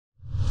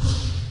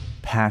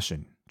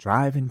passion,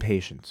 drive, and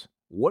patience.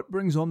 What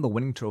brings home the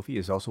winning trophy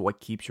is also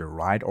what keeps your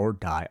ride or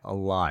die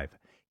alive.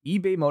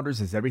 eBay Motors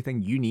has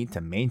everything you need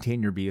to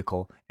maintain your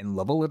vehicle and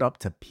level it up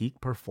to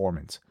peak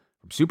performance.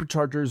 From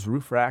superchargers,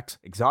 roof racks,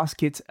 exhaust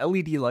kits,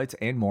 LED lights,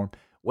 and more,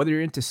 whether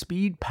you're into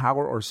speed,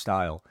 power, or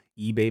style,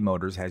 eBay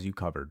Motors has you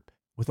covered.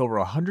 With over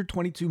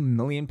 122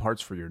 million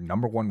parts for your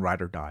number one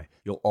ride or die,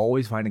 you'll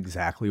always find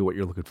exactly what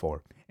you're looking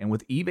for. And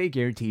with eBay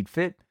Guaranteed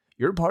Fit,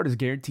 your part is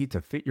guaranteed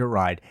to fit your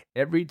ride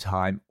every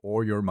time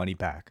or your money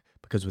back.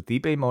 Because with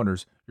eBay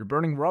Motors, you're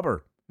burning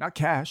rubber, not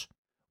cash.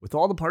 With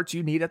all the parts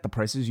you need at the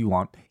prices you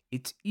want,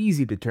 it's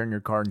easy to turn your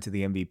car into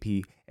the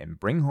MVP and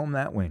bring home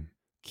that win.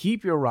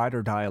 Keep your ride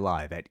or die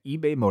alive at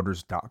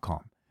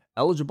ebaymotors.com.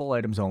 Eligible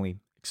items only.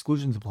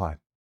 Exclusions apply.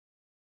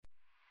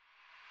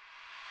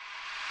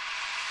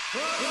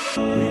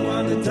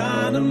 Rewind the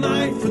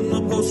dynamite from the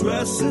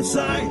post-wrestling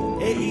site.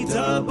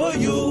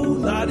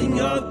 AEW, lighting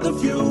up the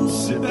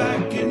fuse. Sit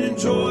back and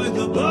enjoy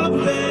the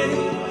bubbly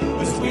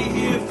as we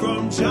hear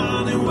from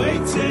John and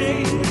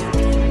Waiting.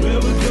 Where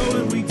we're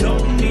going, we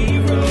don't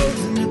need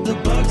roads. And if the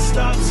buck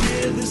stops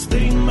here, this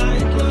thing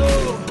might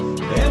blow.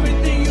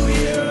 Everything you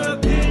hear are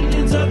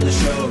opinions of the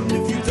show. And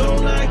if you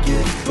don't like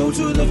it, go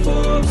to the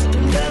forums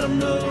and let them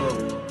know.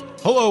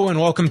 Hello and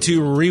welcome to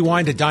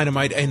Rewind to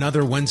Dynamite,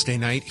 another Wednesday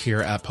night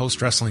here at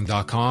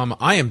postwrestling.com.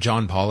 I am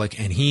John Pollock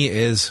and he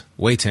is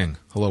Waiting.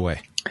 Hello,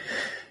 Wei.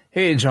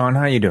 Hey, John,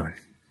 how you doing?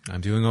 I'm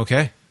doing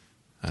okay.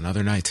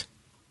 Another night.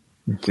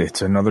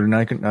 It's another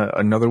night,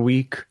 another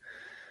week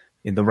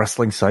in the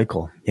wrestling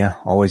cycle. Yeah,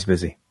 always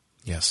busy.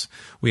 Yes.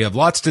 We have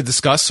lots to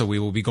discuss, so we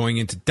will be going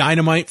into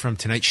Dynamite from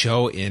tonight's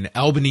show in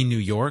Albany, New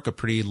York. A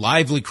pretty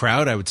lively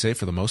crowd, I would say,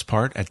 for the most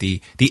part, at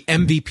the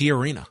MVP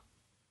Arena.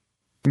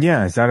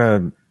 Yeah, is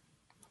that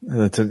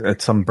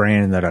it's some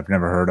brand that I've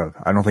never heard of.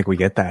 I don't think we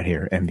get that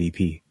here,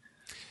 MVP.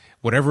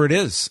 Whatever it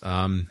is,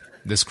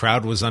 this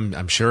crowd was,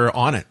 I'm sure,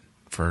 on it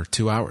for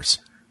 2 hours.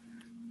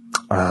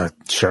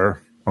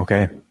 Sure.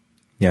 Okay.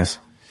 Yes.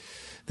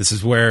 This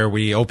is where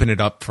we open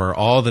it up for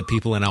all the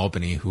people in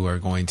Albany who are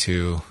going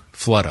to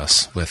flood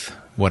us with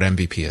what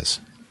MVP is.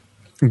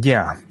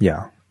 Yeah.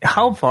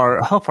 How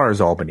far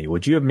is Albany?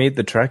 Would you have made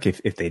the trek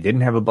if they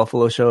didn't have a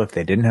Buffalo show, if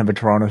they didn't have a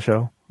Toronto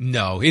show?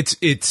 No,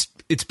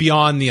 it's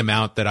beyond the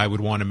amount that I would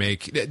want to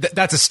make.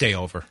 That's a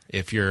stayover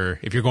if you're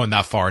going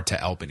that far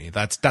to Albany.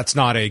 That's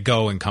not a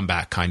go and come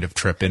back kind of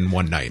trip in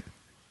one night.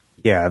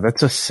 Yeah,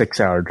 that's a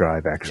 6-hour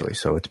drive actually,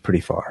 so it's pretty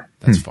far.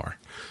 That's far.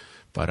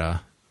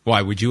 But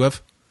why would you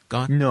have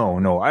gone?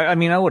 No. I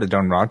mean, I would have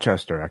done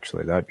Rochester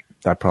actually.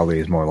 That probably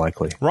is more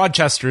likely.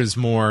 Rochester is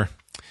more.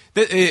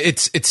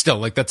 It's still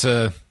like it's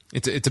a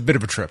bit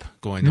of a trip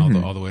going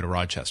all the way to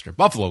Rochester.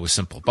 Buffalo was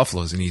simple.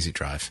 Buffalo is an easy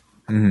drive.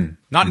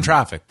 Not in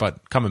traffic,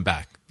 but coming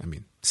back. I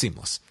mean,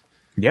 seamless.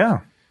 Yeah.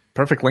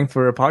 Perfect length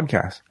for a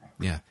podcast.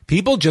 Yeah.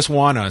 People just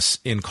want us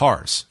in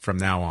cars from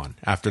now on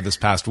after this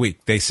past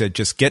week. They said,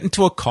 just get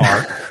into a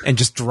car and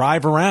just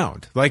drive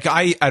around. Like,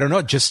 I don't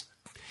know, just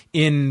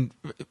in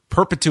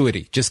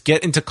perpetuity, just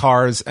get into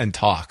cars and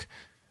talk.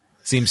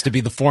 Seems to be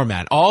the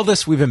format. All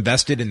this, we've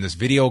invested in this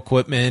video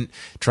equipment,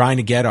 trying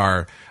to get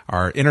our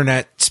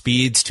internet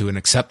speeds to an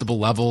acceptable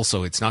level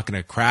so it's not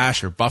going to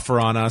crash or buffer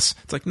on us.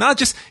 It's like, nah,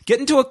 just get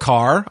into a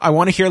car. I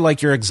want to hear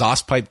like your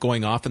exhaust pipe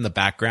going off in the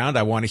background.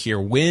 I want to hear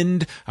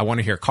wind. I want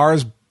to hear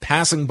cars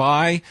passing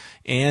by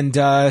and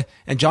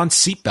John's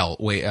seatbelt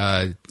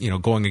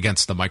going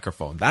against the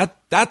microphone.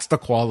 That's the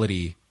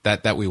quality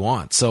that we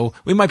want. So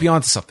we might be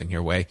onto something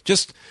here, Wei.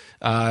 Just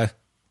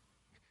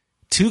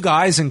two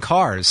guys in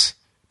cars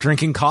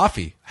drinking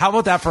coffee. How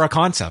about that for a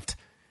concept?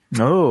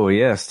 Oh,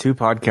 yes. Two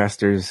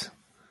podcasters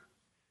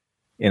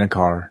in a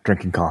car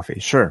drinking coffee.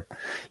 Sure.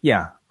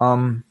 Yeah.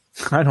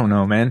 I don't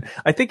know, man.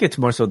 I think it's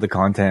more so the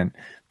content,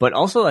 but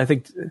also I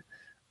think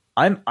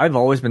I've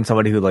always been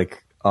somebody who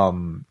like,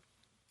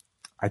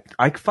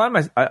 I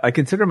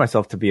consider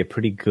myself to be a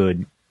pretty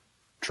good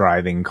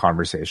driving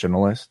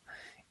conversationalist.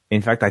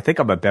 In fact, I think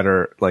I'm a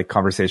better like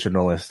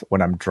conversationalist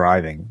when I'm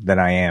driving than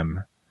I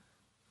am,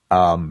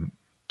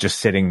 just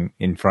sitting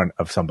in front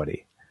of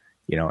somebody,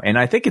 and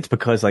I think it's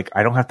because like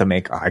I don't have to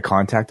make eye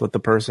contact with the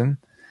person.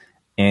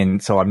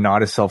 And so I'm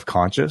not as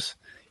self-conscious,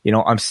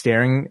 I'm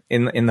staring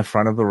in the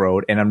front of the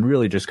road and I'm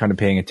really just kind of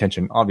paying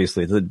attention,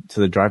 obviously to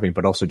the driving,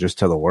 but also just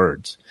to the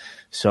words.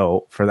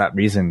 So for that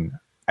reason,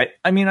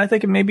 I mean, I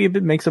think it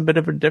makes a bit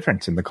of a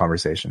difference in the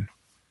conversation.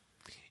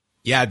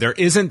 Yeah, there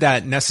isn't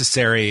that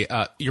necessary.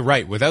 You're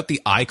right. Without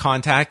the eye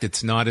contact,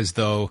 it's not as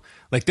though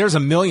like there's a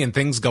million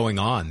things going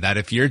on that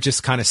if you're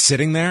just kind of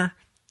sitting there,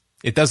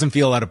 it doesn't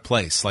feel out of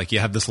place. Like you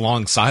have this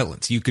long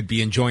silence. You could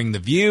be enjoying the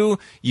view.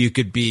 You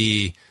could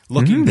be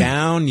looking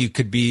down. You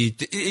could be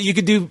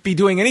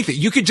doing anything.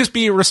 You could just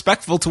be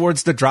respectful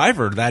towards the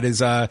driver that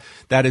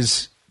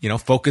is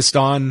focused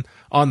on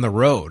the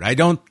road. I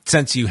don't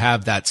sense you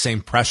have that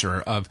same pressure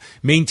of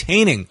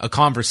maintaining a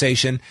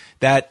conversation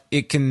that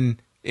it can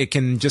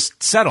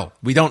just settle.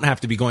 We don't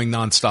have to be going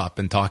nonstop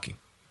and talking.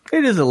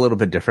 It is a little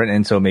bit different,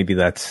 and so maybe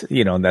that's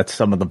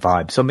some of the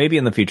vibe. So maybe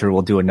in the future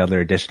we'll do another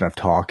edition of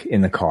Talk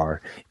in the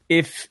Car.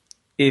 If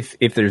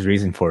if there's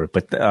reason for it.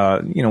 But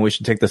we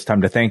should take this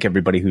time to thank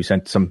everybody who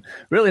sent some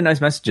really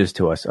nice messages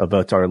to us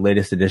about our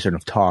latest edition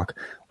of Talk,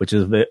 which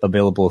is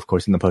available, of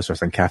course, in the Post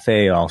Wrestling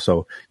Cafe,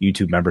 also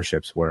YouTube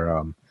memberships,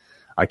 where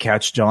I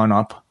catch John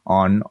up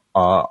on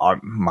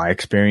my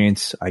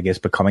experience, I guess,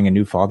 becoming a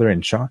new father.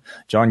 And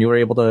John, you were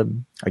able to,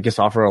 I guess,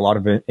 offer a lot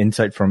of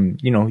insight from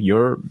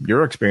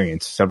your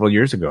experience several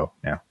years ago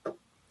now.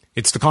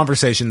 It's the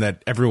conversation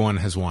that everyone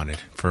has wanted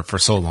for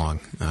so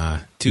long.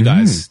 Two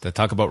guys that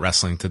talk about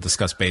wrestling to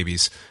discuss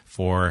babies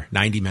for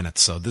 90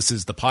 minutes. So this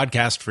is the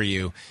podcast for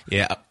you.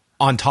 Yeah,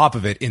 on top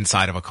of it,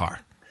 inside of a car.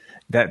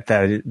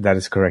 That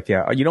is correct.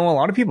 Yeah. A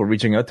lot of people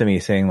reaching out to me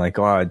saying like,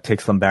 oh, it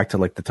takes them back to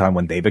like the time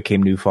when they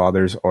became new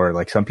fathers, or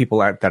like some people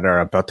that are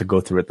about to go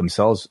through it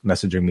themselves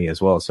messaging me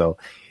as well. So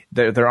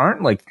there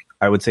aren't, like,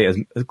 I would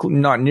say,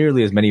 not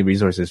nearly as many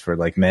resources for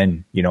like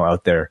men,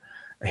 out there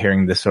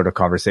hearing this sort of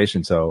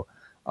conversation. So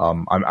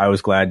I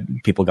was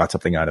glad people got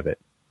something out of it.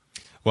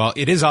 Well,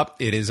 it is up.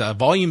 It is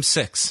volume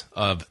 6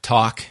 of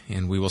Talk,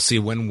 and we will see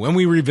when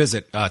we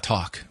revisit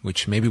Talk,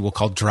 which maybe we'll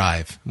call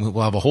Drive.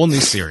 We'll have a whole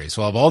new series.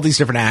 We'll have all these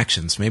different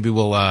actions. Maybe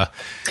we'll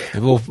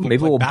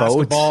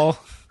basketball. Boat.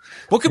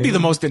 What could be the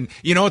most?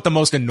 What the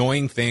most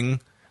annoying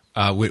thing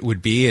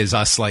would be is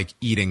us like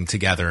eating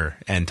together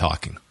and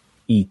talking.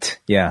 Eat,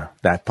 yeah,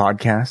 that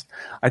podcast.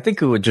 I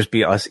think it would just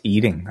be us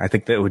eating. I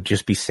think that it would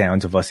just be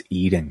sounds of us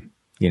eating,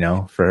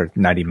 for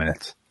 90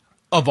 minutes.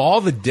 Of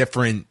all the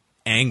different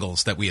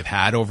angles that we have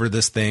had over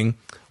this thing,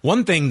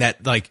 one thing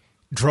that like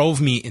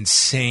drove me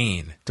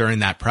insane during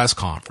that press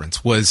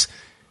conference was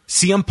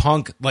CM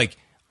Punk, like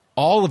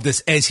all of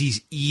this as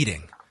he's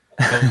eating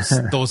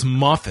those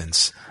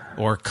muffins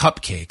or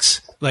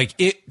cupcakes. Like,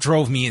 it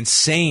drove me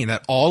insane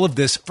that all of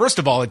this, first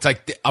of all, it's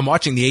like I'm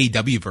watching the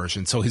AEW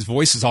version, so his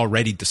voice is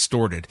already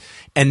distorted.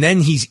 And then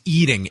he's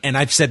eating, and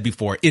I've said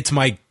before, it's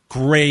my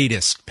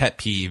greatest pet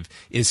peeve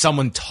is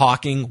someone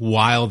talking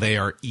while they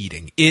are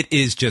eating. It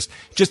is just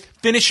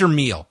finish your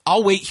meal.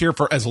 I'll wait here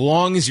for as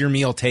long as your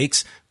meal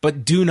takes,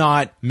 but do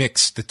not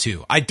mix the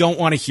two. I don't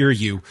want to hear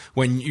you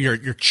when you're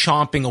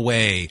chomping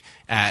away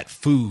at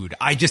food.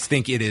 I just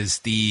think it's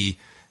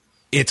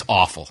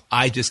awful.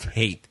 I just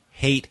hate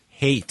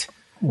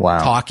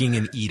talking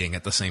and eating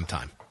at the same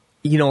time.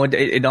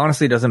 It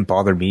honestly doesn't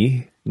bother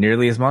me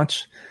nearly as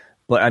much.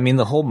 But I mean,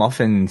 the whole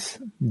muffins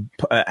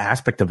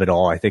aspect of it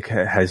all, I think,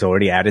 has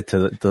already added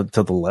to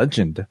the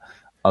legend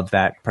of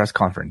that press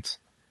conference,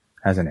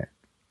 hasn't it?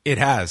 It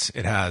has.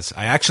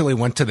 I actually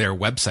went to their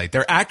website.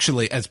 They're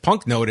actually, as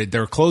Punk noted,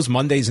 they're closed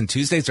Mondays and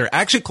Tuesdays. They're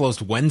actually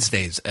closed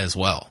Wednesdays as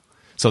well.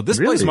 So this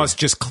place must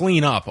just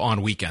clean up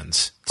on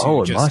weekends.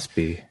 It must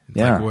be.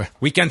 Yeah. Like,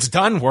 weekend's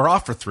done. We're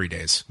off for 3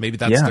 days. Maybe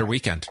that's their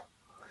weekend.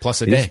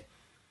 Plus a day.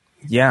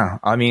 Yeah,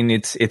 I mean,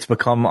 it's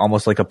become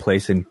almost like a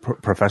place in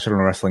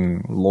professional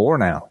wrestling lore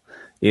now.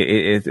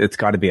 It's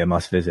got to be a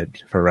must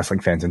visit for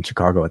wrestling fans in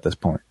Chicago at this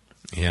point.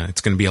 Yeah,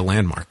 it's going to be a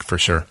landmark for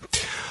sure.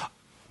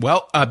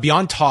 Well,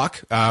 beyond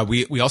Talk,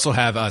 we also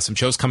have some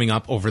shows coming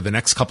up over the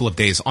next couple of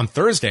days. On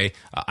Thursday,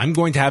 I'm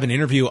going to have an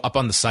interview up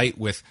on the site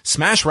with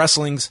Smash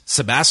Wrestling's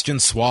Sebastian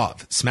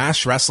Suave.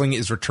 Smash Wrestling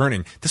is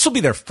returning. This will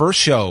be their first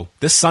show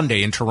this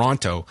Sunday in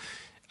Toronto.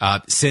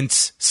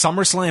 Since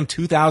SummerSlam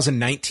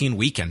 2019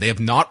 weekend. They have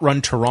not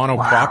run Toronto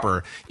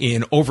proper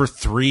in over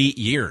 3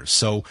 years.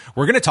 So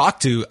we're going to talk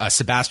to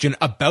Sebastian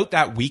about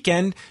that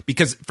weekend,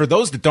 because for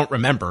those that don't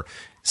remember,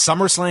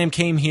 SummerSlam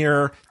came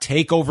here,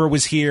 TakeOver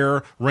was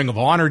here, Ring of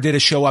Honor did a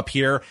show up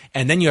here,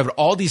 and then you have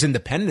all these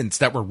independents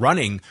that were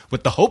running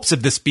with the hopes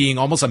of this being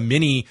almost a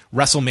mini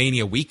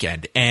WrestleMania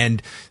weekend.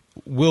 And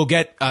we'll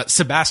get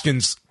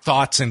Sebastian's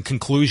thoughts and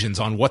conclusions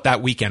on what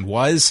that weekend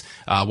was,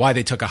 why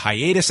they took a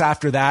hiatus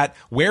after that,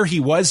 where he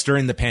was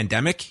during the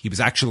pandemic. He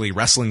was actually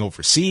wrestling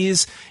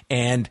overseas,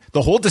 and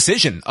the whole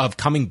decision of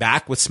coming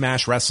back with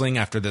Smash Wrestling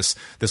after this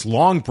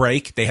long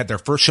break. They had their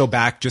first show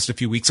back just a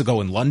few weeks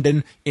ago in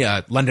London,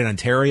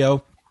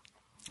 Ontario.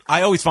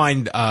 I always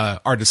find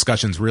our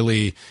discussions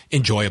really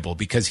enjoyable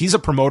because he's a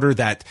promoter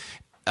that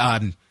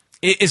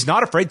is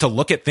not afraid to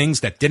look at things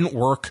that didn't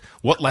work,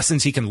 what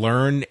lessons he can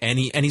learn, and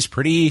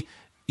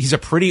he's a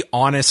pretty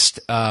honest.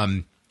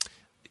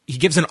 He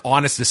gives an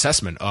honest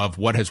assessment of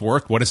what has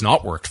worked, what has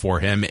not worked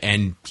for him,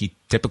 and he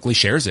typically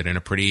shares it in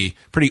a pretty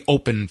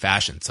open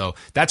fashion. So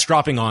that's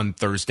dropping on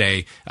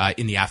Thursday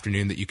in the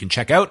afternoon that you can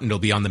check out, and it'll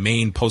be on the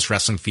main Post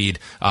Wrestling feed,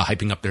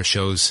 hyping up their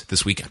shows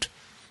this weekend.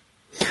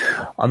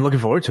 I'm looking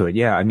forward to it.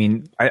 Yeah. I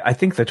mean, I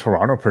think the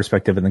Toronto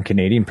perspective and the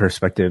Canadian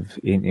perspective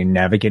in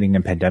navigating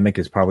a pandemic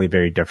is probably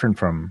very different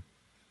from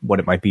what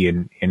it might be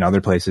in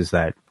other places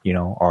that,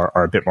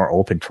 are a bit more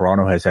open.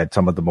 Toronto has had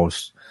some of the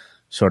most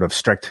sort of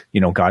strict,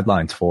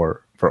 guidelines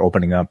for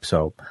opening up.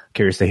 So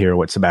curious to hear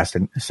what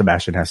Sebastian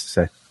has to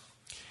say.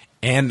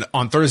 And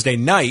on Thursday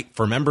night,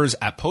 for members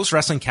at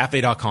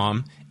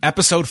postwrestlingcafe.com,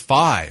 episode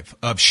 5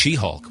 of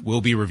She-Hulk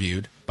will be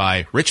reviewed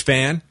by Rich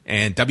Van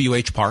and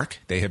W.H. Park.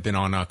 They have been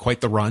on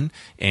quite the run.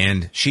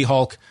 And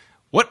She-Hulk,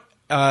 what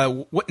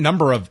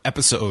number of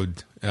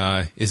episode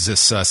is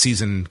this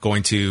season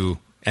going to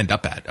end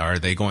up at? Are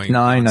they going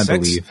 9, I 6?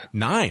 believe.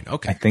 9.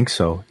 Okay. I think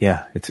so.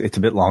 Yeah, it's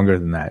a bit longer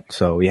than that.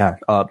 So yeah,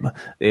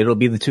 it'll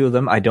be the two of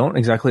them. I don't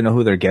exactly know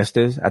who their guest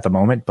is at the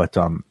moment, but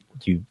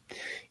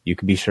you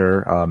can be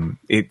sure.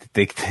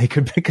 They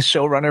could pick a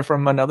showrunner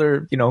from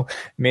another,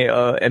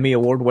 Emmy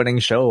award winning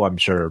show. I'm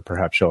sure,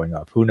 perhaps showing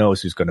up. Who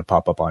knows who's going to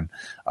pop up on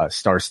a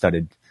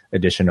star-studded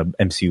edition of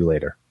MCU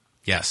later.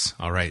 Yes.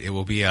 All right. It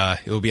will be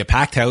a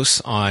packed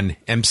house on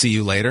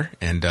MCU later,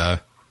 and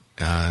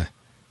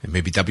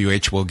maybe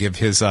WH will give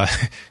his an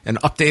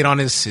update on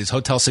his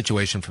hotel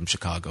situation from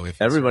Chicago.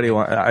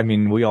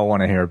 We all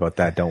want to hear about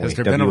that, don't we? Has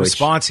there been a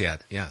response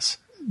yet? Yes.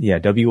 Yeah,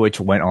 WH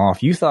went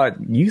off. You thought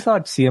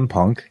CM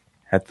Punk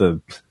had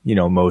the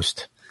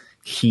most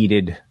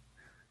heated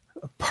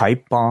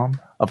pipe bomb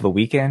of the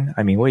weekend?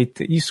 I mean, wait,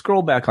 you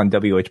scroll back on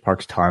WH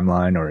Park's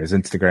timeline or his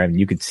Instagram, and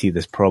you could see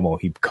this promo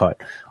he cut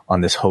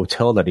on this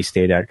hotel that he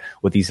stayed at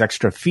with these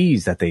extra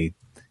fees that they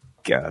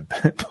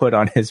put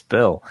on his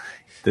bill.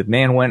 The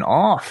man went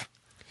off,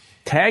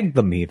 tagged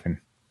them even.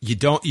 You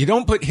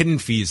don't put hidden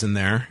fees in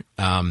there.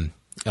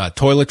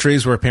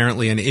 Toiletries were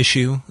apparently an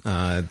issue.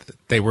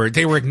 They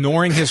were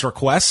ignoring his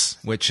requests,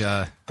 which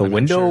the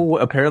window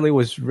apparently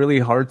was really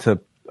hard to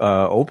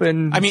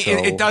open. I mean,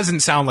 it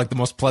doesn't sound like the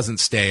most pleasant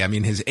stay. I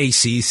mean, his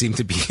AC seemed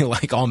to be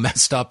like all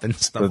messed up and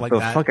stuff like that.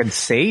 The fucking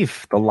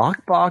safe, the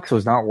lockbox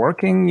was not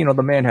working.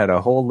 The man had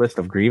a whole list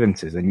of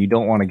grievances, and you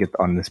don't want to get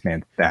on this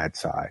man's bad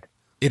side.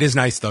 It is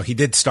nice, though. He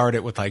did start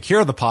it with here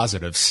are the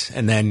positives,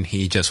 and then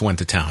he just went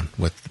to town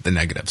with the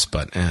negatives.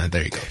 But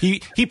there you go.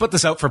 He put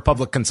this out for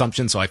public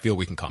consumption, so I feel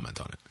we can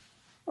comment on it.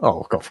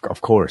 Oh,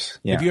 of course.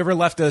 Yeah. Have you ever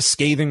left a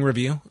scathing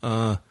review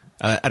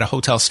at a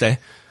hotel stay?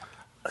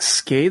 A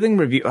scathing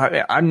review?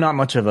 I'm not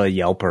much of a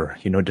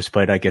Yelper,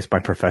 despite, I guess, my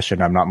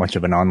profession. I'm not much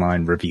of an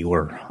online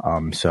reviewer.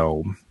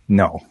 So,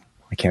 no,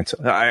 I can't say.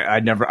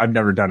 I've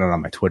never done it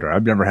on my Twitter.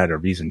 I've never had a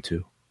reason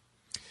to.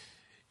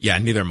 Yeah,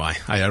 neither am I.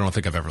 I don't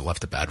think I've ever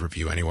left a bad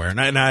review anywhere.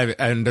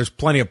 And there's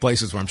plenty of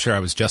places where I'm sure I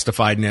was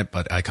justified in it,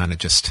 but I kind of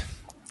just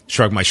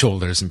shrug my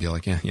shoulders and be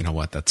like, yeah, you know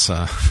what? That's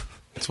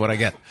what I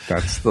get.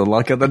 That's the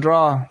luck of the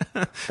draw.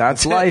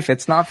 That's life.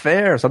 It's not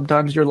fair.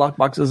 Sometimes your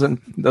lockbox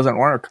doesn't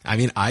work. I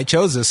mean, I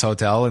chose this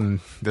hotel and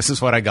this is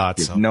what I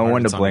got. So no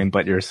one to blame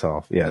but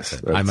yourself. Yes.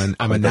 I'm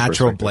a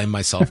natural blame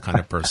myself kind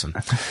of person.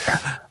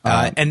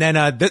 And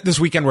then this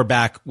weekend we're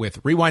back with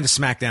Rewind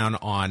to SmackDown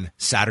on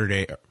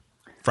Friday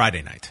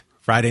night.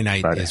 Friday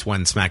night is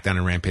when SmackDown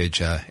and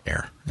Rampage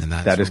air. And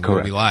that is correct.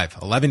 We'll be live.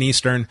 11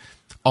 Eastern.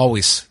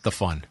 Always the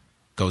fun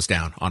goes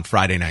down on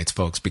Friday nights,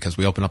 folks, because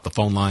we open up the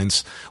phone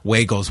lines.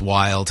 Way goes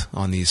wild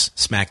on these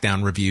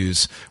SmackDown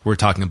reviews. We're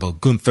talking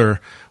about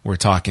Gunther. We're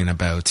talking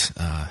about,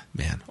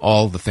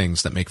 all the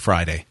things that make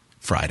Friday.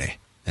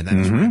 And that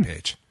is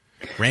Rampage.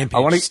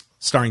 Rampage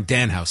starring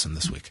Danhausen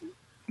this week.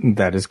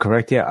 That is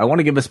correct. Yeah. I want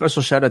to give a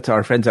special shout out to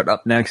our friends at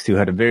Up Next who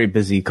had a very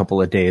busy couple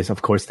of days.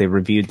 Of course, they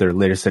reviewed their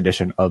latest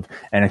edition of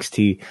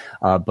NXT,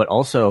 but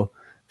also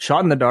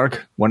Shot in the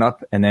Dark went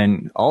up. And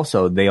then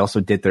they also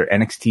did their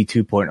NXT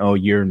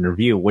 2.0 year in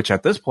review, which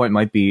at this point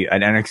might be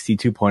an NXT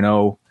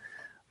 2.0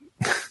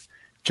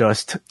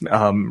 just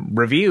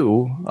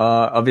review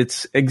of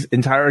its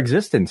entire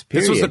existence.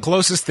 Period. This was the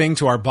closest thing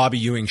to our Bobby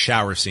Ewing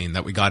shower scene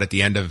that we got at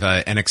the end of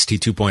NXT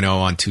 2.0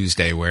 on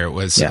Tuesday, where it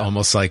was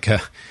almost like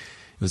it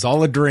was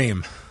all a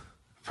dream.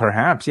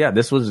 Perhaps, yeah.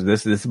 This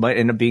might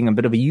end up being a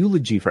bit of a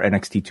eulogy for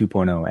NXT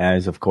 2.0,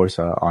 as of course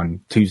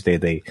on Tuesday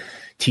they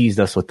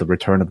teased us with the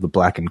return of the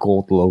black and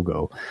gold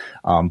logo.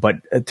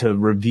 But to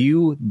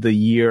review the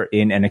year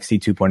in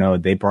NXT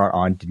 2.0, they brought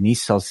on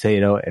Denise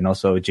Salcedo and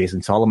also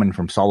Jason Solomon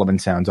from Solomon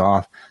Sounds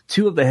Off,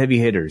 two of the heavy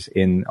hitters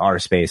in our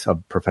space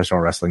of professional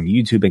wrestling,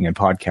 YouTubing and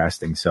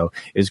podcasting. So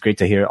it was great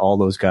to hear all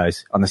those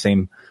guys on the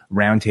same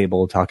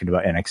roundtable talking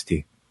about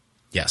NXT.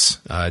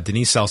 Yes,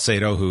 Denise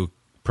Salcedo, who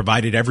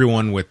provided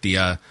everyone with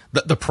the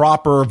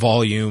proper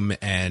volume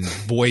and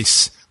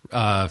voice,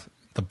 the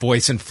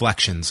voice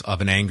inflections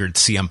of an angered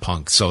CM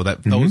Punk, so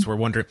that those were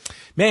wondering,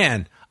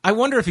 man, I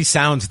wonder if he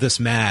sounds this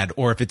mad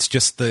or if it's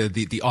just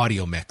the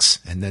audio mix.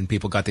 And then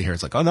people got to hear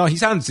it's like, oh no, he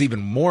sounds even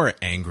more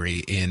angry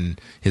in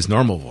his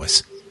normal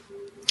voice.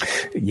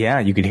 Yeah,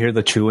 you could hear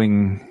the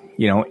chewing,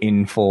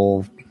 in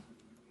full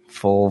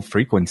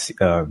frequency,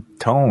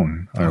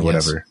 tone or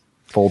whatever,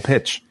 full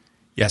pitch.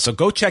 Yeah, so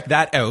go check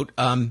that out.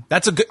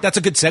 That's a good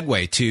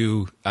segue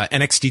to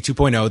NXT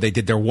 2.0. They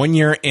did their 1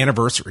 year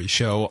anniversary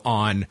show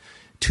on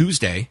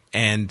Tuesday,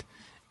 and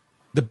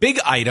the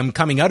big item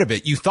coming out of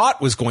it you thought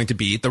was going to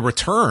be the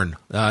return,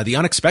 the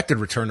unexpected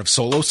return of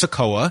Solo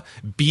Sikoa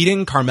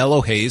beating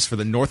Carmelo Hayes for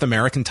the North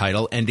American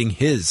title, ending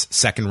his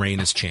second reign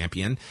as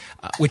champion,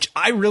 which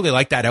I really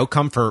like that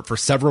outcome for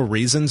several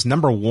reasons.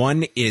 Number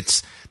one,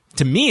 it's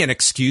to me an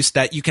excuse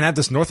that you can have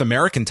this North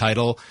American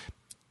title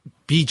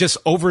be just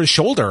over his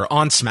shoulder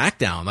on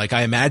SmackDown. Like,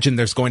 I imagine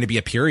there's going to be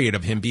a period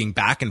of him being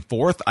back and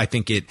forth. I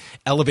think it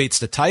elevates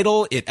the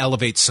title, it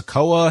elevates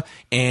Sikoa,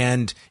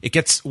 and it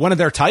gets one of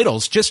their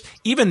titles. It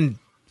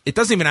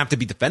doesn't even have to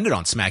be defended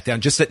on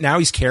SmackDown, just that now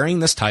he's carrying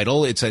this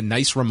title. It's a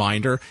nice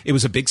reminder. It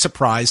was a big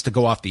surprise to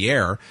go off the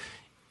air.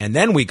 And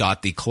then we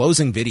got the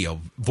closing video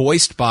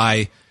voiced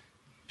by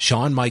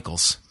Shawn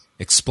Michaels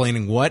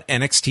explaining what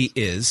NXT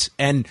is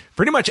and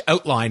pretty much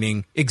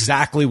outlining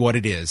exactly what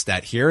it is.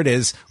 That here it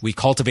is, we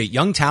cultivate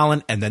young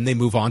talent and then they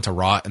move on to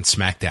Raw and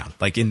SmackDown.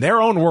 Like in their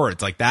own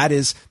words, like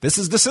this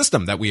is the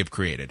system that we have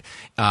created.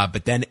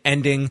 But then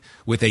ending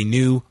with a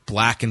new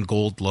black and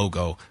gold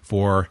logo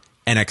for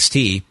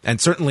NXT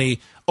and certainly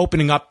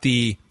opening up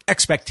the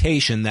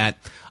expectation that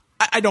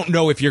I don't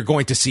know if you're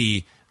going to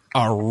see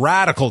a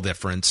radical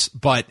difference,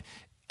 but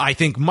I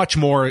think much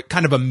more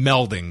kind of a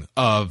melding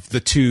of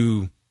the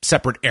two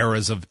separate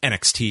eras of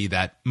NXT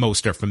that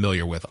most are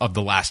familiar with of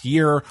the last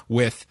year,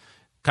 with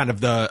kind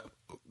of the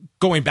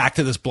going back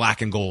to this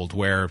black and gold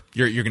where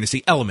you're going to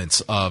see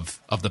elements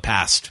of the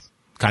past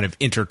kind of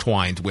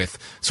intertwined with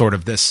sort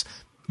of this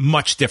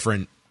much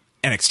different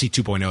NXT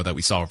 2.0 that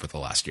we saw over the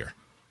last year.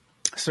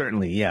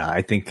 Certainly, yeah.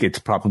 I think it's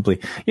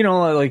probably,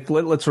 like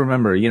let's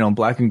remember,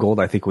 black and gold,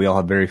 I think we all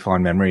have very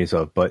fond memories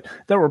of, but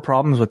there were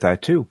problems with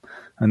that too.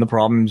 And the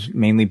problems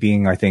mainly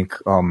being, I think,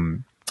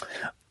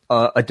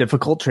 a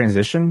difficult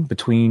transition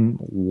between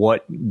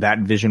what that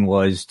vision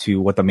was to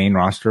what the main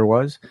roster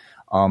was.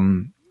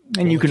 And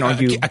you can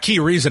argue a key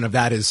reason of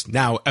that is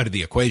now out of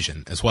the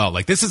equation as well.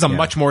 Like this is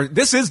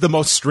this is the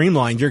most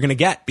streamlined you're going to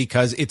get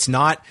because it's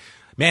not,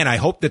 man, I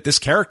hope that this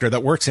character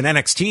that works in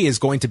NXT is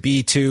going to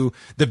be to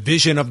the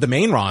vision of the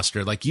main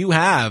roster. Like you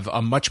have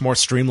a much more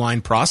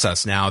streamlined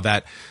process now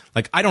that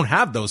like I don't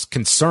have those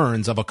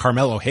concerns of a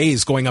Carmelo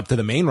Hayes going up to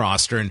the main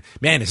roster and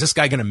man, is this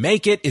guy going to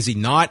make it? Is he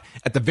not?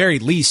 At the very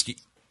least,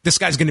 this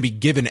guy's going to be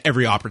given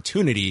every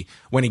opportunity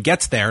when he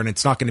gets there, and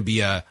it's not going to be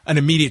an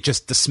immediate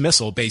just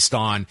dismissal based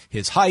on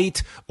his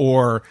height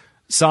or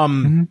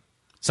some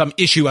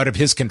issue out of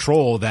his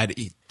control that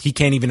he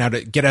can't even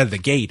get out of the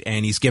gate,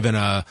 and he's given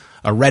a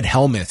red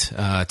helmet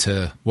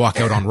to walk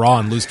out on Raw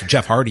and lose to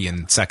Jeff Hardy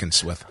in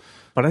seconds with.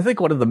 But I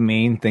think one of the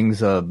main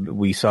things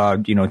we saw,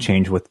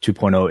 change with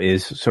 2.0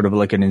 is sort of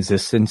like an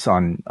insistence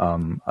on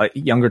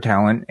younger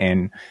talent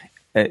and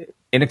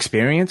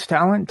inexperienced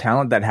talent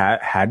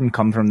that hadn't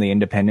come from the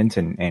independents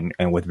and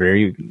with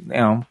very,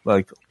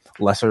 like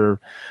lesser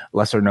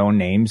known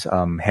names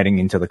heading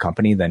into the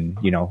company than,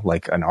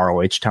 like an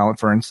ROH talent,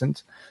 for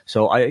instance.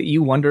 So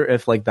you wonder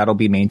if like that'll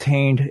be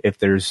maintained, if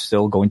there's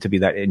still going to be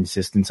that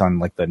insistence on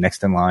like the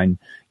next in line,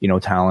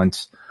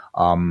 talents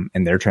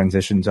and their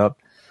transitions up,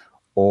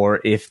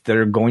 or if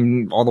they're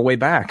going all the way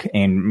back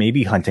and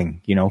maybe hunting,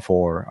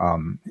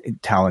 for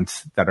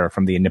talents that are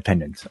from the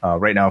independents.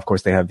 Right now, of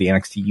course, they have the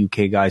NXT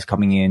UK guys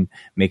coming in,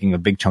 making a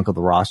big chunk of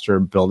the roster,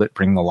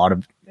 bringing a lot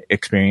of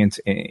experience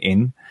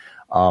in.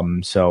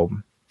 So,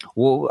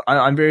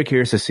 I'm very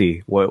curious to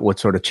see what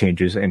sort of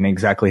changes and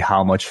exactly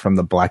how much from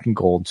the black and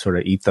gold sort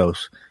of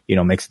ethos,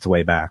 makes its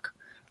way back.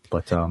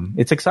 But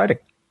it's exciting.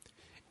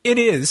 It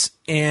is.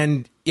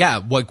 And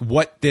yeah, like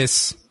what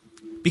this...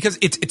 Because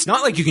it's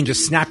not like you can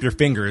just snap your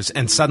fingers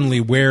and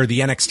suddenly wear the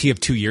NXT of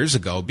 2 years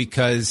ago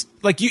because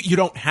like you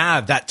don't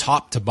have that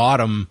top to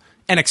bottom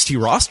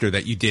NXT roster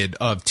that you did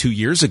of 2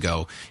 years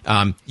ago.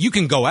 You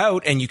can go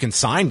out and you can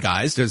sign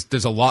guys.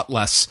 There's a lot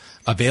less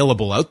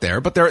available out there,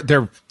 but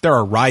there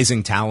are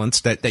rising talents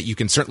that you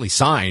can certainly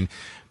sign.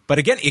 But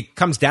again, it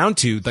comes down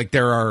to like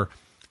there are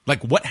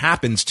like what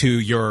happens to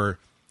your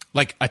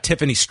like a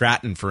Tiffany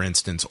Stratton, for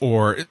instance,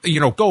 or,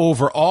 go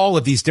over all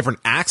of these different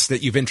acts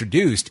that you've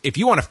introduced. If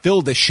you want to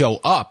fill this show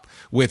up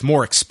with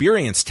more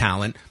experienced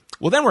talent,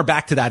 well, then we're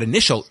back to that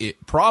initial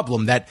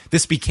problem that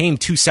this became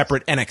two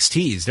separate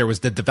NXTs. There was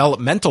the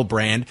developmental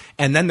brand,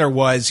 and then there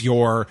was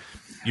your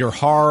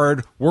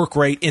hard work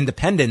rate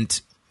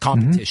independent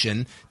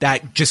competition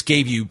that just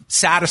gave you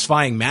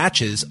satisfying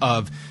matches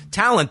of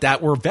talent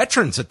that were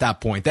veterans at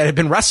that point that had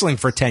been wrestling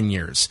for 10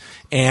 years.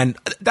 And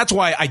that's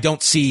why I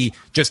don't see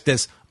just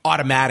this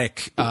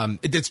automatic,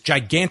 it's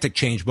gigantic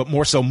change, but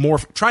more so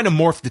trying to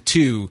morph the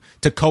two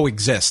to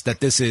coexist, that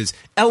this is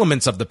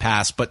elements of the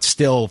past, but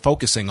still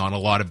focusing on a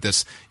lot of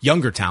this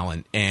younger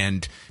talent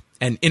and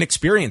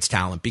inexperienced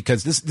talent,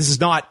 because this is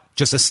not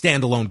just a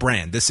standalone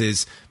brand. This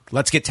is,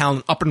 let's get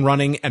talent up and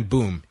running and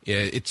boom,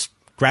 it's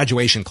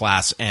graduation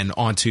class and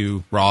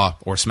onto Raw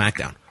or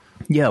SmackDown.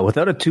 Yeah,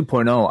 without a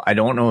 2.0, I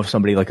don't know if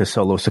somebody like a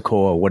Solo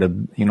Sikoa would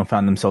have,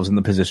 found themselves in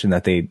the position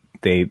that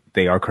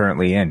they are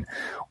currently in.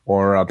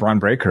 Or Braun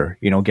Breaker,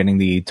 getting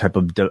the type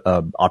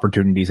of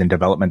opportunities and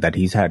development that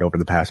he's had over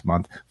the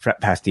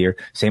past year.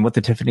 Same with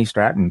the Tiffany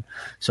Stratton.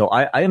 So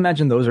I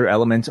imagine those are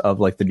elements of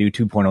like the new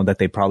 2.0 that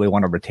they probably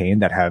want to retain,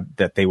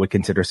 that they would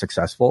consider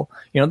successful.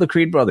 The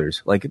Creed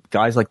brothers, like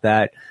guys like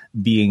that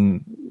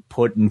being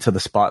put into the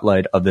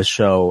spotlight of this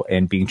show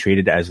and being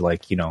treated as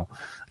like,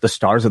 the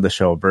stars of the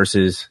show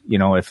versus,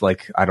 if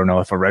like, I don't know,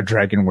 if a Red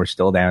Dragon were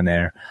still down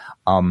there,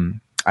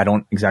 I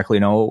don't exactly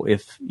know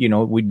if,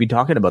 we'd be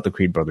talking about the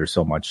Creed brothers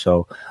so much.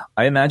 So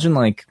I imagine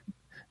like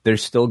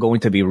there's still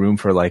going to be room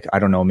for like, I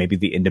don't know, maybe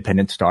the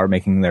independent star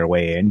making their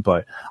way in.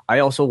 But I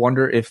also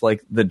wonder if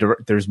like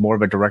there's more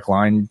of a direct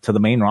line to the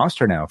main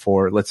roster now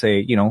for, let's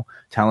say,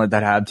 talent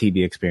that have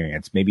TV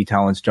experience, maybe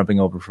talents jumping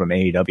over from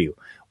AEW.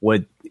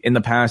 In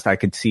the past, I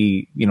could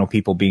see,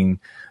 people being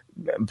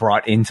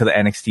brought into the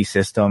NXT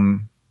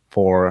system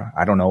for,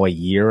 I don't know, a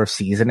year of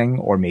seasoning,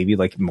 or maybe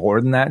like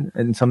more than that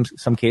in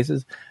some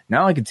cases.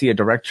 Now I could see a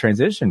direct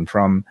transition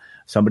from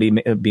somebody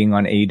being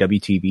on AEW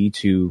TV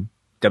to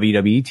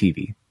WWE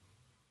TV.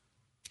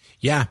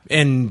 Yeah,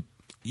 and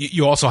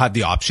you also have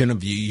the option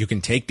of you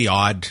can take the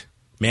odd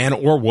man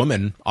or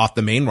woman off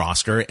the main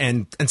roster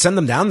and send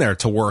them down there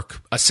to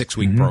work a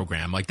 6-week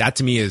program. Like, that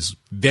to me is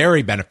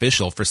very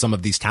beneficial for some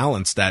of these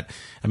talents that,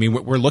 I mean,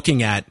 we're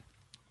looking at,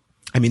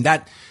 I mean,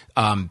 that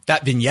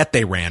vignette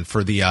they ran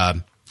for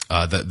the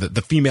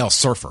female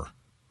surfer.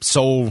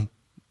 So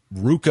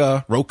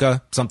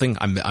Roca, something,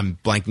 I'm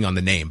blanking on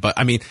the name, but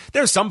I mean,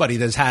 there's somebody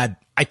that's had,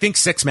 I think,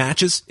 6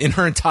 matches in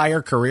her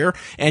entire career,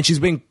 and she's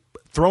being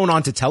thrown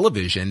onto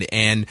television.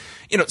 And,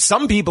 you know,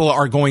 some people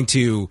are going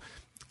to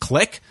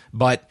click,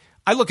 but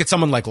I look at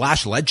someone like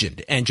Lash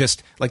Legend and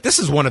just like, this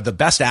is one of the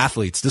best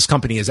athletes this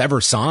company has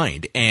ever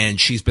signed, and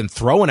she's been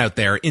thrown out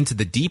there into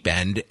the deep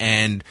end,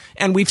 and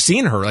we've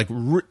seen her like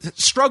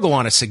struggle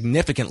on a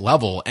significant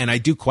level. And I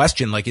do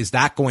question, like, is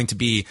that going to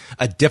be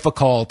a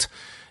difficult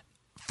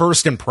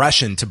first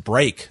impression to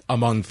break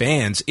among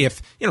fans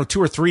if, you know,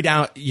 2 or 3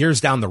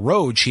 years down the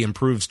road she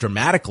improves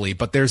dramatically,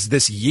 but there's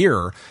this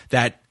year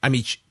that, I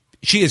mean,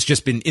 she has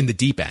just been in the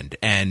deep end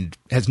and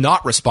has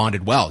not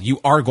responded well.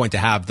 You are going to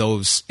have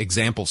those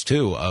examples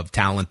too of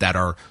talent that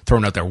are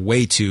thrown out there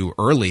way too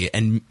early,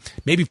 and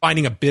maybe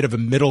finding a bit of a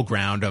middle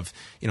ground of,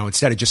 you know,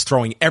 instead of just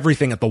throwing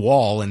everything at the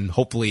wall and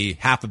hopefully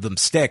half of them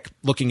stick,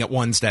 looking at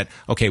ones that,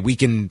 okay, we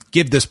can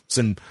give this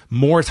person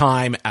more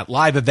time at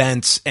live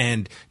events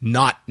and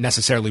not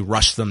necessarily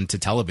rush them to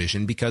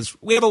television, because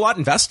we have a lot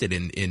invested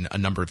in a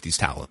number of these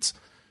talents.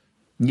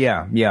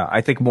 Yeah.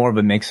 I think more of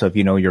a mix of,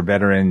 you know, your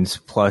veterans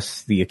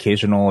plus the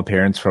occasional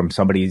appearance from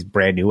somebody who's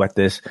brand new at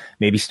this,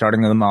 maybe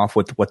starting them off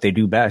with what they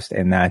do best.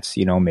 And that's,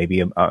 you know,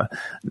 maybe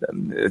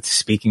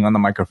speaking on the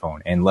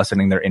microphone and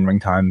lessening their in-ring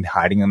time,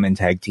 hiding them in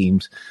tag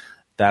teams.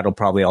 That'll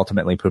probably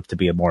ultimately prove to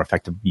be a more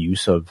effective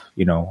use of,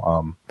 you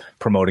know,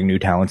 promoting new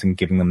talents and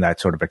giving them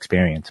that sort of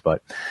experience.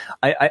 But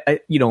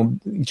I you know,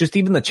 just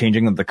even the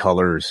changing of the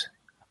colors,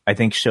 I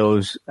think,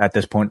 shows at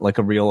this point like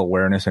a real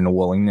awareness and a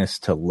willingness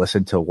to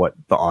listen to what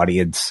the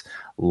audience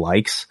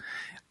likes.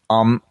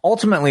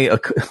 Ultimately,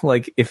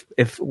 like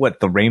if what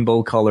the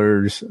rainbow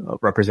colors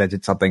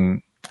represented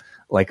something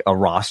like a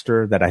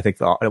roster that I think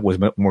was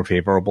more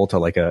favorable to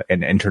like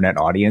an internet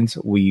audience,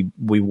 we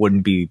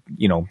wouldn't be,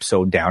 you know,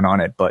 so down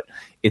on it. But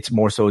it's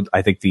more so,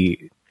 I think,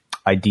 the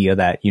idea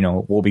that, you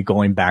know, we'll be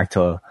going back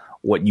to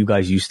what you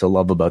guys used to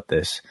love about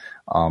this,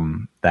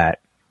 that,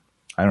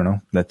 I don't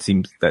know, that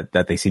seems that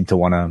they seem to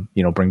want to,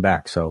 you know, bring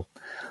back. So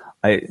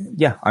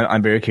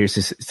I'm very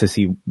curious to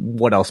see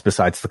what else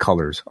besides the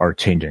colors are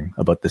changing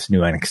about this new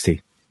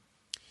NXT.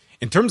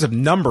 In terms of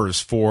numbers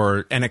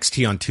for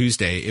NXT on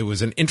Tuesday, it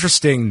was an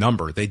interesting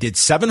number. They did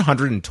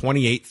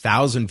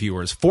 728,000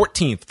 viewers,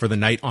 14th for the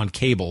night on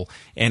cable,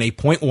 and a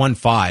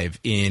 0.15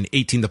 in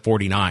 18 to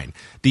 49.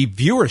 The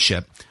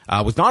viewership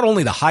was not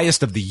only the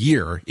highest of the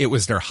year, it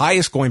was their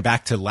highest going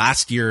back to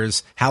last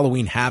year's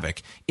Halloween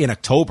Havoc in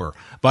October.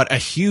 But a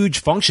huge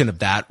function of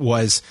that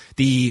was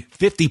the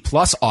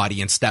 50-plus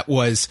audience that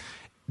was...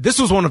 This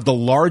was one of the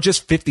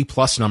largest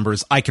 50-plus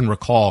numbers I can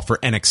recall for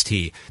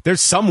NXT.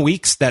 There's some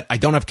weeks that I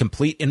don't have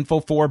complete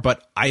info for,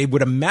 but I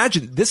would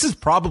imagine this is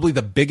probably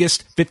the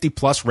biggest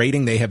 50-plus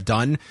rating they have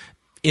done.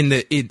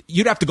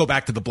 You'd have to go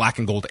back to the Black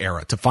and Gold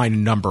era to find a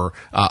number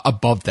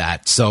above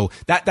that. So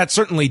that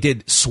certainly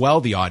did swell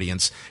the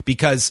audience,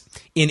 because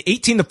in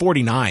 18 to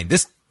 49,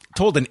 this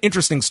told an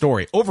interesting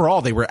story.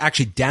 Overall, they were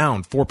actually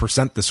down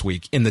 4% this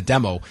week in the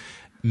demo.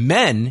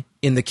 Men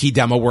in the key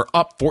demo were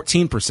up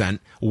 14%.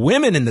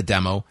 Women in the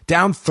demo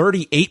down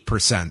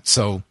 38%.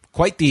 So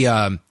quite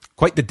the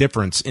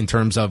difference in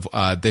terms of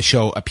the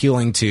show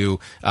appealing to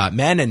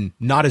men and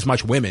not as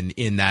much women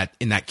in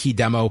that key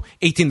demo.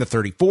 18 to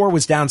 34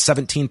 was down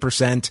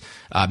 17%.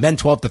 Men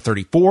 12 to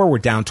 34 were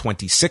down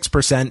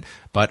 26%.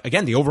 But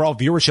again, the overall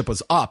viewership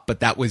was up, but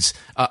that was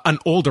an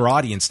older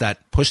audience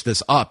that pushed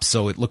this up.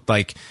 So it looked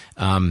like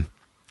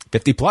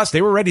 50 plus,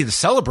 they were ready to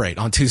celebrate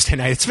on Tuesday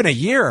night. It's been a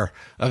year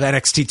of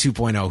NXT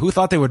 2.0. Who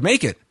thought they would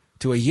make it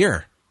to a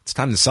year? It's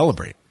time to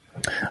celebrate.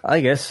 I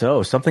guess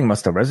so. Something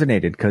must have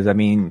resonated, because, I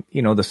mean,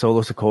 you know, the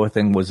Solo Sikoa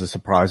thing was a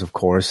surprise, of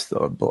course.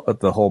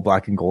 The whole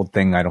Black and Gold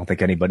thing, I don't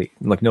think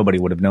nobody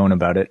would have known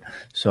about it.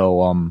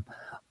 So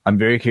I'm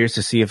very curious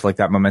to see if like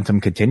that momentum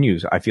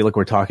continues. I feel like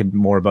we're talking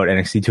more about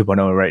NXT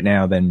 2.0 right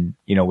now than,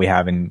 you know, we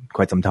have in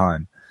quite some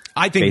time.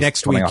 I think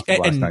next week.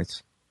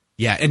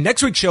 Yeah, and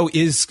next week's show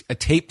is a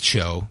taped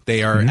show.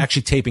 They are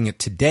actually taping it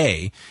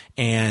today.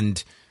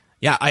 And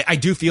yeah, I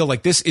do feel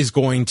like this is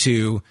going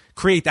to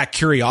create that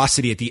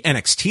curiosity at the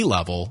NXT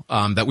level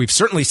that we've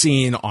certainly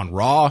seen on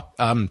Raw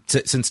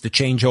since the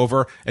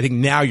changeover. I think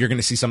now you're going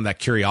to see some of that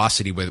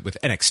curiosity with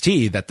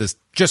NXT, that this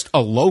just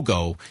a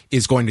logo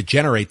is going to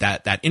generate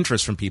that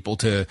interest from people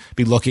to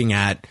be looking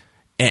at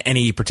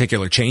any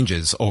particular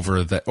changes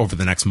over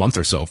the next month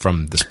or so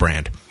from this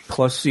brand.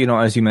 Plus, you know,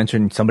 as you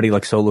mentioned, somebody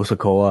like Solo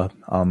Sikoa,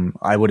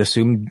 I would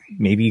assume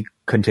maybe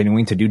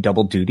continuing to do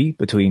double duty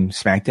between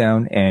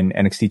SmackDown and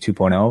NXT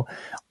 2.0.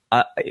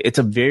 It's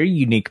a very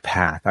unique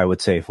path, I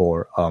would say,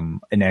 for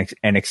an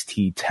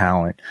NXT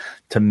talent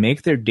to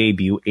make their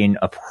debut in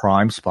a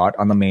prime spot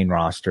on the main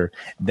roster,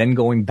 then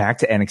going back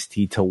to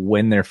NXT to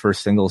win their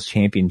first singles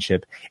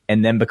championship,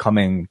 and then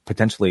becoming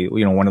potentially,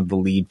 one of the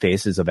lead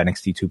faces of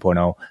NXT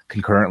 2.0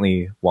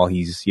 concurrently while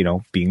he's,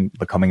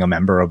 becoming a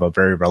member of a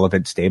very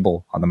relevant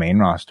stable on the main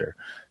roster.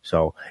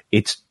 So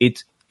it's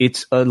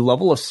a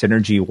level of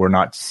synergy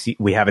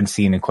we haven't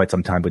seen in quite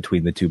some time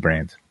between the two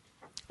brands.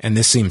 And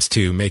this seems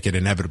to make it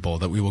inevitable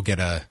that we will get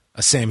a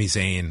Sami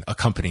Zayn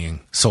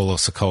accompanying Solo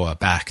Sikoa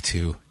back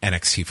to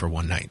NXT for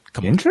one night.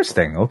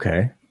 Interesting.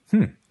 Okay.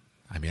 I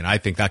mean, I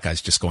think that guy's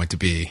just going to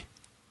be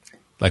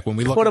like when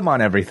we look. Put him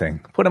on everything.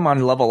 Put him on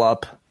Level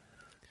Up,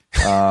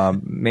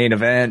 main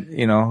event.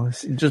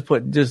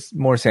 Just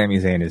more Sami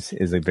Zayn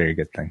is a very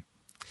good thing.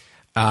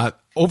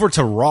 Over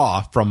to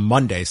Raw from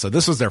Monday. So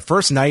this was their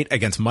first night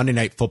against Monday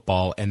Night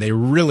Football, and they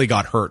really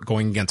got hurt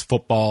going against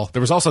football. There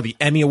was also the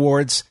Emmy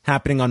Awards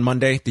happening on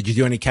Monday. Did you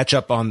do any catch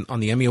up on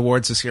the Emmy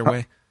Awards this year,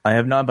 Wei? I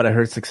have not, but I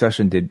heard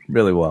Succession did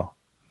really well.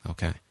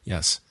 Okay.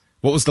 Yes.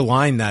 What was the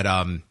line that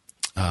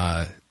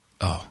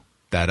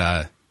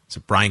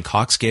Brian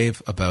Cox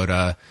gave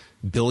about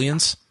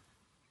billions?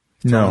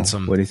 No.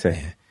 What did he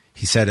say?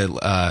 He said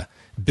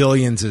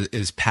billions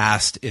is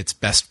past its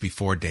best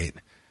before date.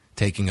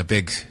 Taking a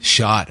big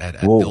shot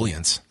at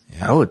billions.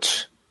 Yeah.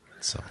 Ouch.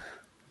 So,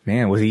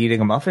 man, was he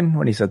eating a muffin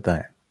when he said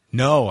that?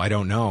 No, I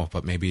don't know,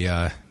 but maybe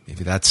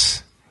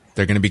that's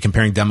they're going to be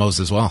comparing demos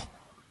as well.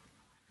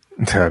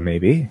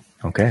 Maybe.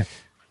 Okay.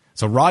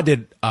 So Raw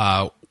did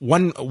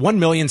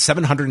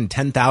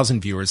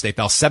 1,710,000 viewers. They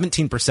fell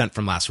 17%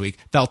 from last week.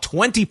 Fell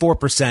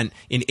 24%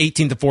 in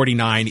 18 to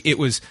 49. It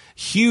was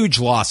huge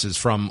losses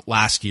from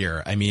last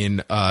year. I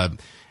mean,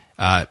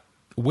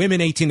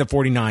 women 18 to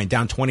 49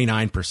 down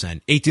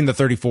 29%, 18 to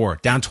 34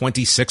 down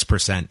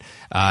 26%,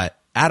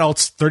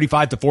 adults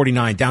 35 to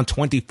 49 down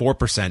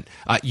 24%,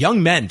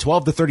 young men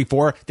 12 to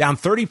 34 down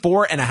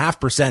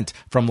 34.5%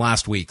 from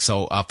last week.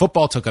 So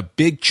football took a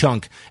big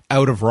chunk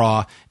out of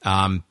Raw.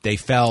 They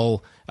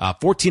fell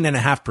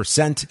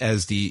 14.5%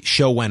 as the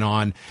show went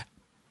on.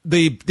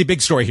 The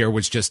big story here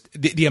was just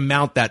the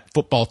amount that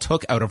football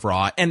took out of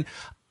Raw. And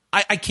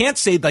I can't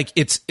say like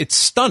it's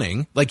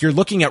stunning. Like you're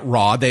looking at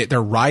Raw,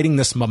 they're riding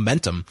this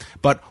momentum.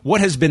 But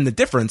what has been the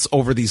difference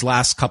over these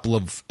last couple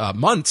of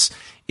months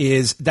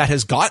is that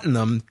has gotten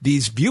them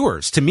these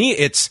viewers. To me,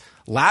 it's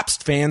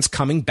lapsed fans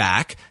coming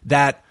back,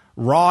 that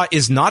Raw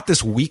is not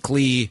this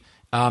weekly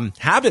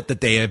habit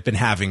that they have been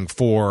having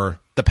for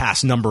the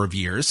past number of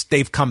years.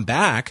 They've come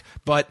back,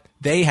 but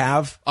they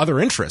have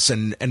other interests.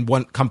 And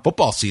when come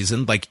football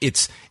season, like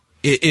it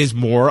is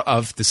more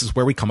of, this is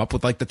where we come up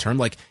with like the term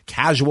like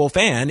casual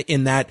fan,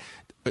 in that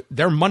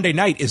their Monday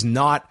night is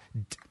not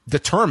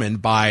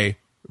determined by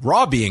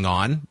Raw being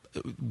on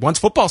once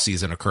football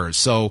season occurs.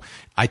 So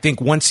I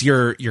think once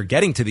you're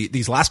getting to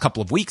these last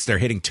couple of weeks, they're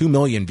hitting 2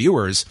 million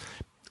viewers.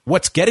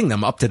 What's getting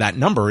them up to that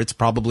number? It's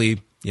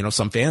probably,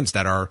 some fans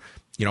that are,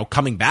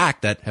 coming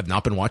back that have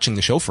not been watching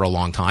the show for a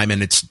long time.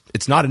 And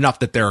it's not enough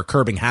that they're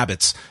curbing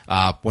habits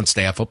once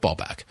they have football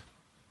back.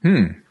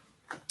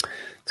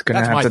 It's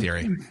gonna That's my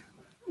theory.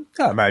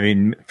 I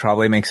mean,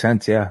 probably makes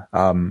sense, yeah.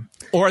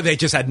 Or they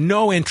just had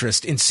no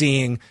interest in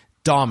seeing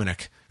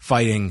Dominic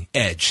fighting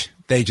Edge.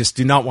 They just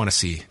do not want to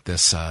see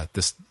this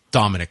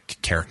Dominic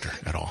character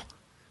at all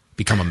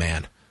become a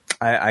man.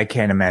 I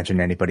can't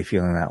imagine anybody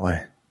feeling that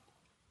way.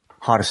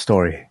 Hottest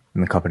story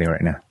in the company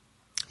right now.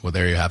 Well,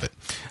 there you have it.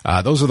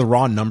 Those are the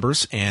Raw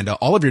numbers, and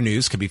all of your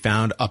news can be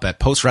found up at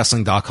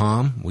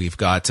postwrestling.com. We've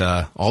got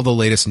all the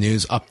latest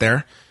news up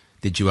there.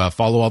 Did you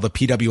follow all the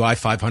PWI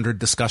 500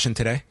 discussion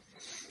today?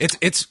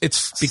 It's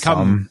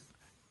become.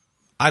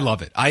 I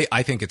love it.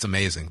 I think it's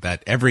amazing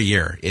that every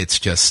year it's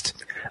just,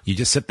 you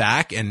just sit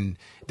back and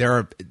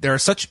there are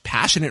such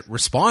passionate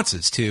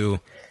responses to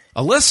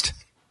a list.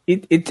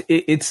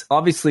 It's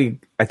obviously,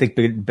 I think,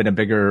 been a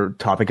bigger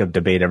topic of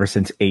debate ever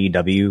since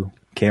AEW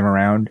came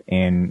around,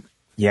 and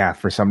yeah,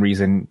 for some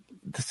reason,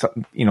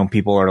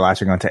 people are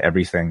latching onto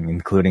everything,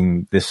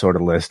 including this sort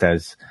of list,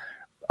 as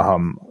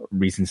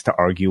reasons to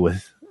argue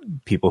with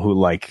people who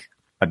like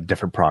a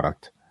different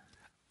product.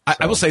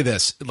 I will say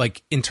this,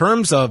 like in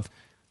terms of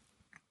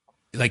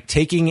like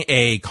taking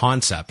a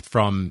concept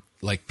from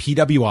like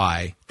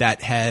PWI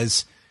that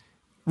has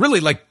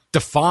really like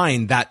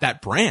defined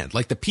that brand,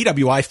 like the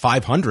PWI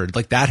 500,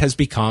 like that has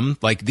become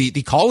like the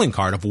calling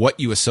card of what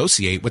you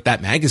associate with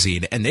that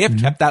magazine. And they have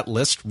kept that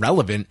list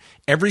relevant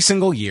every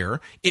single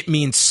year. It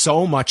means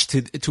so much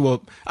to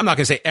I'm not going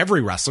to say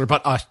every wrestler,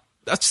 but a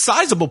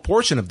sizable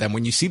portion of them,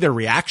 when you see their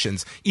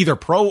reactions, either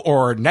pro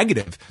or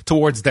negative,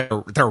 towards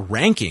their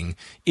ranking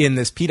in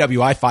this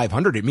PWI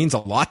 500, it means a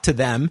lot to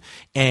them.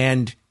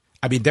 And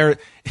I mean, they're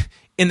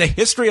in the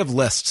history of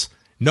lists,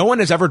 no one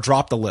has ever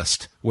dropped a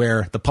list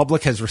where the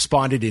public has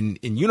responded in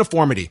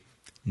uniformity.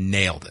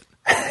 Nailed it.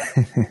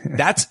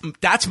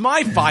 That's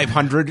my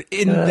 500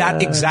 in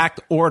that exact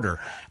order.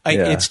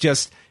 It's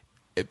just,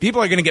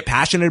 people are going to get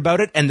passionate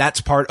about it, and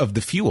that's part of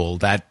the fuel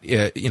that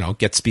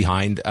gets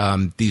behind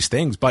these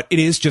things. But it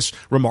is just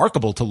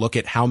remarkable to look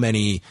at how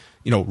many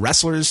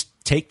wrestlers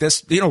take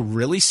this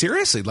really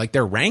seriously. Like,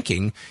 they're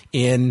ranking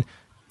in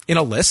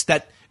a list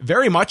that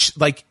very much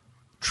like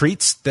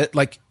treats that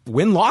like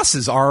win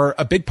losses are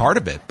a big part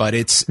of it, but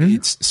it's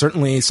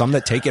certainly some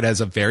that take it as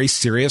a very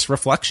serious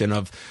reflection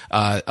of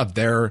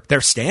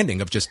their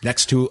standing, of just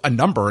next to a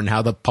number and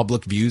how the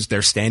public views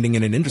their standing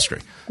in an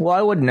industry. Well,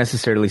 I wouldn't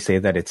necessarily say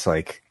that it's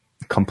like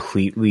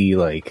completely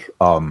like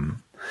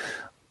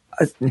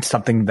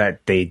something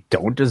that they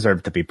don't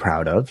deserve to be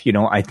proud of.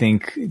 I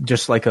think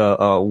just like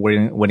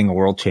winning a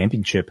world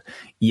championship,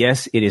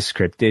 yes, it is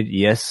scripted.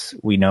 Yes,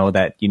 we know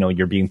that,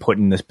 you're being put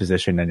in this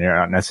position and you're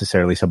not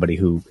necessarily somebody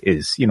who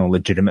is,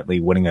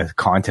 legitimately winning a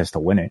contest to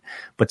win it.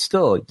 But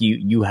still,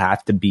 you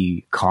have to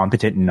be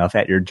competent enough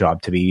at your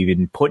job to be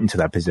even put into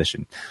that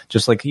position.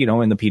 Just like,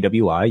 in the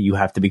PWI, you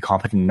have to be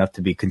competent enough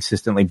to be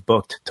consistently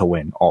booked to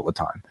win all the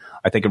time.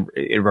 I think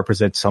it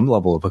represents some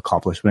level of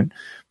accomplishment,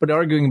 but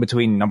arguing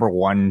between number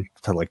 1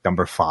 to like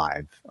number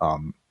 5,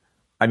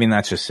 I mean,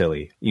 that's just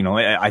silly.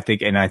 I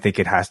think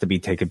it has to be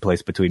taking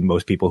place between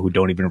most people who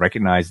don't even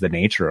recognize the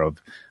nature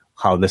of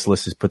how this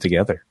list is put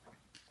together.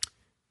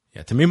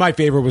 Yeah, to me, my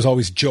favorite was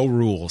always Joe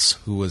Rules,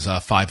 who was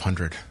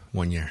 500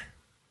 one year.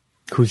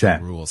 Who's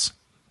that? Rules.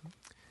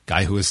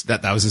 Guy who was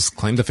that was his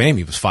claim to fame.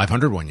 He was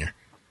 500 one year.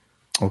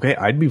 Okay,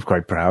 I'd be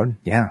quite proud.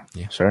 Yeah,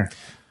 sure.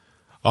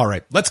 All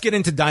right, let's get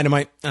into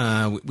Dynamite.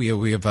 We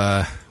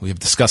have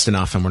discussed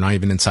enough, and we're not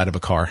even inside of a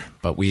car,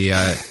 but we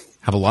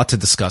have a lot to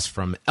discuss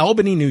from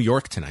Albany, New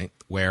York tonight,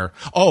 where,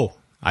 I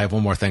have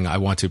one more thing I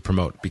want to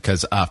promote,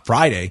 because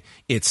Friday,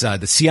 it's the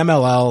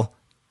CMLL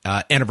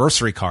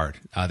anniversary card,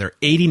 their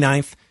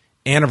 89th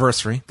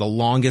anniversary, the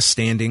longest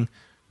standing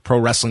pro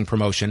wrestling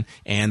promotion,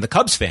 and the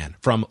Cubs fan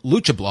from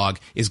Lucha Blog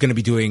is going to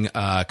be doing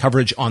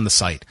coverage on the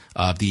site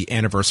of the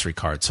anniversary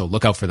card, so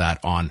look out for that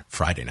on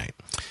Friday night.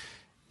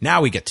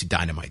 Now we get to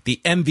Dynamite,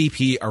 the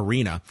MVP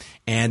Arena.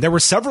 And there were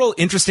several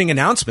interesting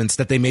announcements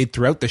that they made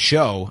throughout the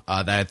show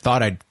that I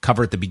thought I'd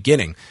cover at the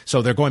beginning.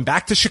 So they're going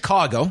back to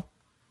Chicago,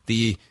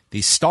 the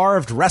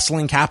starved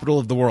wrestling capital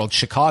of the world,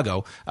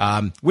 Chicago,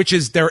 which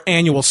is their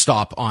annual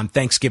stop on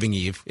Thanksgiving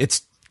Eve.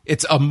 It's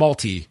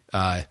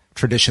a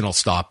traditional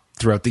stop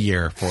throughout the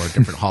year for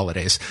different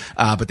holidays.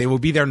 But they will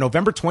be there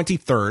November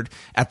 23rd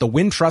at the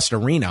Wintrust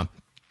Arena.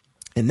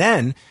 And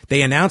then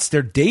they announced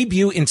their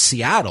debut in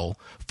Seattle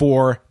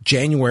for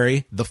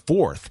January the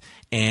 4th.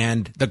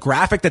 And the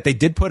graphic that they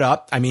did put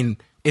up, I mean,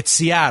 it's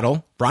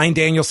Seattle. Bryan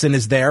Danielson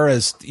is there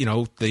as,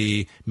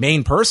 the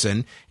main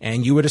person.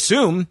 And you would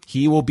assume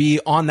he will be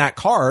on that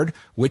card,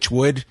 which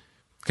would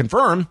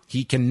confirm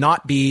he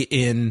cannot be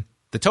in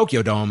the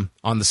Tokyo Dome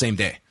on the same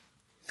day.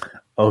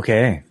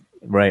 Okay.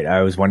 Right.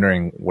 I was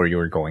wondering where you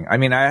were going. I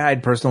mean, I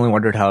had personally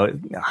wondered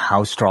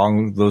how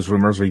strong those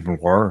rumors even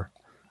were.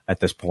 At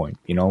this point,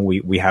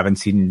 we haven't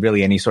seen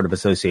really any sort of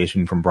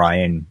association from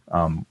Bryan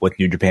with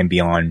New Japan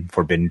Beyond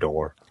Forbidden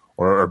Door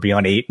or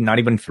Beyond 8, not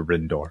even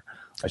Forbidden Door,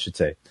 I should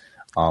say.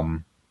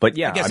 But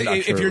yeah, I guess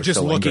if sure you're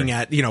just looking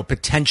at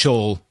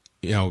potential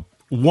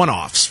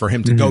one-offs for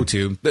him to go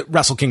to,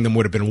 Wrestle Kingdom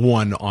would have been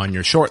one on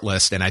your short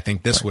list, and I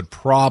think this would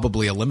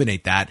probably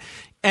eliminate that.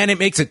 And it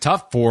makes it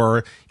tough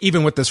for,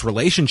 even with this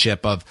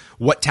relationship of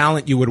what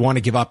talent you would want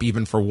to give up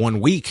even for 1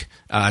 week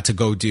to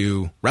go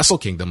do Wrestle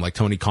Kingdom. Like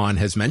Tony Khan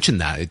has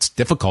mentioned that. It's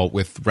difficult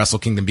with Wrestle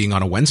Kingdom being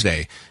on a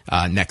Wednesday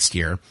next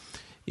year.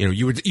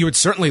 You would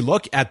certainly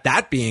look at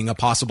that being a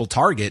possible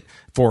target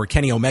for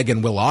Kenny Omega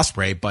and Will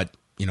Ospreay, but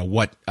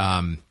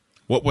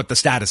what the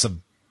status of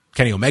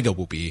Kenny Omega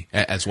will be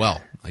as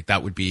well. Like,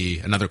 that would be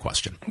another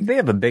question. They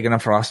have a big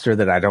enough roster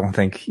that I don't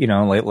think,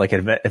 like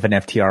if an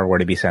FTR were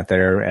to be sent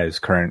there as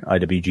current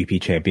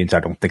IWGP champions, I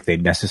don't think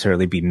they'd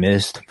necessarily be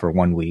missed for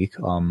 1 week.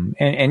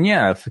 And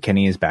yeah, if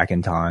Kenny is back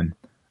in time,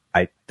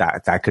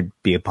 that could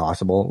be a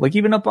possible, like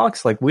even a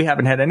Bucks, like we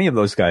haven't had any of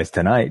those guys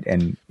tonight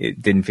and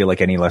it didn't feel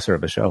like any lesser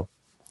of a show.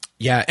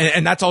 Yeah.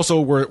 And that's also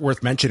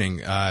worth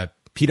mentioning.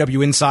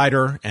 PW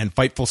Insider and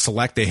Fightful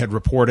Select, they had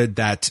reported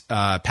that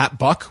Pat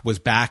Buck was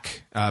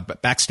back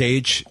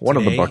backstage. One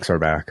of the Bucks are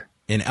back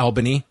in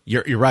Albany.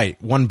 You're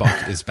right. One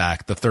Buck is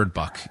back. The third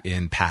Buck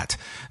in Pat.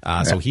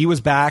 So he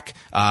was back.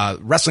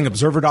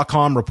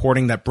 WrestlingObserver.com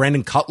reporting that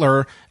Brandon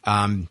Cutler,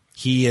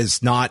 he's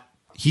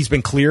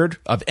been cleared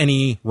of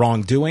any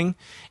wrongdoing.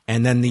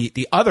 And then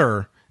the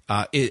other,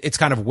 it's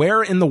kind of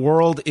where in the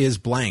world is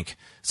blank.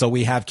 So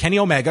we have Kenny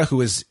Omega,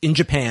 who is in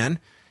Japan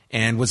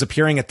and was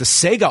appearing at the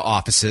Sega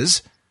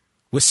offices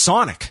with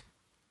Sonic.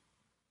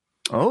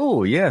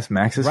 Oh, yes,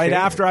 Max's right favorite.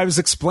 After I was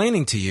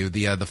explaining to you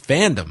the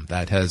fandom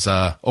that has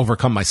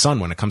overcome my son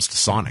when it comes to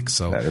Sonic.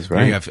 So that is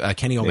right. You have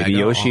Kenny Omega. Maybe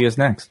Yoshi is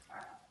next.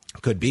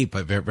 Could be,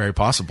 but very, very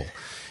possible.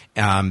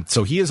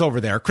 So he is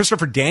over there.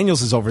 Christopher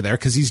Daniels is over there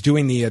because he's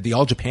doing the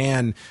All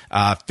Japan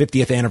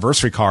 50th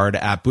anniversary card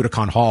at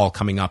Budokan Hall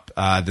coming up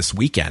this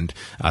weekend.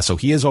 So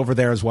he is over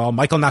there as well.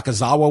 Michael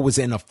Nakazawa was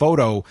in a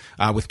photo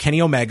with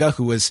Kenny Omega,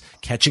 who was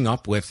catching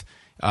up with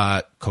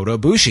Kota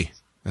Ibushi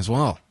as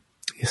well.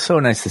 It's so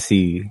nice to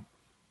see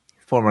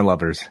former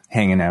lovers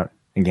hanging out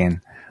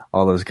again.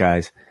 All those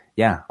guys.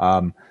 Yeah.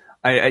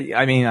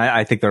 I mean,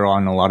 I think they're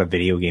on a lot of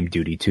video game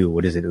duty too.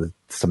 What is it?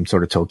 Some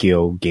sort of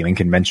Tokyo gaming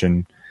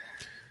convention.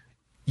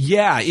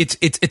 Yeah,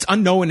 it's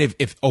unknown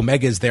if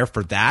Omega is there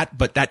for that,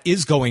 but that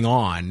is going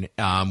on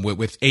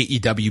with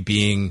AEW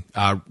being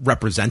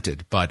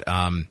represented. But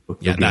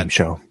yeah,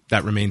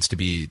 that remains to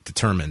be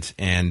determined,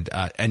 and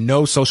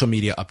no social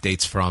media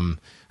updates from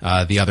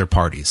the other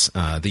parties.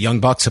 The Young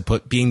Bucks have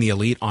put Being the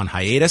Elite on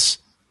hiatus,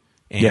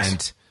 and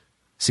yes.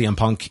 CM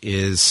Punk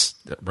is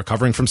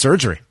recovering from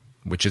surgery,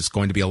 which is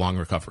going to be a long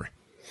recovery.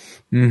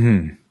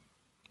 Mm-hmm.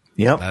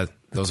 Yep.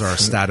 Those are our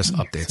status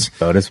updates.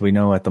 About as we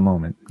know at the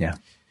moment. Yeah.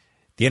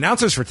 The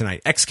announcers for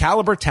tonight,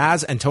 Excalibur,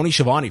 Taz, and Tony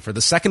Schiavone. For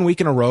the second week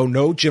in a row,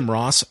 no Jim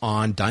Ross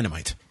on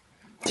Dynamite.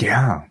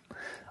 Yeah.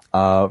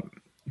 Do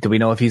we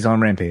know if he's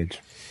on Rampage?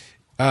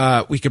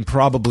 We can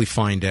probably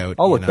find out.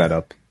 I'll look that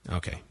up.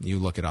 Okay, you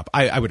look it up.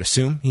 I would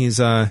assume he is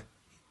out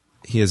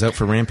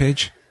for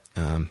Rampage.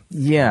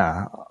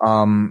 Yeah.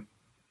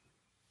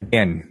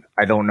 Again,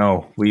 I don't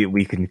know.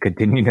 We can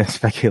continue to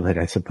speculate,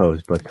 I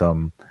suppose, but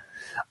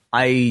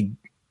I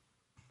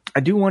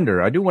do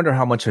wonder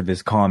how much of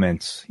his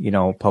comments,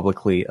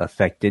 publicly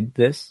affected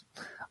this.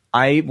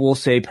 I will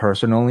say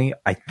personally,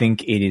 I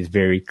think it is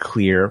very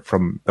clear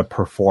from the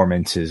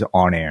performances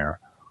on air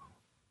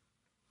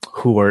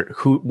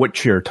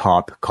what your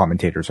top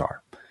commentators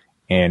are.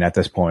 And at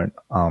this point,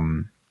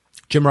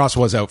 Jim Ross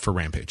was out for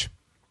Rampage.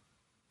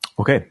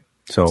 Okay.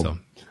 So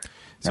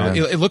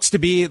it looks to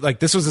be like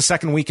this was the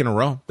second week in a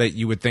row that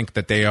you would think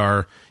that they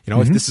are,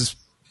 if this is,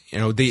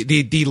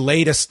 the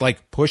latest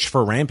like push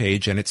for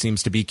Rampage, and it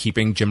seems to be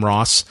keeping Jim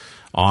Ross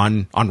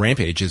on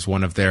Rampage is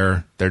one of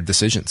their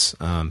decisions.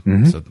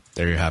 So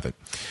there you have it.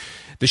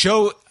 The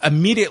show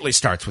immediately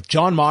starts with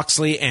Jon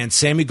Moxley and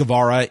Sammy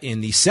Guevara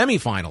in the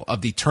semifinal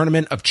of the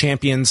Tournament of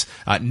Champions.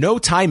 No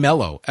Ty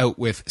Mello out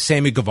with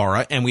Sammy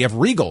Guevara, and we have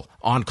Regal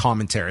on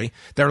commentary.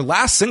 Their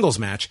last singles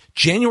match,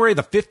 January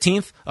the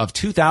 15th of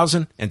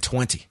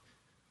 2020.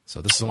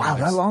 So this is wow,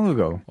 that long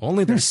ago.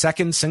 Only their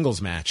second singles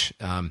match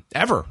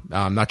ever,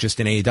 not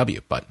just in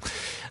AEW. But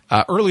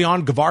early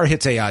on, Guevara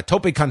hits a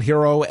Tope con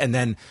Hero and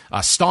then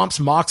stomps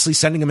Moxley,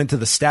 sending him into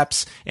the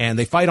steps. And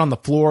they fight on the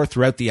floor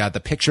throughout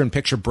the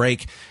picture-in-picture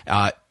break.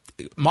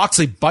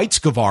 Moxley bites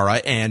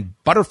Guevara and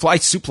butterfly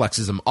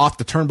suplexes him off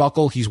the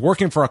turnbuckle. He's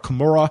working for a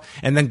Kimura,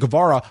 and then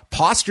Guevara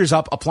postures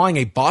up, applying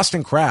a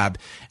Boston Crab.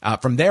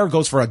 From there,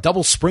 goes for a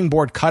double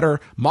springboard cutter.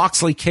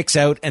 Moxley kicks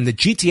out, and the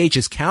GTH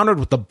is countered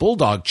with the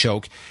Bulldog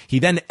choke. He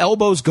then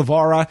elbows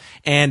Guevara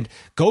and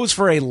goes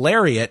for a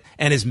lariat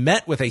and is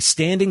met with a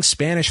standing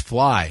Spanish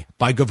fly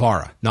by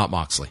Guevara, not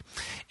Moxley.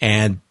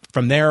 And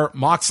from there,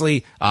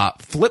 Moxley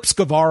flips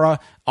Guevara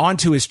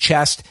onto his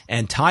chest,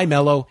 and Ty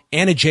Mello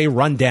and a Jay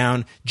run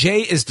down.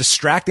 Jay is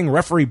distracting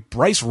referee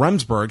Bryce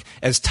Remsburg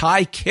as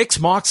Ty kicks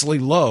Moxley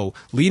low,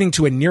 leading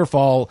to a near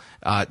fall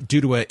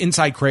due to an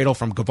inside cradle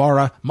from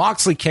Guevara.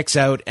 Moxley kicks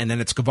out, and then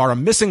it's Guevara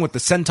missing with the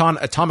Senton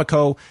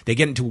Atomico. They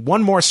get into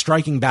one more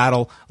striking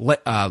battle,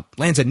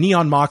 lands a knee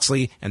on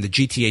Moxley, and the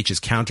GTH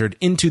is countered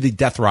into the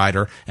Death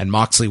Rider, and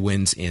Moxley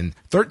wins in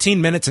 13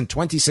 minutes and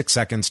 26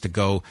 seconds to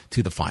go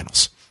to the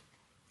finals.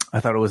 I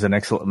thought it was an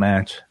excellent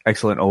match,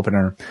 excellent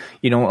opener.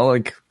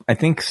 I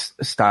think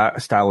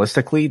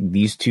stylistically,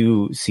 these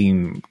two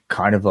seem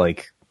kind of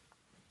like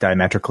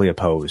diametrically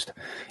opposed.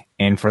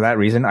 And for that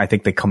reason, I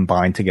think they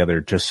combine together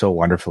just so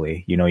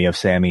wonderfully. You have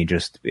Sammy,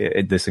 just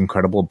this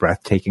incredible,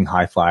 breathtaking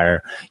high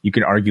flyer. You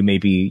can argue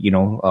maybe,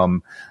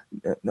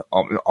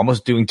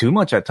 almost doing too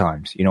much at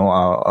times,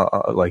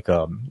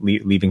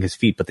 leaving his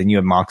feet. But then you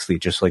have Moxley,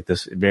 just like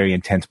this very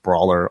intense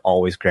brawler,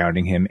 always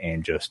grounding him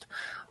and just,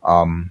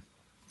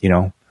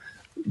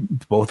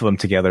 both of them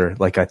together,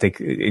 I think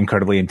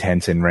incredibly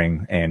intense in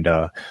ring, and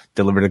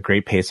delivered a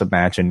great pace of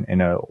match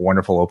and a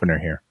wonderful opener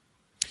here.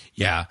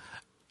 Yeah.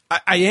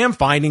 I am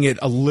finding it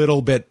a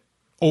little bit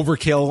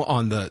overkill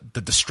on the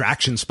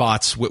distraction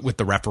spots with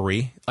the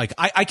referee.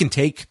 I can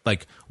take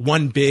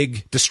one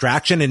big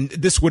distraction, and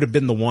this would have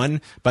been the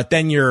one, but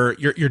then you're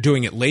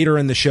doing it later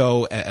in the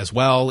show as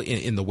well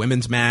in the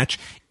women's match.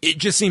 It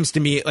just seems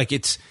to me like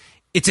it's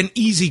an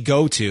easy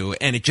go-to,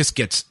 and it just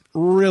gets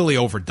really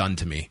overdone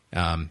to me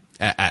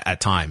at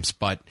times.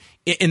 But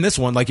in this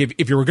one,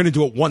 if you were going to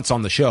do it once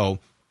on the show,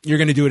 you're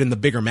going to do it in the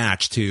bigger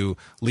match to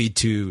lead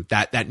to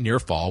that near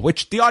fall,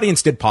 which the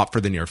audience did pop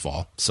for the near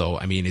fall. So,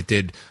 I mean, it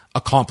did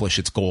accomplish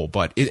its goal,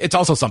 but it's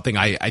also something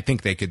I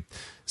think they could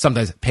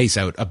sometimes pace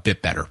out a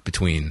bit better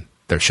between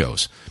their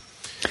shows.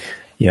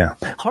 Yeah.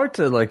 Hard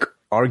to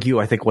argue,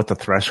 I think, what the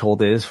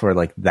threshold is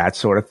for that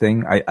sort of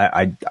thing.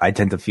 I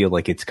tend to feel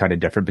like it's kind of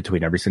different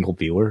between every single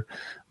viewer.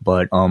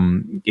 But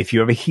if you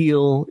have a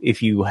heel,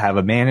 if you have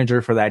a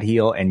manager for that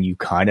heel, and you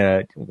kind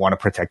of want to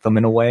protect them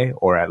in a way,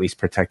 or at least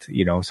protect,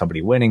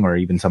 somebody winning or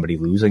even somebody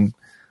losing,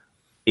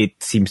 it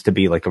seems to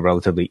be a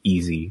relatively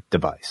easy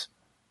device.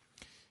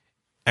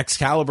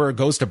 Excalibur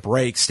goes to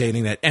break,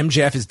 stating that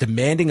MJF is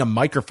demanding a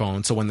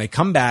microphone. So when they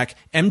come back,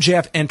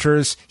 MJF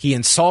enters. He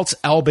insults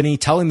Albany,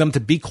 telling them to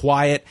be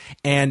quiet.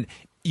 And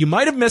you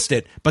might have missed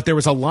it, but there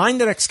was a line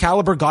that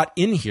Excalibur got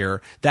in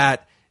here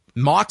that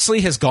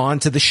Moxley has gone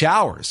to the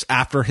showers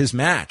after his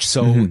match.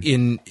 So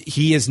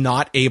he is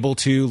not able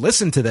to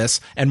listen to this,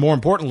 and more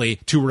importantly,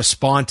 to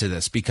respond to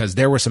this, because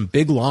there were some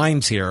big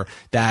lines here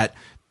that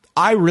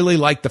I really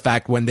like the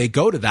fact when they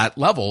go to that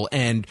level,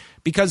 and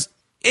because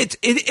it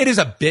is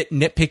a bit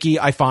nitpicky,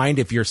 I find,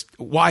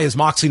 why is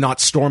Moxley not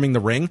storming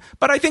the ring?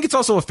 But I think it's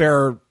also a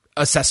fair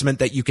assessment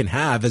that you can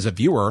have as a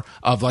viewer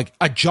of like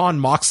a Jon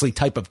Moxley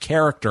type of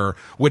character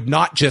would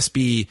not just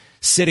be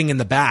sitting in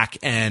the back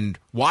and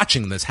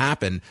watching this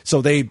happen.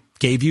 So they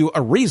gave you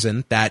a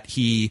reason that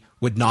he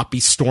would not be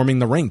storming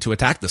the ring to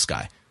attack this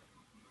guy.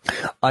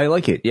 I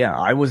like it. Yeah,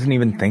 I wasn't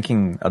even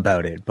thinking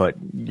about it, but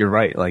you're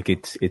right. Like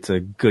it's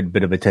a good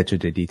bit of attention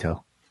to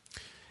detail.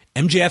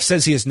 MJF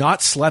says he has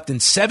not slept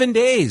in 7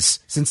 days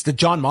since the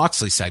Jon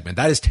Moxley segment.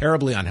 That is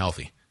terribly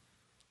unhealthy.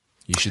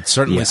 You should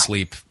certainly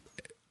sleep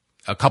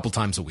a couple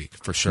times a week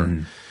for sure.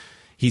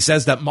 He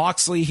says that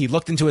Moxley, he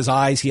looked into his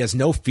eyes, he has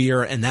no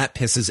fear, and that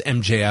pisses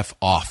MJF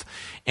off.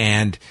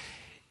 And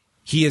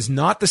he is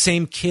not the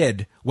same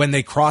kid when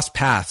they crossed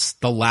paths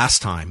the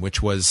last time,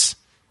 which was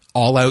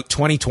All Out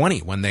 2020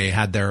 when they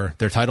had their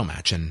title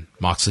match and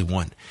Moxley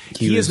won.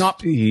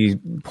 He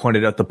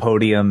pointed out the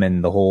podium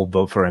and the whole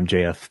vote for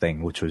MJF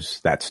thing, which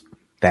was that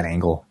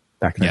angle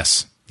back then.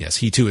 Yes.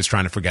 He too is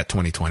trying to forget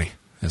 2020,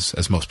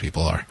 as most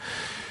people are.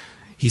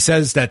 He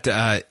says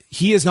that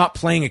he is not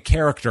playing a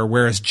character,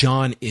 whereas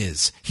John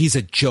is. He's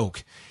a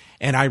joke.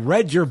 And I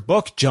read your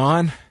book,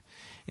 John.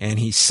 And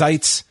he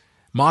cites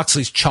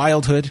Moxley's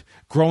childhood,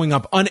 growing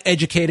up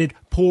uneducated,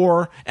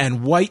 poor,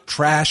 and white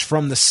trash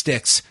from the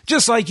sticks,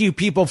 just like you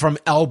people from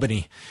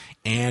Albany.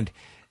 And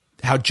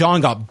how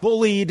John got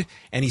bullied.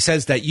 And he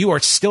says that you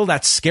are still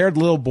that scared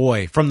little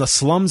boy from the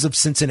slums of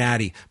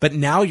Cincinnati, but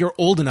now you're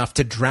old enough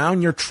to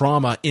drown your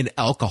trauma in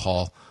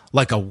alcohol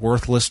like a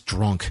worthless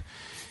drunk.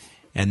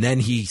 And then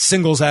he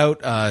singles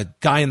out a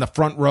guy in the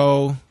front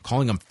row,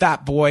 calling him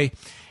Fat Boy,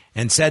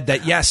 and said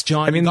that, yes,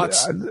 John... I mean,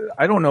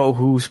 I don't know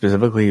who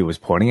specifically he was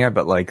pointing at,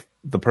 but like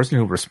the person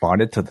who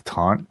responded to the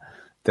taunt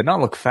did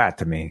not look fat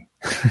to me.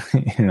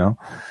 You know,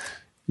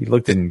 he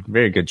looked in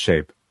very good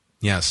shape.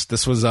 Yes,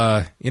 this was,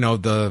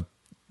 the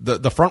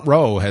front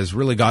row has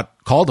really got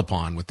called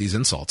upon with these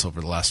insults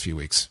over the last few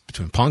weeks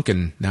between Punk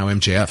and now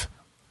MJF.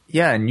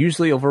 Yeah, and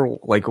usually over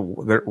like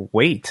their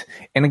weight.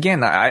 And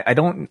again, I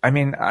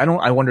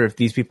wonder if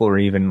these people are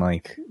even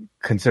like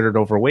considered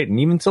overweight. And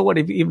even so,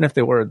 even if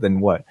they were,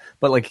 then what?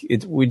 But like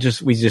we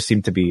just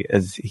seem to be,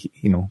 as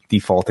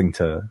defaulting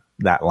to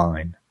that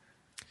line.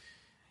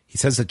 He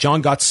says that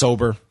John got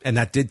sober and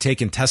that did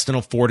take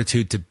intestinal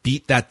fortitude to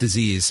beat that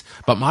disease.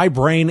 But my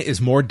brain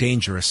is more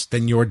dangerous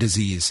than your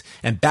disease.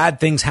 And bad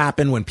things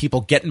happen when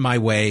people get in my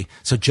way.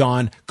 So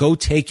John, go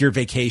take your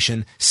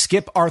vacation,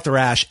 skip Arthur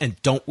Ashe,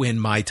 and don't win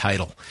my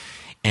title.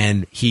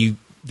 And he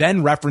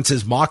then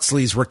references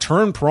Moxley's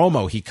return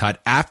promo he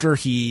cut after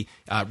he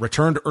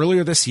returned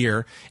earlier this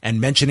year, and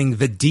mentioning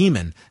the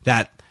demon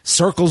that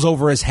circles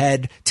over his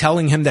head,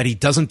 telling him that he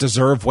doesn't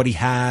deserve what he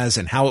has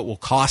and how it will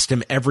cost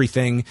him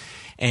everything.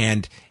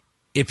 And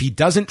if he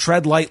doesn't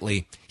tread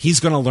lightly,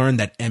 he's going to learn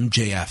that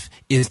MJF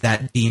is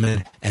that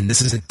demon, and this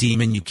is a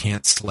demon you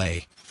can't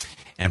slay.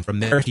 And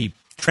from there, he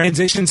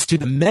transitions to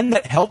the men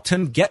that helped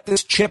him get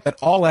this chip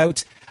at All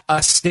Out,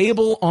 a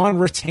stable on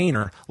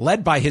retainer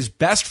led by his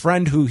best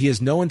friend who he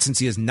has known since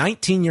he is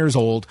 19 years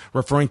old,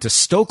 referring to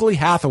Stokely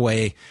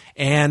Hathaway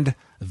and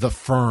The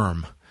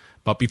Firm.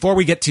 But before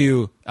we get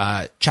to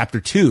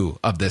chapter 2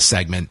 of this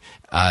segment,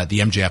 the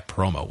MJF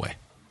promo way.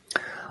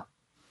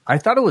 I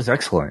thought it was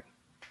excellent.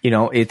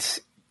 It's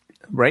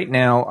right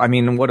now. I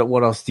mean, what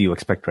else do you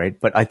expect, right?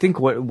 But I think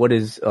what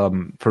is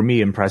for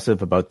me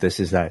impressive about this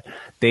is that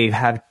they've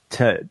had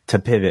to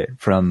pivot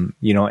from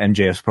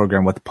MJF's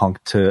program with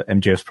Punk to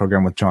MJF's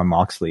program with Jon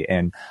Moxley,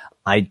 and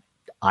I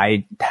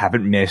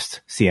haven't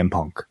missed CM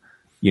Punk.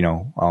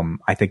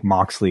 I think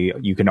Moxley,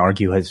 you can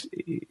argue,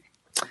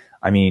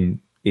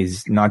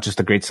 is not just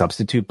a great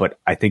substitute, but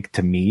I think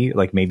to me,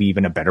 like maybe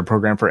even a better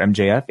program for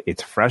MJF.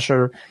 It's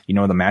fresher.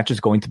 The match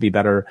is going to be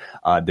better.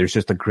 There's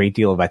just a great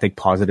deal of, I think,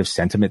 positive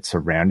sentiment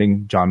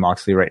surrounding Jon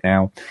Moxley right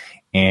now.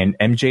 And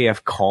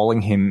MJF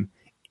calling him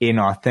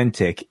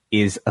inauthentic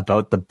is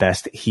about the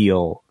best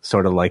heel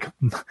sort of like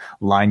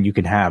line you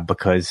can have,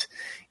 because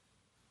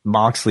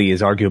Moxley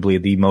is arguably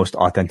the most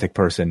authentic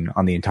person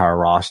on the entire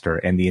roster.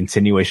 And the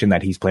insinuation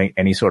that he's playing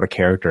any sort of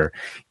character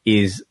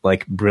is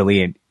like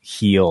brilliant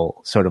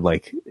heel sort of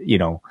like,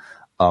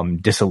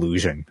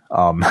 disillusion.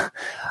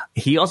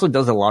 He also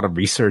does a lot of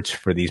research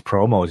for these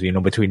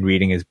promos, between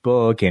reading his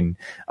book and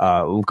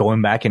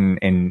going back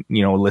and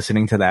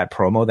listening to that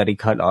promo that he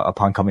cut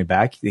upon coming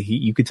back.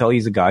 You could tell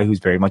he's a guy who's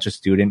very much a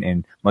student,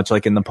 and much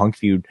like in the Punk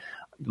feud,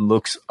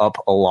 looks up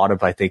a lot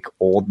of, I think,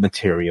 old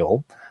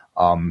material,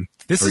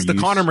 This for is the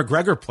use. Conor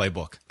McGregor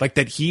playbook, like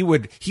that he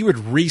would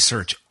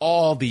research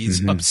all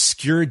these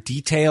obscure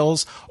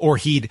details, or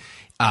he'd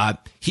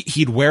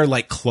wear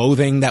like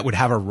clothing that would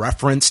have a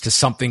reference to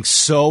something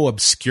so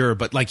obscure,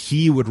 but like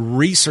he would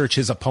research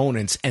his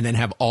opponents and then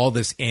have all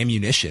this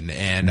ammunition.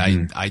 And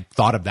I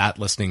thought of that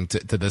listening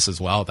to this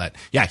as well, that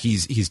yeah,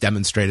 he's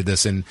demonstrated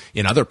this in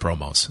other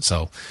promos.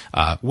 So,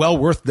 well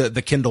worth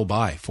the Kindle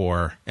buy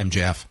for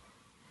MJF.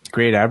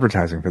 Great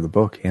advertising for the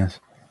book. Yes.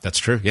 That's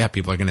true. Yeah,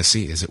 people are going to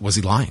see. Was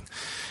he lying?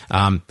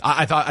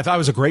 I thought it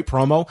was a great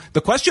promo.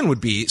 The question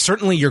would be,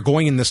 certainly you're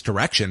going in this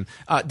direction.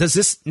 Does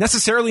this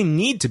necessarily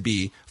need to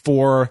be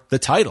for the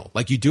title?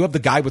 Like, you do have the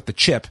guy with the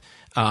chip.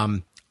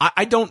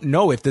 I don't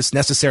know if this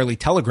necessarily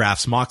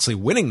telegraphs Moxley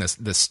winning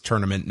this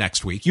tournament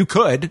next week. You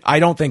could. I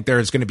don't think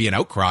there's going to be an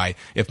outcry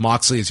if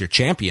Moxley is your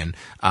champion.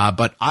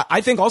 But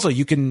I think also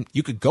you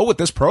could go with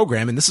this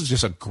program, and this is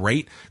just a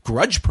great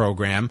grudge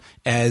program,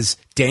 as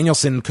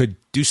Danielson could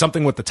do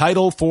something with the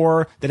title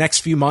for the next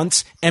few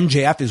months.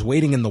 MJF is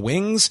waiting in the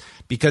wings,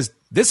 because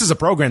this is a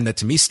program that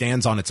to me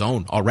stands on its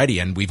own already,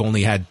 and we've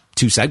only had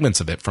 2 segments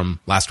of it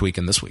from last week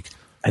and this week.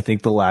 I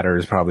think the latter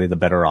is probably the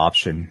better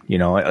option. You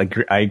know,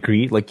 I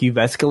agree. Like, you've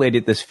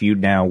escalated this feud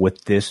now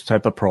with this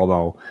type of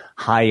promo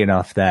high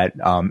enough that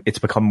it's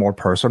become more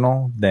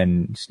personal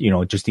than, you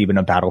know, just even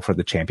a battle for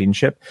the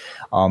championship.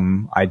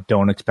 I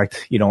don't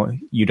expect, you know,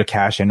 you to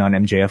cash in on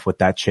MJF with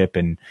that chip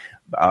and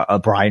a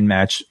Bryan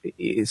match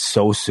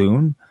so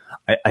soon.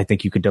 I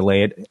think you could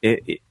delay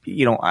it,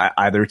 you know,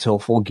 either till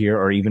Full Gear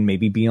or even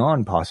maybe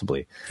beyond,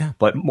 possibly. Yeah.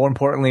 But more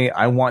importantly,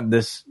 I want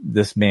this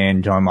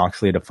man, Jon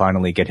Moxley, to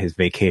finally get his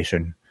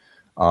vacation.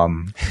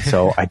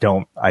 So I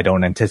don't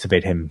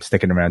anticipate him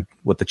sticking around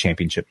with the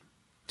championship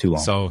too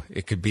long. So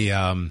it could be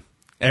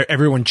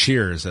everyone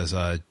cheers as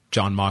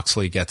Jon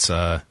Moxley gets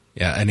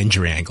an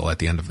injury angle at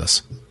the end of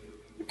this.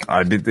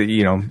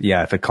 You know,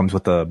 yeah. If it comes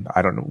with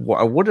I don't know,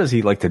 what does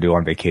he like to do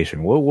on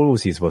vacation? What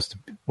was he supposed to?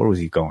 Where was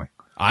he going?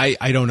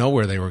 I don't know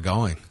where they were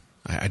going.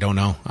 I don't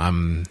know.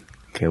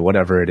 Okay,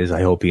 whatever it is,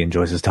 I hope he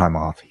enjoys his time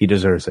off. He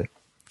deserves it.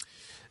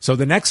 So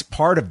the next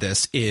part of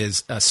this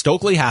is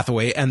Stokely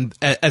Hathaway, and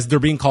as they're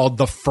being called,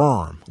 the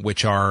Firm,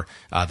 which are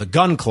the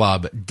Gun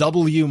Club,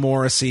 W.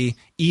 Morrissey,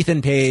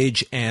 Ethan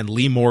Page, and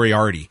Lee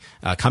Moriarty,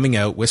 coming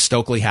out with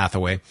Stokely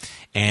Hathaway.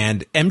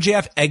 And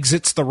MJF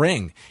exits the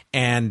ring,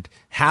 and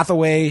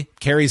Hathaway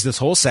carries this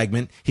whole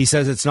segment. He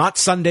says it's not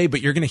Sunday,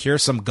 but you're going to hear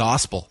some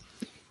gospel.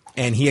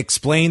 And he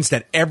explains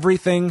that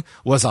everything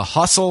was a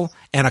hustle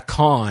and a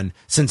con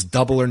since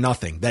Double or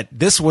Nothing. That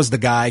this was the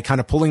guy kind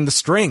of pulling the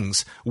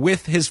strings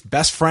with his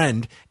best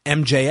friend,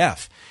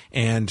 MJF.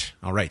 And,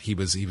 all right, he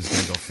was going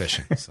to go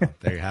fishing. So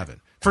there you have it.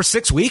 For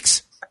 6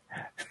 weeks?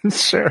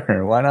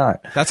 Sure, why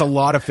not? That's a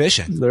lot of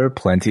fishing. There are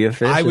plenty of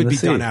fish. I would be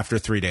sea. done after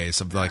 3 days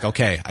of like,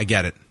 okay, I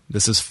get it.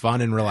 This is fun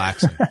and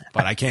relaxing,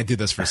 but I can't do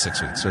this for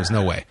 6 weeks. There's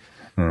no way.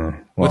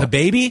 With a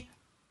baby?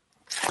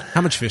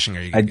 How much fishing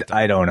are you going to do?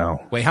 I don't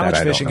know. Wait, how much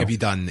fishing have you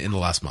done in the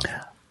last month?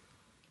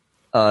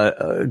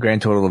 A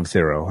grand total of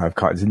 0. I've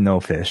caught no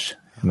fish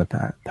in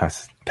the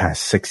past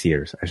 6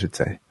 years, I should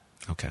say.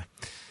 Okay.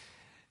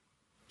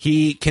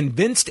 He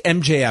convinced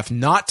MJF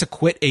not to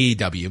quit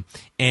AEW,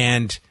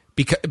 and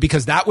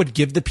because that would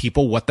give the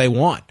people what they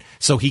want.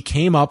 So he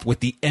came up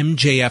with the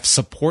MJF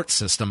support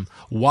system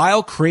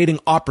while creating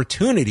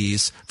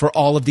opportunities for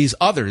all of these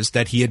others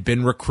that he had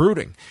been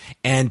recruiting.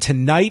 And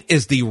tonight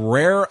is the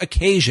rare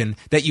occasion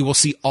that you will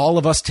see all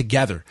of us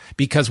together,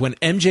 because when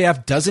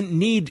MJF doesn't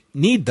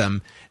need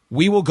them,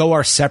 we will go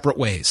our separate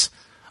ways.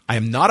 I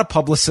am not a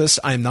publicist,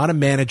 I am not a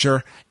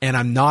manager, and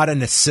I'm not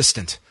an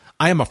assistant.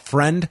 I am a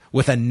friend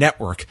with a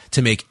network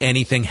to make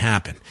anything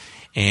happen.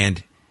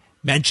 And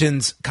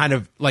mentions kind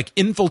of like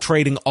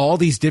infiltrating all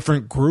these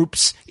different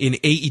groups in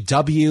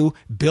AEW,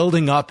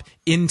 building up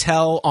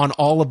intel on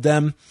all of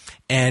them,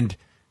 and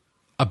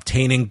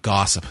obtaining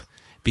gossip.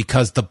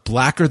 Because the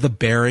blacker the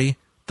berry,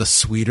 the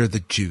sweeter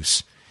the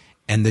juice.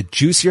 And the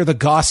juicier the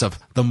gossip,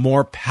 the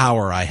more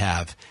power I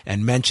have.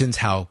 And mentions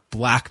how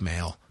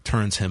blackmail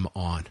turns him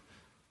on.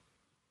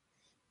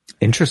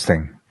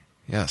 Interesting.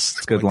 Yes.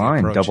 It's a good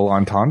line. Double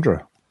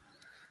entendre.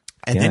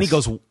 And then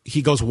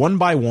he goes one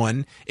by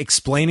one,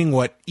 explaining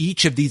what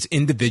each of these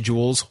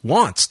individuals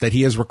wants that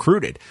he has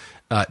recruited.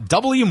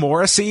 W.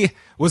 Morrissey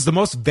was the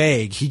most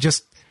vague.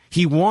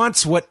 He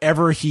wants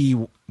whatever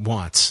he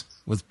wants,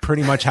 was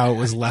pretty much how it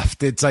was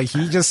left. It's like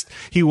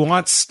he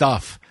wants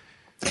stuff.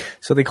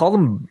 So they called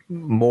him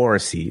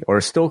Morrissey,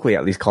 or Stokely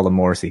at least called him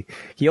Morrissey.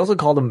 He also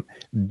called him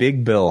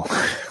Big Bill,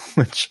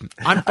 which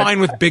I'm fine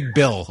with Big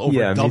Bill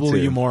over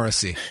W.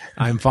 Morrissey.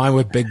 I'm fine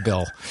with Big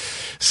Bill.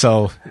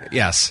 So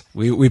yes,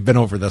 we've been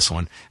over this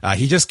one.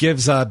 He just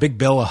gives Big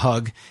Bill a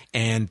hug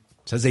and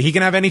says that he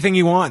can have anything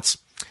he wants.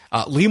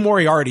 Lee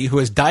Moriarty, who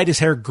has dyed his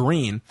hair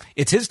green,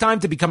 it's his time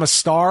to become a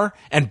star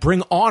and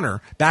bring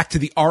honor back to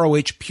the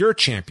ROH Pure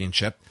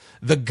Championship.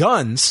 The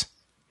Guns,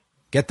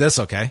 get this,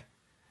 okay?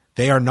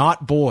 They are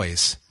not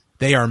boys.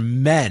 They are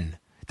men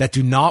that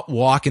do not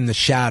walk in the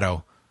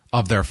shadow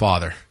of their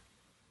father.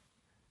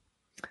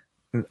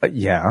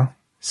 Yeah.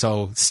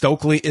 So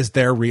Stokely is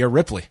their Rhea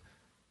Ripley.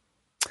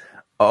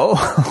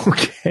 Oh,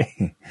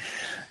 okay.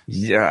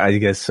 Yeah, I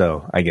guess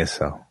so.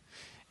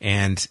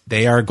 And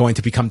they are going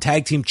to become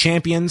tag team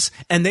champions,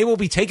 and they will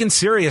be taken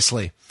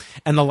seriously.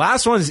 And the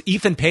last one is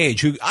Ethan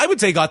Page, who I would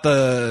say got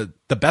the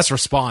best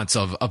response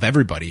of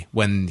everybody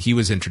when he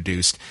was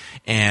introduced.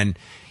 And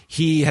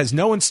he has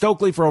known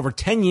Stokely for over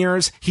 10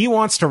 years. He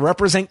wants to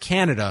represent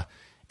Canada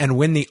and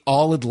win the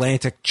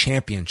All-Atlantic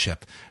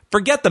Championship.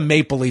 Forget the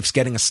Maple Leafs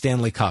getting a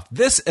Stanley Cup.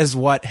 This is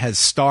what has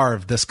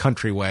starved this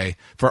countryway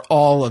for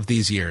all of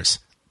these years.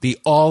 The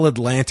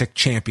All-Atlantic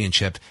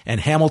Championship, and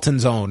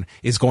Hamilton's Own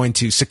is going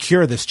to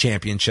secure this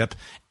championship.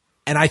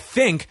 And I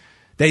think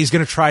that he's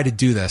going to try to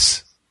do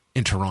this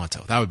in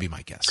Toronto. That would be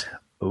my guess.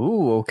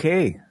 Ooh,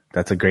 okay.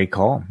 That's a great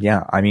call.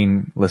 Yeah. I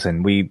mean,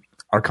 listen,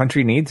 our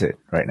country needs it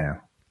right now.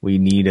 We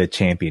need a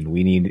champion.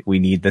 We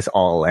need this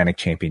All-Atlantic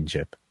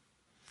Championship.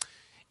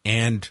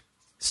 And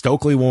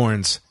Stokely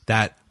warns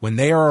that when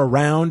they are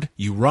around,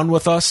 you run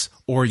with us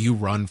or you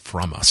run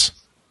from us.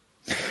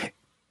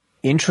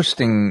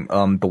 Interesting,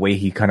 the way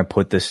he kind of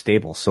put this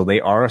stable. So they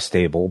are a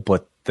stable,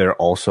 but they're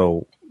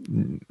also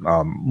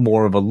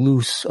more of a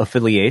loose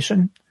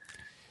affiliation.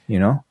 You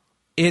know,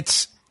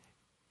 it's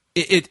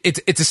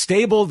a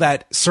stable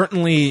that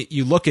certainly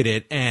you look at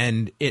it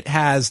and it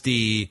has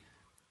the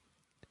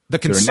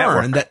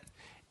concern that,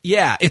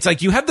 yeah, it's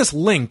like you have this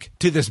link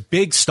to this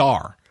big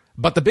star,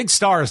 but the big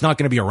star is not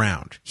going to be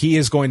around. He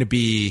is going to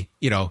be,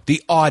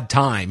 the odd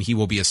time he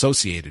will be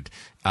associated.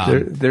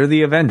 They're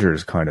the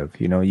Avengers, kind of.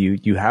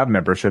 You have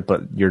membership,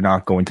 but you're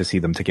not going to see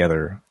them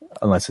together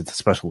unless it's a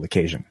special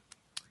occasion.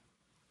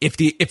 If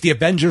the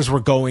Avengers were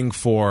going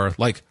for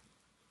like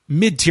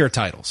mid-tier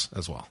titles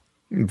as well,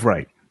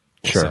 right?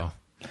 Sure.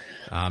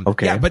 So,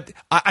 okay. Yeah, but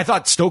I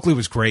thought Stokely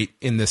was great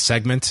in this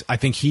segment. I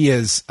think he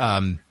is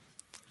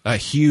a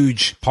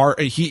huge part.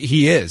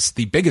 He is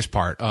the biggest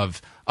part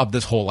of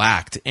this whole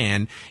act,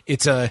 and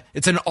it's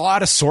an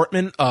odd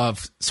assortment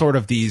of sort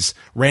of these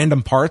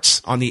random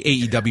parts on the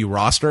AEW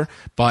roster,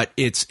 but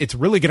it's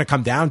really going to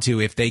come down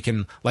to if they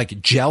can like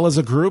gel as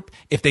a group,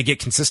 if they get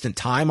consistent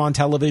time on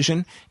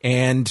television,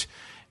 and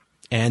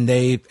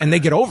they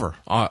get over,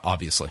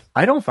 obviously.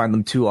 I don't find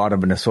them too odd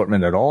of an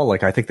assortment at all.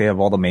 Like, I think they have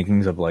all the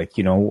makings of like,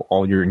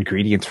 all your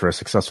ingredients for a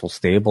successful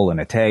stable,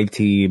 and a tag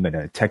team, and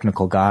a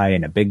technical guy,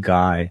 and a big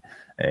guy,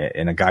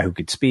 and a guy who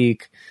could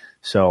speak.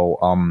 So,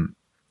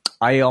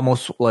 I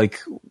almost like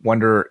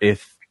wonder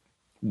if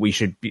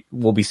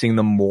we'll be seeing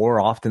them more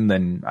often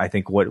than I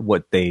think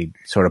what they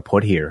sort of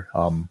put here,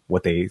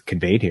 what they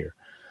conveyed here.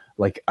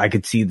 Like, I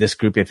could see this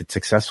group, if it's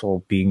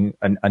successful, being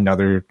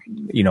another,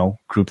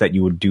 group that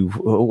you would do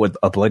with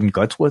a Blood and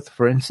Guts with,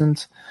 for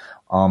instance.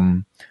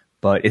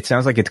 But it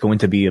sounds like it's going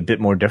to be a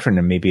bit more different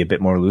and maybe a bit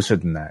more looser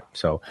than that.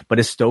 So, but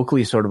is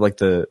Stokely sort of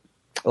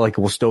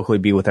will Stokely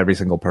be with every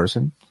single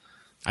person?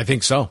 I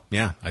think so.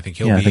 Yeah, I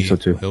think I think so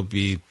too. He'll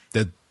be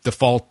the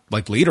default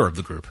leader of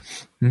the group.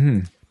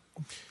 Mm-hmm.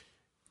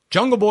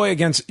 Jungle Boy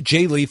against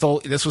Jay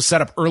Lethal. This was set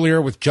up earlier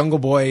with Jungle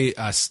Boy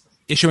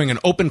issuing an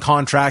open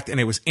contract, and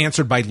it was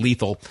answered by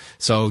Lethal.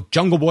 So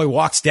Jungle Boy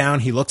walks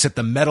down. He looks at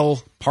the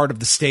metal part of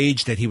the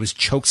stage that he was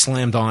choke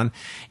slammed on,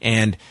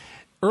 and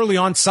early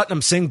on,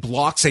 Satnam Singh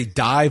blocks a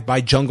dive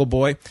by Jungle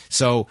Boy.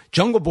 So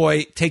Jungle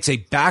Boy takes a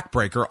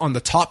backbreaker on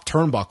the top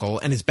turnbuckle,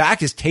 and his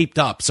back is taped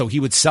up, so he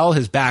would sell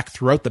his back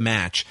throughout the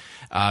match.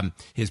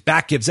 His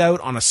back gives out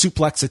on a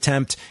suplex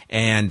attempt,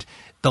 and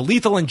the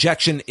lethal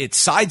injection, it's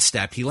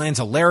sidestepped. He lands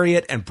a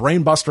lariat and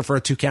brainbuster for a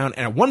 2 count,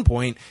 and at one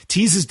point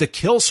teases the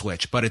kill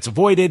switch, but it's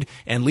avoided,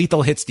 and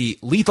Lethal hits the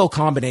lethal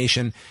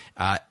combination.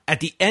 At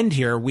the end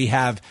here, we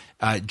have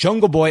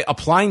Jungle Boy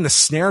applying the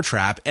snare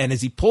trap, and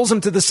as he pulls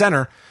him to the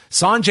center,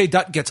 Sanjay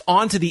Dutt gets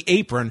onto the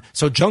apron,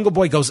 so Jungle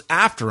Boy goes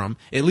after him.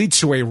 It leads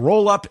to a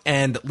roll-up,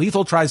 and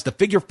Lethal tries the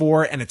figure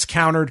 4, and it's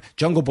countered.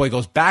 Jungle Boy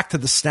goes back to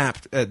the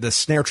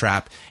snare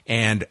trap,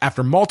 and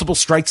after multiple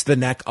strikes to the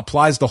neck,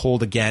 applies the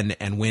hold again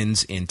and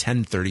wins in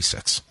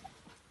 10:36.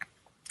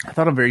 I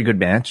thought a very good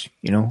match.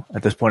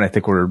 At this point, I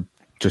think we're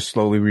just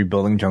slowly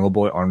rebuilding Jungle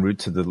Boy en route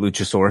to the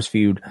Luchasaurus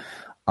feud.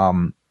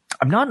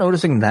 I'm not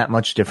noticing that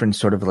much difference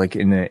sort of like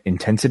in the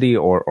intensity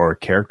or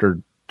character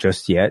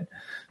just yet.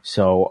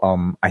 So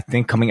I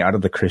think coming out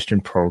of the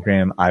Christian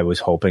program, I was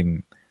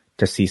hoping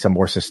to see some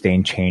more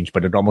sustained change,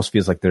 but it almost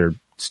feels like they're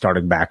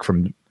starting back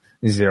from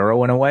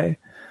zero in a way,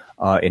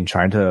 in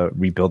trying to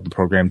rebuild the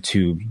program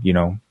to,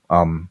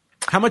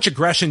 how much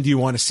aggression do you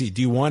want to see?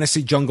 Do you want to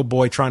see Jungle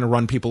Boy trying to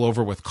run people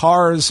over with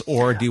cars,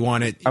 or do you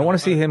want it? I want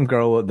to see him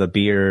grow the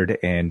beard,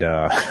 and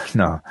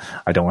no,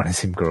 I don't want to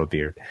see him grow a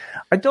beard.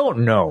 I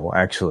don't know,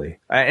 actually,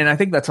 and I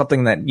think that's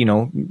something that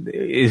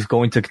is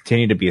going to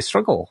continue to be a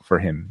struggle for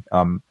him.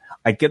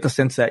 I get the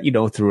sense that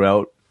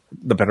throughout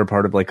the better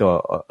part of like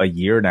a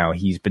year now,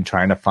 he's been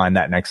trying to find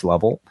that next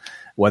level,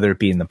 whether it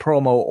be in the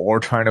promo or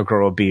trying to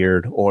grow a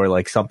beard or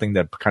like something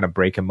that kind of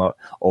break him up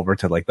over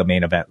to like the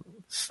main event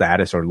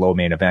status or low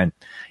main event.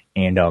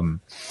 And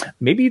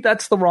maybe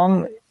that's the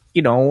wrong,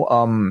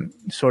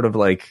 sort of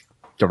like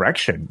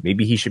direction.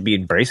 Maybe he should be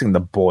embracing the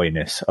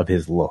boyness of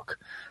his look.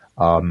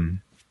 And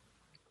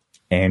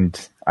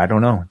I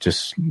don't know,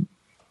 just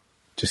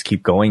just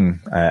keep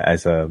going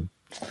as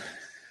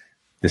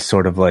this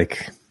sort of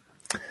like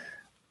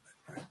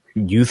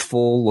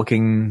youthful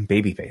looking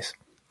babyface.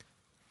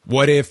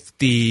 What if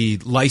the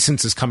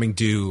license is coming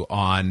due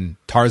on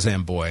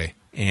Tarzan Boy,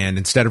 and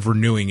instead of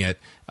renewing it,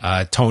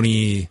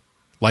 Tony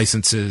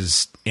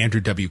licenses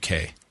Andrew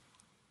WK?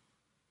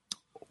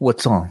 What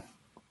song?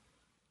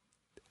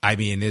 I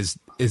mean, is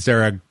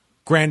there a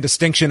grand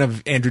distinction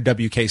of Andrew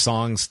WK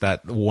songs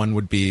that one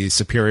would be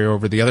superior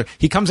over the other?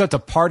 He comes out to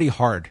Party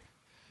Hard.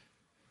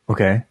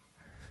 Okay.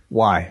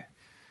 Why?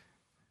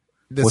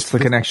 What's the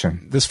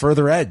connection? This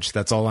Further Edge.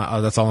 That's all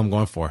I'm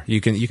going for. You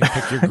can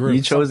pick your group.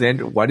 You chose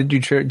Andrew. Why did you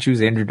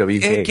choose Andrew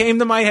WK? It came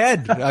to my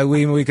head.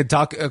 We could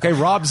talk. Okay,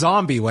 Rob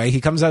Zombie way.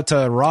 He comes out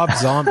to Rob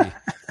Zombie.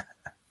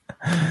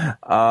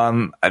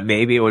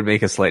 Maybe it would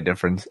make a slight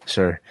difference.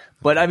 Sure.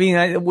 But I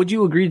mean, would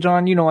you agree,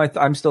 John? You know,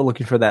 I'm still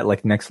looking for that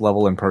like next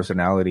level in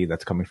personality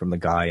that's coming from the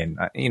guy. And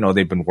you know,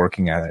 they've been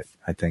working at it,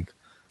 I think.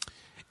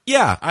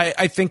 Yeah.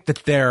 I think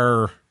that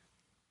they're,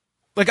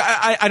 like,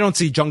 I don't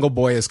see Jungle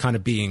Boy as kind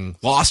of being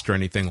lost or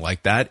anything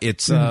like that.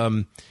 It's,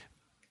 but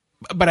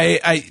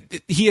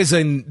he is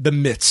in the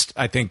midst,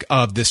 I think,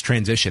 of this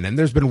transition. And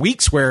there's been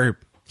weeks where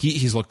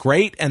he's looked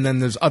great. And then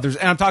there's others,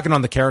 and I'm talking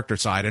on the character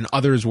side, and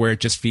others where it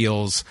just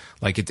feels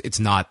like it's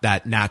not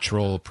that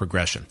natural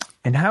progression.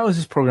 And how is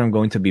this program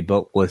going to be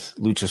built with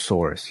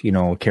Luchasaurus? You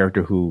know, a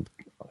character who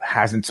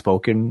hasn't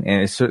spoken,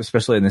 and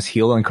especially in this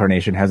heel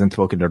incarnation, hasn't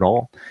spoken at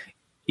all.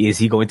 Is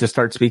he going to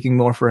start speaking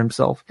more for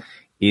himself?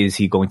 Is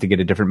he going to get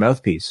a different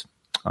mouthpiece?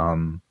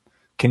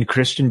 Can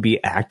Christian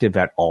be active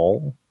at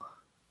all?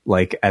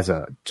 Like as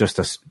just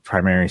a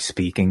primary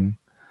speaking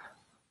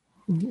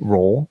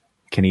role?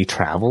 Can he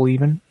travel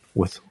even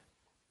with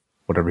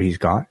whatever he's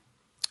got?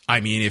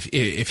 I mean,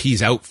 if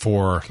he's out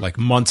for like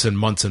months and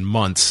months and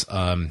months,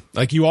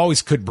 like you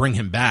always could bring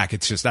him back.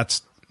 It's just,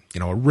 that's, you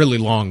know, a really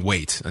long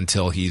wait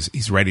until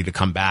he's ready to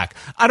come back.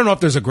 I don't know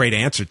if there's a great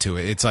answer to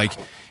it. It's like,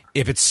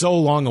 if it's so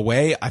long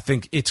away, I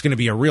think it's going to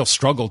be a real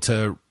struggle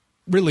to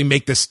really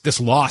make this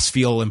loss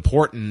feel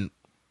important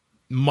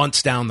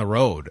months down the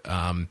road.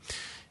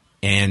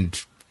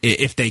 And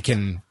if they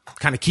can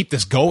kind of keep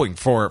this going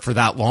for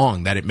that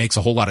long, that it makes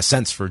a whole lot of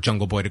sense for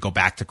Jungle Boy to go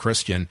back to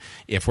Christian.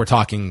 If we're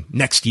talking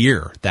next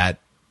year, that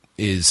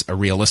is a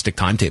realistic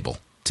timetable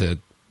to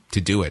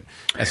do it,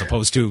 as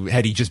opposed to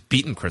had he just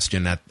beaten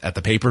Christian at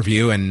the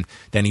pay-per-view and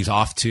then he's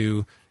off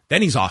to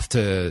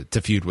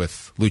feud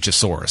with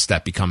Luchasaurus.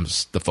 That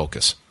becomes the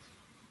focus.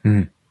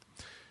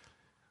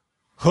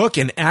 Hook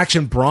and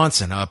Action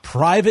Bronson, a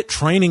private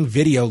training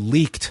video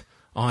leaked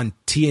on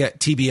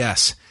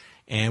TBS.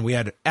 And we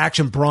had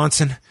Action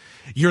Bronson.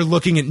 You're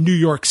looking at New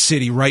York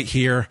City right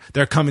here.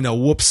 They're coming to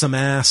whoop some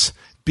ass.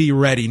 Be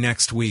ready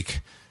next week.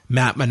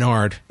 Matt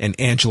Menard and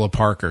Angela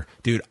Parker.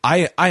 Dude,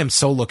 I am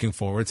so looking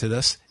forward to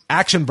this.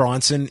 Action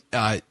Bronson,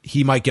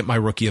 he might get my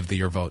Rookie of the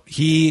Year vote.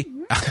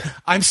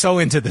 I'm so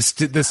into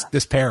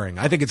this pairing.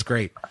 I think it's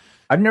great.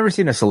 I've never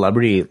seen a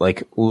celebrity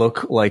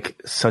look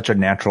like such a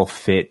natural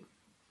fit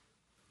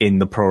in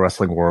the pro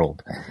wrestling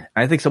world. And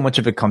I think so much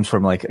of it comes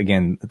from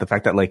again, the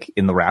fact that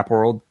in the rap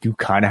world, you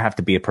kind of have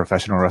to be a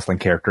professional wrestling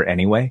character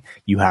anyway.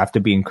 You have to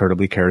be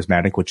incredibly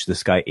charismatic, which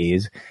this guy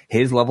is.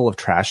 His level of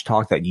trash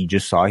talk that you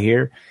just saw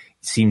here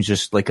seems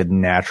just like a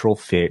natural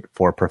fit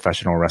for a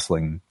professional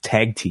wrestling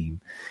tag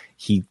team.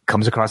 He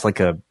comes across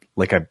like a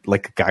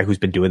guy who's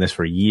been doing this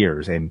for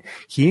years, and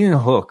he and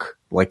Hook,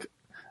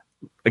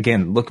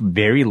 again, look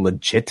very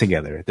legit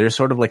together. They're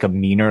sort of like a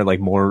meaner,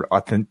 more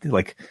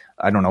authentic,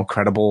 I don't know,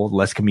 credible,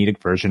 less comedic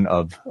version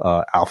of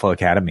Alpha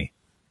Academy.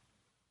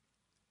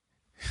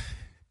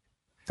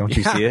 Don't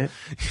you see it?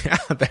 Yeah,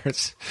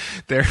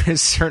 there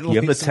is certainly.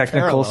 You have the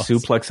technical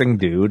suplexing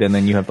dude, and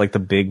then you have the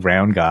big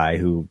round guy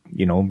who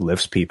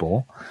lifts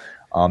people.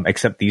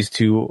 Except these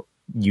two,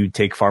 you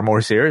take far more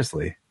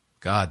seriously.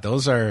 God,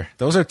 those are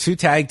two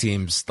tag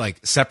teams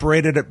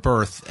separated at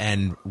birth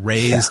and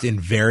raised in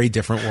very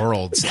different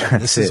worlds.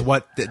 This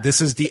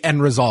is the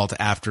end result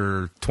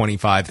after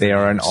 25. They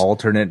are an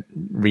alternate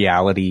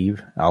reality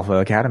Alpha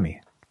Academy.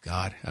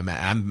 God,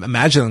 I'm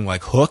imagining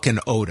Hook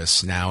and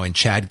Otis now, and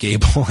Chad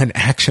Gable and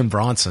Action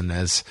Bronson,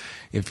 as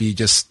if he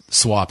just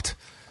swapped.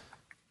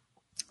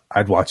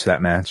 I'd watch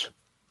that match.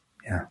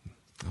 Yeah.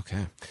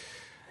 Okay.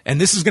 And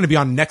this is going to be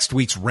on next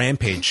week's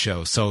Rampage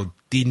show. So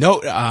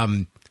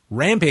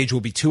Rampage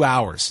will be 2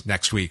 hours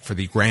next week for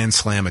the Grand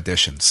Slam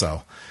edition.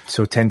 So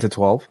 10 to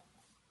 12?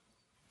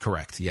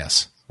 Correct.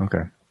 Yes.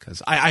 Okay.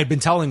 Because I've been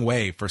telling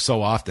Way for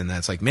so often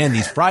that it's man,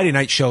 these Friday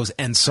night shows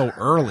end so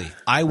early.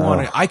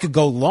 I could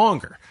go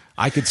longer.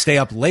 I could stay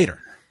up later.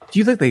 Do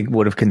you think they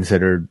would have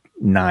considered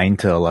 9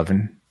 to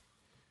 11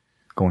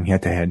 going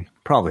head to head?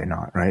 Probably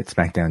not, right?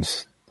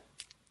 SmackDown's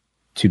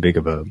too big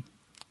of a.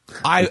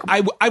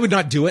 I would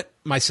not do it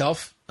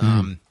myself.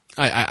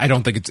 I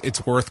don't think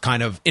it's worth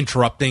kind of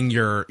interrupting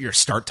your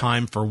start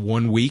time for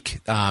 1 week.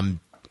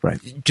 Right.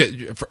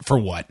 For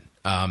what?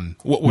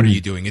 What are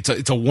you doing?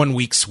 It's a 1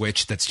 week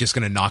switch that's just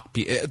going to knock.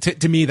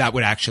 To me, that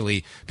would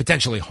actually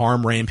potentially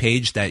harm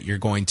Rampage. That you're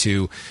going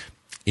to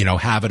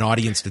have an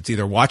audience that's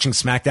either watching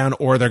SmackDown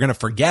or they're going to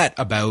forget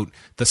about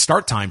the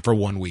start time for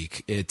 1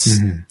 week. It's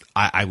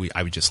I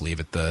would just leave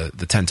it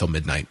the 10 till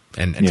midnight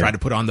and try to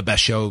put on the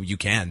best show you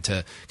can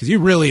because you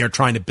really are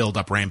trying to build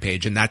up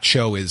Rampage, and that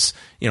show is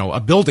a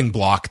building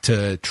block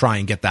to try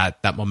and get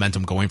that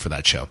momentum going for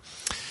that show.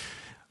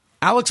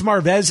 Alex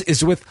Marvez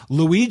is with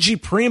Luigi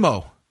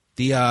Primo,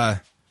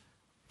 the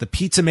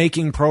pizza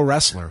making pro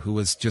wrestler who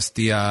was just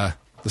the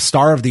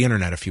star of the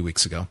internet a few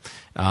weeks ago.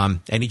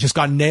 And he just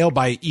got nailed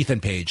by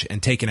Ethan Page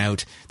and taken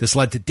out. This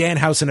led to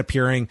Danhausen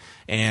appearing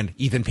and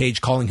Ethan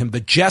Page calling him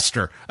the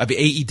jester of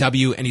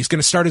AEW. And he's going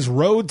to start his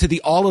road to the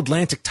All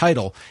Atlantic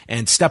title.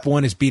 And step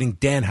one is beating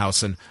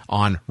Danhausen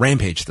on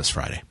Rampage this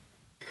Friday.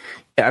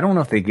 Yeah, I don't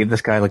know if they give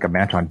this guy like a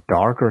match on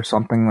Dark or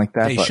something like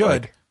that. They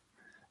should.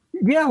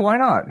 Yeah, why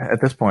not?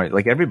 At this point,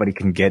 like everybody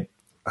can get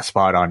a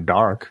spot on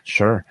Dark.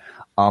 Sure.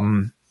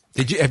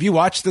 Have you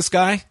watched this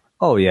guy?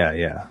 Oh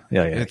yeah.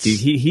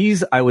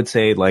 He's I would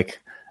say like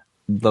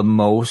the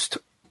most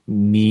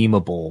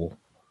memeable,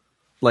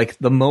 like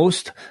the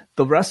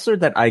wrestler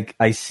that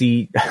I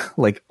see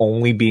like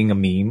only being a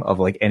meme of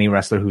like any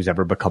wrestler who's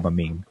ever become a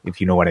meme,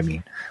 if you know what I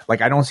mean.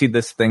 Like I don't see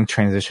this thing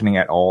transitioning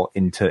at all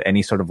into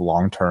any sort of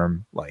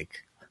long-term,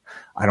 like,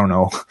 I don't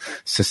know,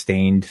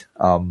 sustained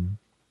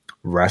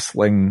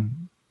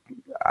wrestling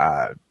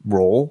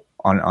role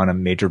on a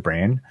major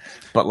brand.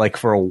 But like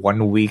for a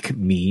 1 week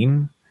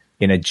meme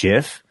in a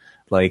GIF,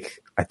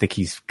 like I think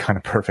he's kind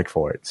of perfect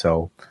for it.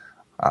 So,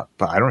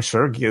 but I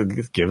don't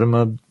give him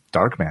a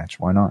Dark match.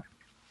 Why not?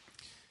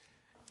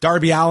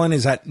 Darby Allin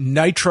is at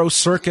Nitro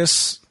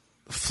Circus,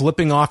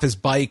 flipping off his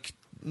bike,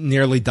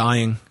 nearly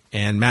dying,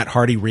 and Matt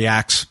Hardy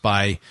reacts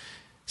by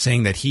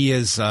saying that he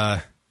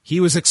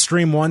was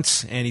extreme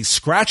once, and he's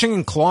scratching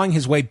and clawing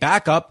his way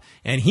back up,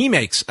 and he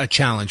makes a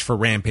challenge for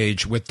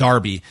Rampage with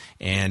Darby,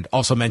 and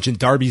also mentioned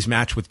Darby's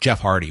match with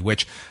Jeff Hardy,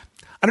 which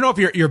I don't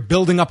know if you're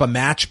building up a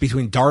match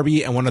between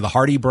Darby and one of the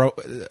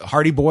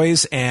Hardy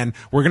boys, and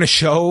we're going to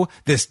show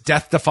this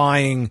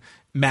death-defying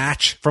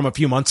match from a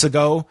few months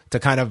ago to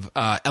kind of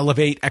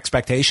elevate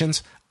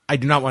expectations. I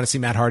do not want to see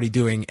Matt Hardy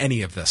doing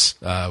any of this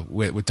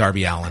with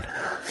Darby Allin.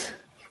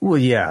 Well,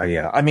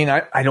 yeah. I mean,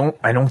 I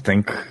don't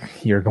think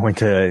you're going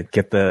to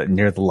get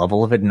near the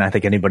level of it, and I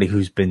think anybody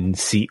who's been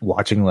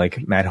watching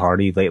like Matt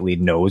Hardy lately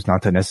knows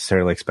not to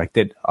necessarily expect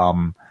it.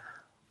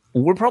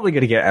 We're probably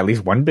going to get at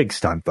least one big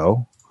stunt,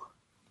 though.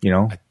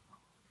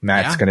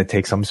 Matt's going to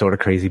take some sort of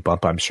crazy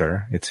bump, I'm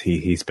sure.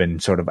 He's been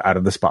sort of out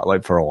of the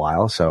spotlight for a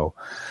while, so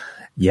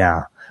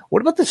yeah.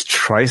 What about this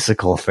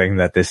tricycle thing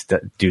that this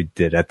dude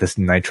did at this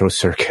Nitro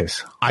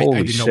Circus? I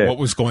didn't know what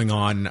was going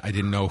on. I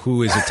didn't know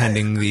who is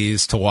attending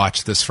these to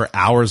watch this for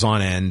hours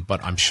on end,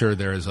 but I'm sure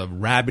there is a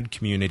rabid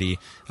community,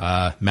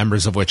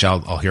 members of which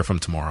I'll hear from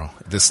tomorrow.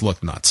 This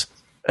looked nuts.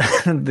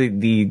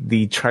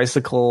 the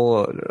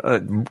tricycle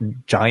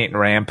giant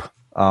ramp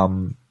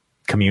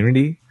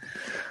community.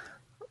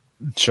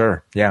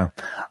 Sure, yeah.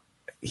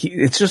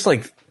 It's just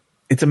like,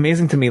 it's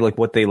amazing to me like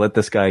what they let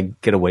this guy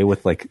get away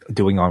with like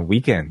doing on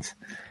weekends.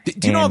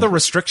 Do you know the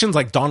restrictions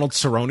like Donald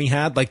Cerrone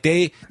had? Like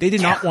they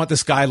did not want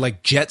this guy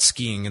like jet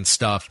skiing and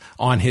stuff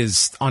on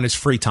his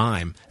free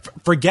time.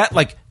 Forget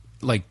like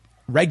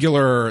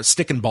regular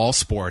stick and ball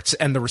sports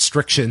and the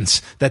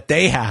restrictions that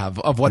they have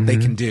of what they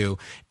can do.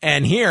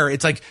 And here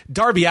it's like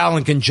Darby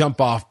Allin can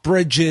jump off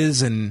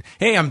bridges and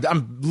hey,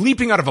 I'm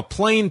leaping out of a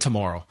plane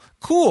tomorrow.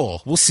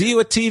 Cool. We'll see you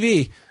at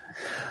TV.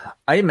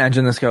 I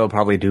imagine this guy will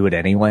probably do it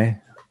anyway.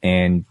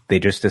 And they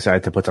just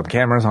decided to put some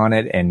cameras on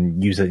it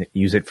and use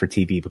it for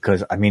TV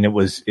because I mean it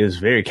was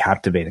very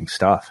captivating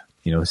stuff.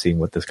 Seeing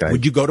what this guy.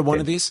 Would you go to one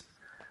did. of these?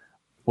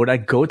 Would I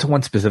go to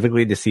one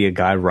specifically to see a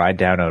guy ride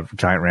down a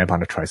giant ramp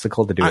on a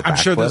tricycle to do a backflip? I'm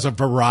sure there's a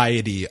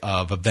variety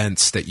of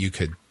events that you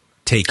could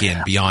take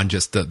in beyond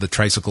just the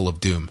tricycle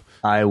of doom.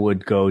 I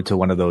would go to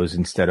one of those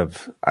instead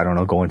of, I don't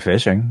know, going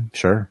fishing.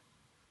 Sure.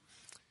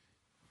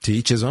 To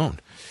each his own.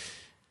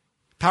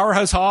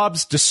 Powerhouse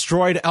Hobbs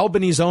destroyed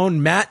Albany's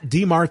own Matt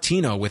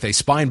DiMartino with a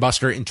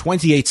spinebuster in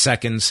 28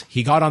 seconds.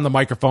 He got on the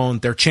microphone.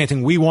 They're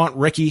chanting, "We want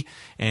Ricky,"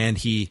 and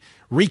he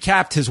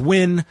recapped his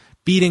win,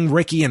 beating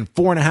Ricky in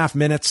 4.5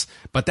 minutes.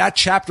 But that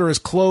chapter is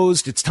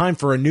closed. It's time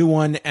for a new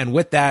one. And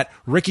with that,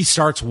 Ricky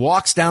Starks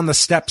walks down the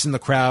steps in the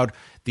crowd.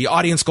 The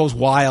audience goes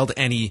wild,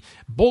 and he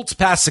bolts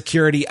past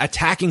security,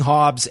 attacking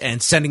Hobbs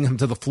and sending him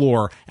to the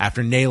floor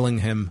after nailing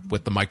him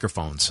with the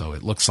microphone. So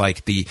it looks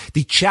like the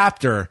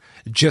chapter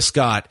just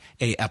got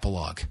a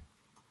epilogue.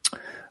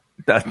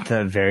 That's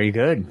very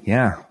good.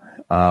 Yeah.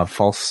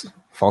 False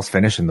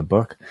finish in the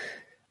book.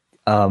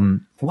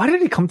 Why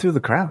did he come through the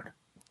crowd?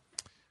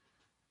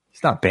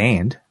 He's not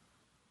banned.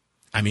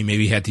 I mean,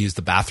 maybe he had to use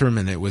the bathroom,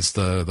 and it was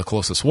the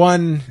closest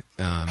one.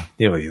 Yeah,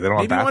 they don't have maybe he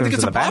wanted to bathrooms get in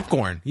some the back.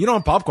 popcorn. You don't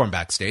have popcorn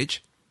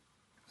backstage.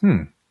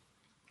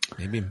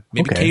 Maybe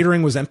Okay.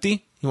 catering was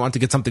empty. He wanted to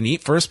get something to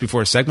eat first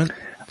before a segment.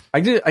 I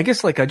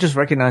guess like I just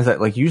recognize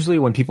that like usually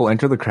when people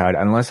enter the crowd,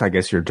 unless I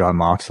guess you're John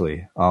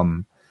Moxley,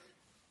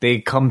 they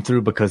come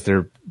through because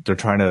they're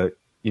trying to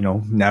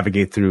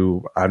navigate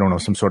through, I don't know,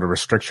 some sort of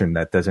restriction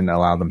that doesn't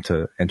allow them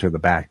to enter the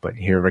back. But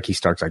here, Ricky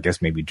Starks, I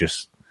guess, maybe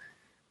just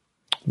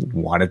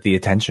wanted the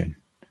attention.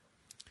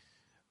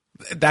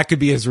 That could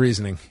be his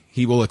reasoning.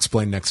 He will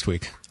explain next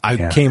week.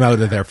 I came out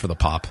of there for the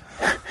pop.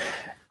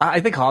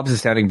 I think Hobbs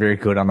is sounding very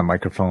good on the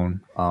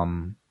microphone.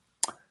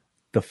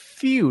 The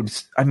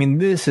feuds, I mean,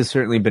 this has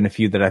certainly been a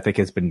feud that I think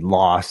has been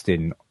lost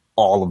in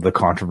all of the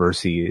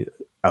controversy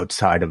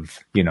outside of,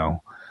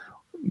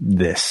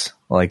 this.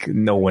 Like,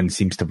 no one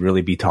seems to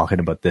really be talking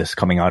about this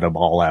coming out of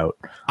All Out.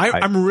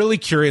 I'm really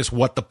curious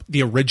what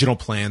the original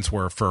plans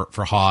were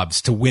for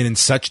Hobbs to win in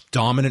such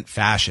dominant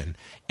fashion.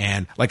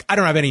 And, like, I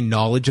don't have any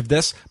knowledge of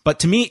this, but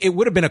to me, it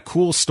would have been a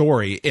cool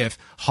story if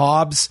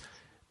Hobbs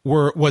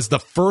was the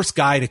first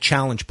guy to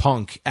challenge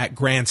Punk at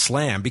Grand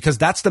Slam, because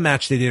that's the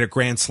match they did at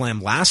Grand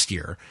Slam last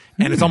year.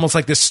 And it's almost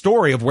like this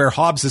story of where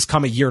Hobbs has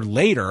come a year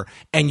later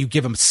and you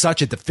give him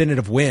such a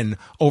definitive win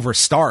over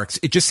Starks.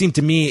 It just seemed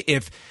to me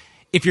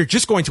if you're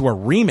just going to a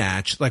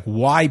rematch, like,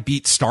 why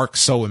beat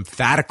Starks so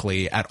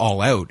emphatically at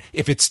All Out?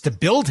 If it's to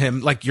build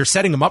him, like, you're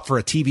setting him up for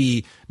a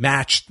TV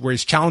match where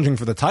he's challenging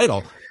for the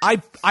title.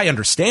 I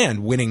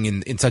understand winning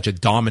in such a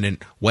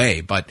dominant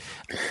way, but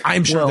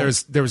I'm sure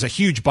there was a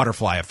huge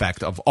butterfly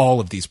effect of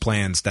all of these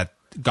plans that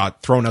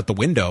got thrown out the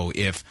window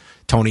if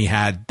Tony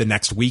had the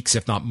next weeks,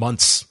 if not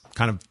months,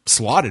 kind of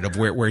slotted of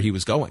where he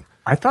was going.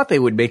 I thought they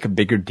would make a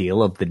bigger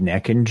deal of the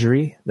neck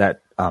injury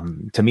that,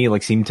 to me,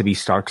 like, seemed to be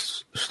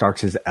Starks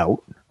is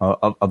out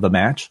of the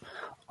match.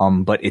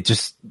 But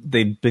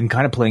they've been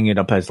kind of playing it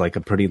up as like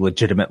a pretty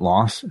legitimate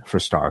loss for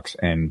Starks.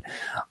 And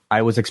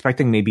I was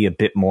expecting maybe a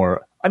bit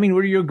more. I mean,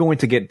 where you're going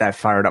to get that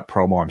fired up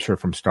promo, I'm sure,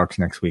 from Starks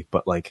next week,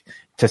 but like,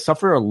 to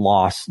suffer a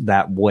loss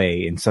that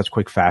way in such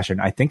quick fashion,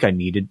 I think I've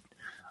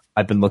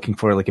been looking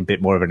for like a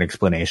bit more of an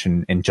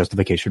explanation and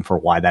justification for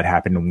why that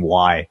happened and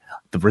why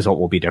the result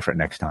will be different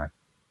next time.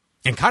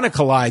 And kind of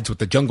collides with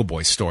the Jungle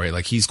Boy story.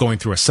 Like, he's going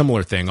through a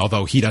similar thing,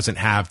 although he doesn't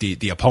have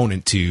the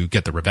opponent to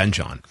get the revenge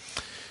on.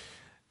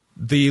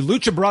 The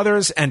Lucha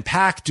Brothers and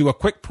Pac do a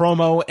quick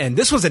promo, and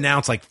this was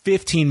announced like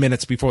 15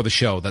 minutes before the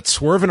show that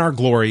Swerve in Our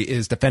Glory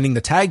is defending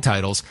the tag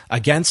titles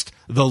against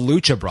the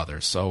Lucha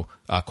Brothers. So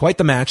quite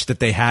the match that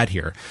they had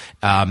here.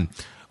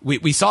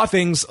 We saw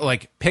things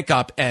like pick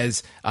up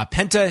as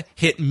Penta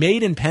hit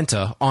Made in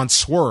Penta on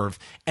Swerve,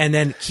 and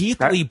then Keith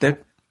Lee...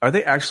 Are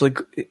they actually,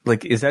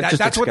 like, is that just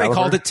That's Excalibur? What they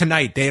called it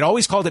tonight. They had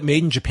always called it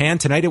Made in Japan.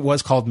 Tonight it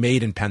was called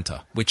Made in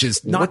Penta, which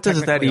is not... What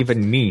does that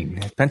even mean?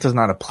 Penta's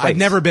not a place. I've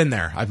never been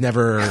there.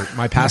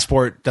 My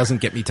passport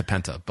doesn't get me to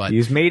Penta, but... He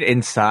was made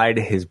inside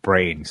his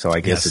brain, so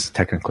I guess it's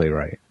technically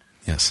right.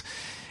 Yes.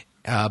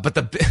 But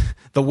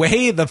the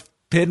way the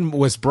pin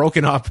was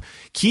broken up,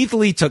 Keith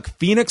Lee took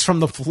Phoenix from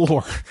the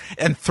floor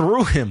and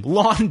threw him,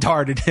 lawn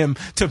darted him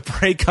to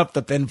break up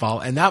the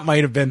pinfall, and that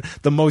might have been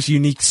the most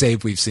unique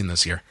save we've seen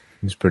this year.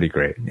 It's pretty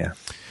great, yeah.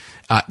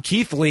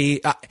 Keith Lee,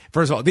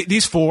 first of all,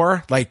 these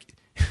four, like,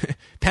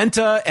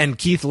 Penta and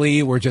Keith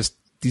Lee were just,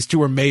 these two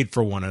were made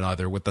for one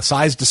another with the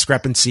size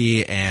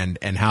discrepancy and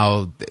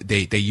how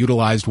they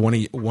utilized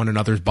one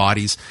another's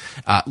bodies.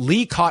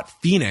 Lee caught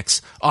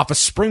Phoenix off a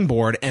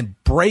springboard and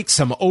breaks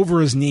him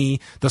over his knee.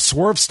 The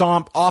swerve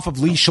stomp off of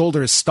Lee's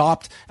shoulder is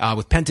stopped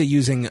with Penta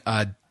using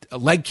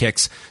leg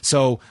kicks.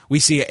 So we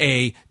see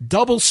a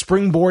double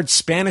springboard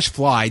Spanish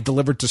fly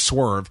delivered to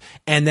Swerve,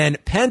 and then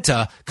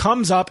Penta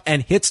comes up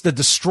and hits the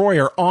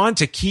destroyer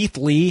onto Keith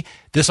Lee.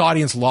 This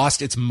audience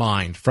lost its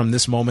mind from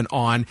this moment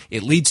on.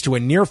 It leads to a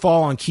near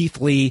fall on Keith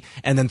Lee,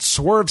 and then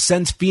Swerve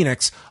sends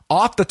Phoenix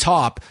off the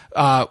top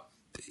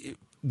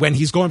when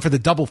he's going for the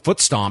double foot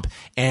stomp,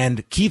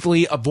 and Keith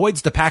Lee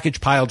avoids the package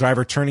pile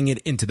driver, turning it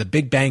into the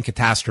Big Bang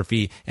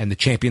Catastrophe, and the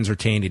champions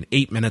retained in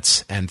 8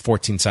 minutes and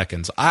 14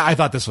 seconds. I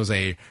thought this was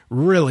a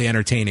really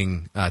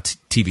entertaining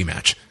TV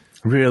match.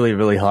 Really,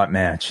 really hot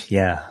match.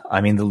 Yeah. I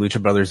mean, the Lucha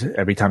Brothers,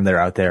 every time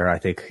they're out there, I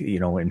think,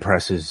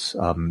 impresses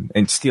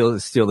and steal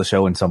the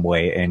show in some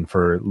way. And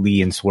for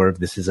Lee and Swerve,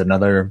 this is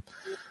another...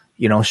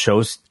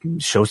 show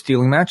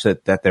stealing match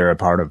that they're a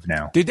part of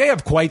now. They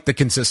have quite the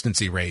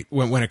consistency rate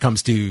when it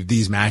comes to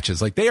these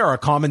matches. Like, they are a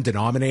common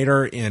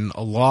denominator in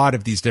a lot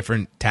of these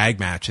different tag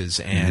matches.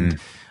 And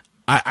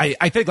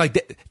I think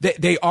like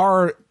they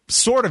are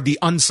sort of the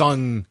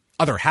unsung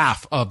other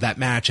half of that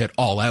match at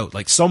All Out.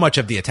 Like, so much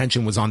of the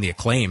attention was on the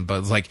Acclaim,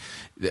 but like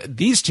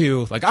these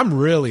two, like, I'm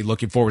really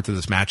looking forward to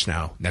this match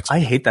now next week. I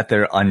hate that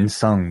they're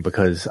unsung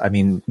because, I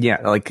mean, yeah,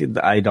 like,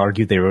 I'd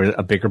argue they were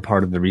a bigger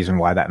part of the reason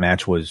why that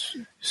match was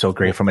so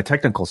great from a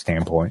technical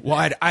standpoint.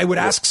 Well, I would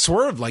ask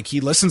Swerve, like,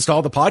 he listens to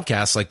all the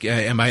podcasts. Like,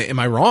 am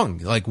I wrong?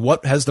 Like,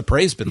 what has the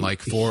praise been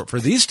like for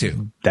these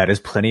two? That is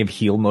plenty of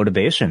heel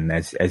motivation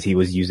as he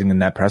was using in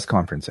that press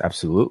conference.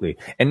 Absolutely.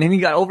 And then he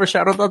got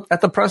overshadowed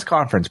at the press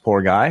conference,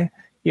 poor guy.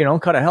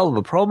 Cut a hell of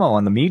a promo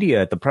on the media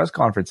at the press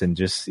conference, and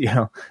just,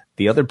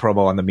 the other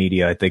promo on the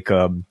media, I think,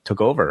 took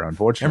over,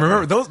 unfortunately. And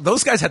remember,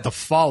 those guys had to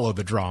follow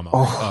the drama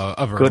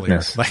of earlier.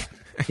 Goodness. Like,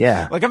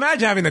 Yeah. Like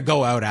imagine having to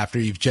go out after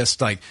you've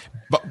just like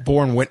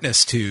borne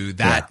witness to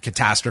that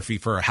catastrophe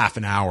for a half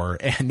an hour,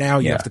 and now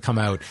you have to come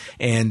out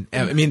and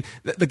I mean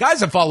the guys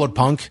that followed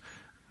Punk,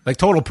 like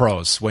total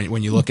pros.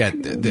 When you look at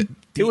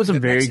it was a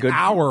very good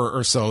hour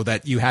or so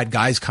that you had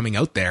guys coming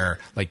out there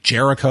like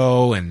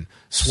Jericho and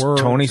Swerve.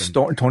 Tony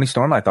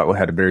Storm, I thought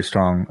had a very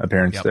strong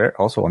appearance there,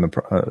 also on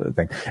the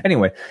thing.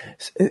 Anyway,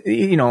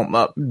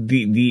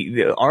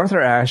 the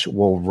Arthur Ashe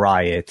will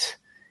riot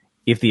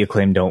if the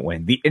Acclaim don't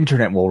win. The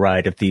internet will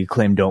riot if the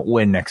Acclaim don't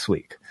win next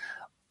week.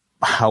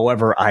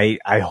 However,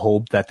 I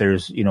hope that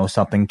there's,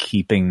 something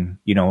keeping,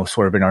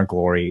 Swerve in Our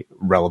Glory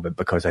relevant,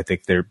 because I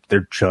think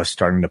they're just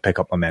starting to pick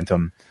up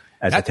momentum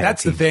as a tag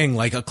that's team. The thing.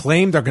 Like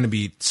Acclaimed are going to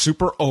be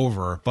super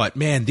over, but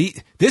man,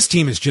 this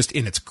team is just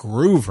in its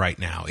groove right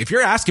now. If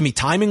you're asking me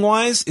timing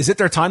wise, is it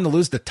their time to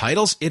lose the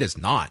titles? It is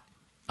not.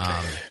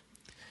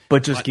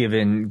 But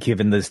given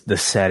the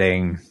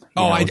setting,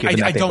 I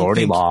they've don't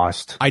already think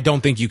lost. I don't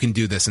think you can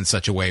do this in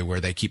such a way where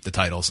they keep the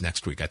titles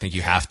next week. I think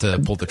you have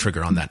to pull the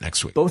trigger on that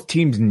next week. Both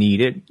teams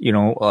need it,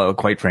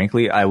 quite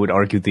frankly. I would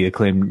argue the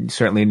Acclaim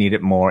certainly need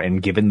it more,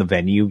 and given the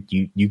venue,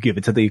 you give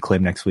it to the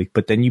Acclaim next week,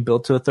 but then you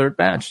build to a third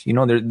match.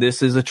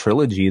 This is a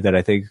trilogy that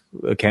I think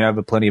can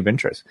have plenty of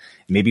interest.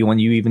 Maybe one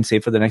you even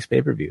save for the next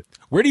pay-per-view.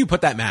 Where do you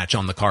put that match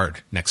on the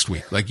card next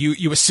week? Like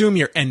you assume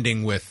you're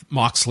ending with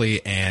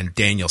Moxley and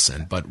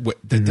Danielson, but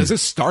does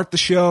this start the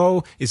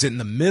show? Is it in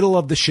the middle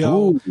of the show?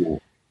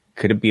 Ooh,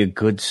 could it be a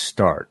good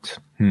start?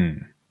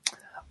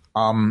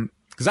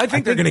 Because I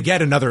think they're going to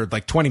get another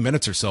 20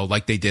 minutes or so,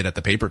 like they did at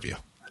the pay-per-view.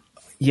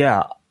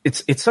 Yeah,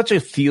 it's such a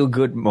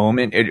feel-good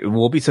moment. It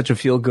will be such a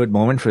feel-good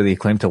moment for the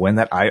Acclaim to win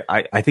that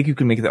I think you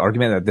can make the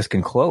argument that this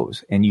can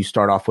close, and you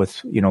start off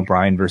with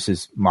Bryan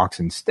versus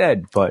Mox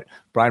instead. But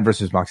Bryan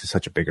versus Mox is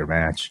such a bigger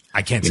match.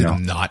 I can't see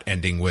them not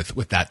ending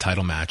with that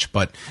title match.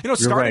 But right,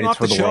 starting off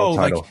the show,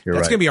 that's right.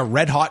 going to be a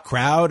red hot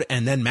crowd,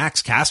 and then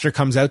Max Caster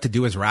comes out to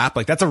do his rap.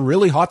 That's a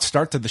really hot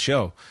start to the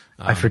show.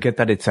 I forget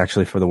that it's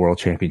actually for the World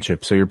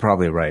Championship, so you're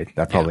probably right.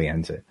 That probably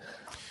ends it.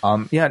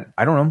 I don't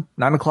know.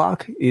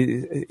 9:00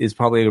 is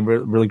probably a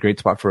really great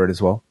spot for it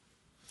as well.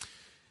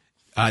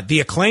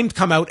 The Acclaimed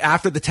come out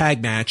after the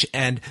tag match,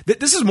 and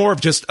this is more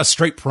of just a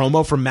straight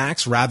promo from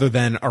Max rather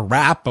than a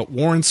rap, but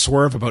warns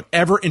Swerve about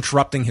ever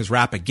interrupting his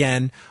rap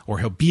again, or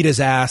he'll beat his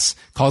ass,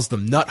 calls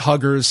them nut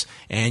huggers,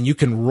 and you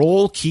can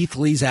roll Keith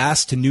Lee's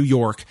ass to New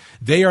York.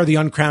 They are the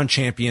uncrowned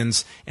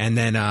champions, and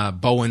then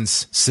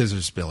Bowens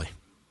scissors Billy.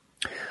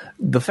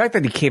 The fact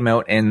that he came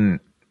out and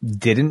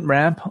didn't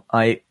rap,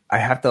 I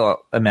have to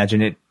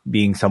imagine it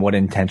being somewhat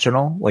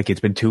intentional. Like, it's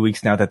been 2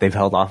 weeks now that they've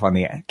held off on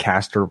the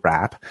Caster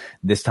rap.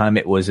 This time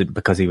it wasn't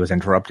because he was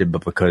interrupted,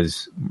 but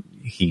because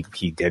he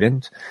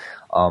didn't.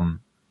 It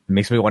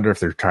makes me wonder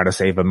if they're trying to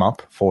save him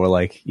up for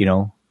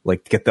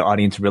get the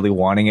audience really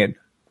wanting it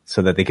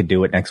so that they could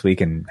do it next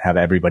week and have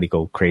everybody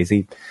go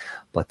crazy.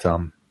 But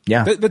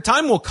yeah, the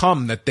time will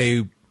come that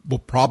they will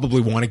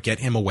probably want to get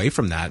him away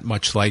from that,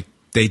 much like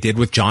they did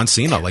with John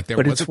Cena. But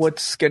it's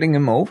what's getting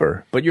him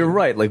over. But you're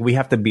right. We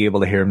have to be able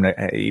to hear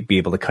him be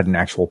able to cut an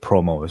actual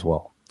promo as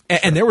well.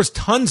 And there was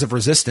tons of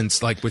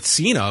resistance, with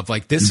Cena, of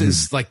this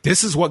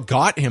is what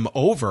got him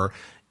over.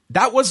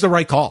 That was the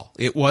right call.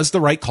 It was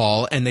the right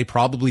call, and they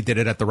probably did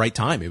it at the right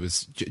time. It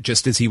was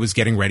just as he was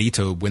getting ready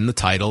to win the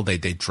title. They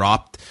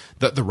dropped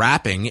the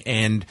rapping,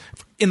 and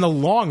in the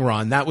long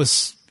run, that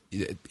was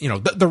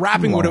the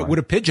rapping would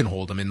have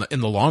pigeonholed him in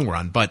the long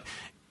run. But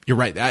you're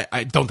right.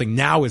 I don't think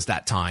now is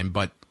that time,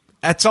 but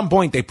at some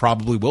point they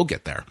probably will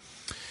get there.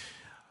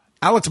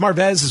 Alex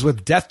Marvez is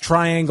with Death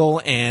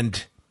Triangle,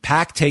 and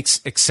Pac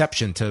takes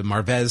exception to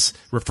Marvez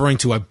referring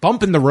to a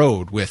bump in the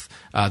road with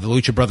the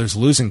Lucha Brothers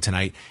losing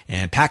tonight.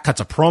 And Pac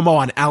cuts a promo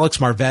on Alex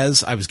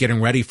Marvez. I was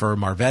getting ready for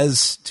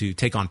Marvez to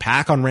take on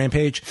Pac on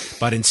Rampage,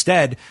 but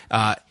instead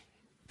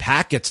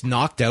Pac gets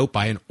knocked out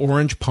by an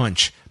orange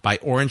punch by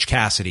Orange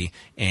Cassidy,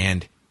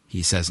 and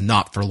he says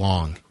not for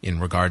long in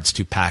regards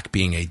to Pac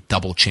being a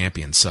double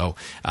champion. So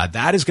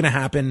that is going to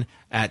happen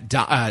at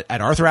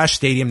Arthur Ashe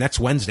Stadium next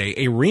Wednesday,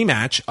 a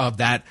rematch of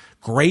that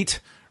great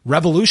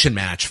Revolution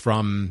match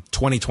from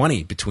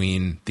 2020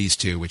 between these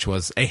two, which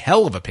was a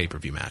hell of a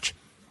pay-per-view match.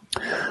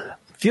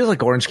 Feels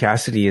like Orange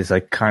Cassidy is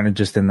kind of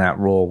just in that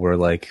role where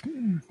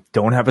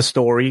don't have a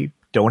story,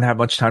 don't have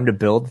much time to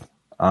build.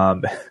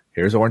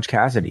 Here's Orange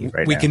Cassidy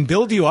right now. We can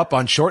build you up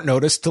on short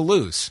notice to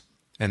lose.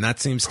 And that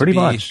seems pretty to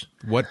be much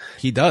what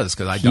he does,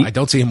 because I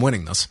don't see him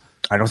winning this.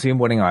 I don't see him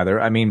winning either.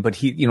 I mean, but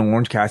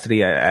Orange Cassidy,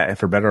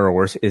 for better or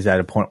worse, is at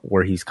a point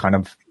where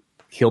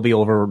he'll be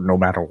over no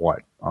matter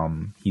what.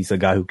 He's a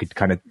guy who could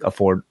kind of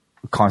afford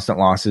constant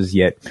losses,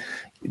 yet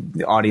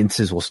the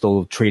audiences will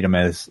still treat him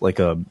as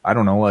an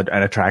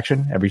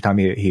attraction every time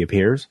he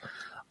appears.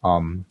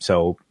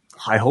 So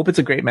I hope it's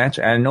a great match.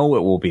 I know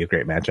it will be a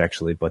great match,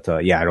 actually. But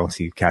I don't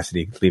see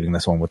Cassidy leaving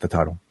this one with the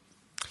title.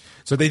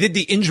 So they did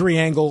the injury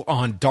angle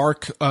on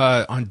Dark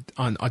on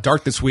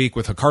Dark this week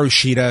with Hikaru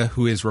Shida,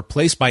 who is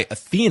replaced by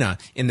Athena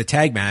in the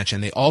tag match,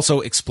 and they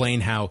also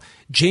explain how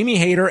Jamie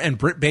Hayter and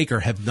Britt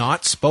Baker have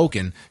not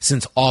spoken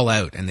since All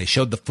Out, and they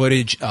showed the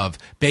footage of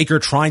Baker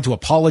trying to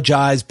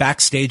apologize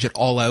backstage at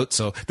All Out.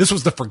 So this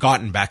was the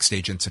forgotten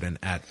backstage incident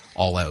at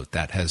All Out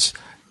that has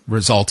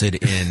resulted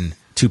in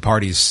two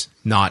parties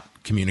not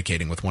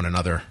communicating with one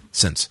another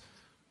since.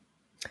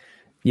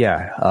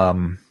 Yeah,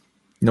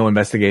 no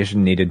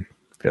investigation needed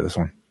for this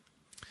one.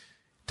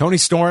 Toni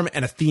Storm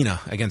and Athena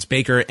against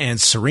Baker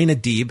and Serena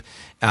Deeb.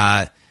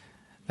 I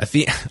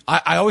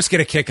always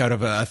get a kick out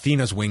of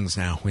Athena's wings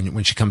now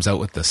when she comes out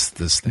with this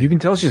thing. You can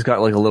tell she's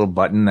got like a little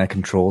button that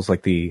controls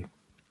like the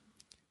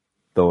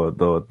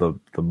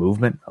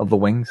movement of the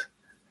wings.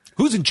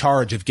 Who's in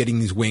charge of getting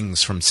these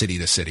wings from city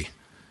to city?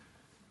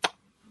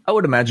 I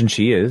would imagine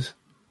she is.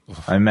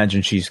 I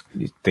imagine she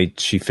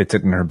fits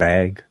it in her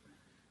bag.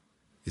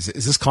 Is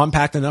this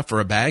compact enough for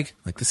a bag?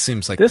 Like this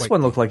seems like this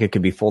one looked like it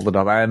could be folded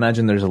up. I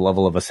imagine there's a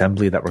level of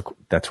assembly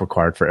that's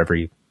required for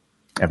every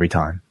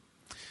time.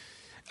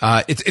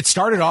 It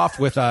started off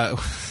with Storm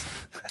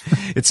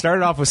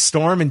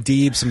and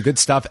Deeb, some good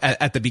stuff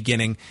at the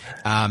beginning.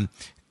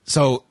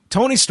 So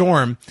Toni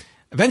Storm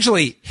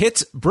eventually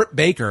hits Britt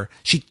Baker.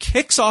 She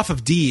kicks off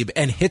of Deeb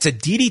and hits a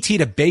DDT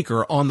to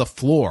Baker on the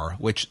floor,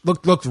 which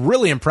looked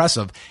really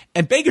impressive.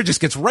 And Baker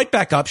just gets right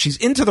back up. She's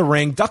into the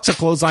ring, ducks a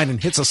clothesline,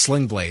 and hits a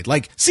sling blade,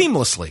 like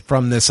seamlessly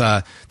from this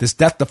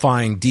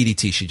death-defying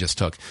DDT she just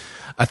took.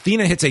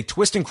 Athena hits a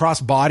twist and cross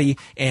body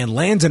and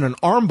lands in an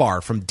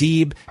armbar from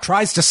Deeb,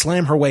 tries to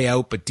slam her way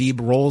out, but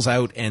Deeb rolls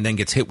out and then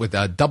gets hit with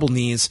double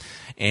knees.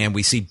 And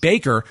we see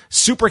Baker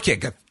super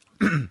kick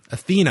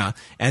Athena,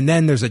 and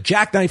then there's a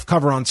jackknife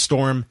cover on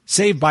Storm,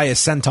 saved by a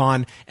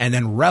senton, and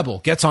then Rebel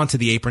gets onto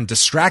the apron,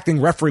 distracting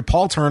referee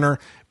Paul Turner.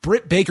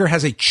 Britt Baker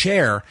has a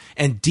chair,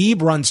 and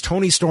Deeb runs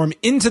Toni Storm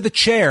into the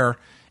chair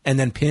and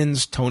then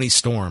pins Toni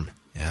Storm.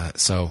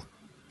 So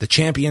the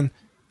champion,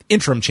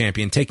 interim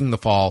champion, taking the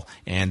fall,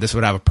 and this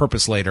would have a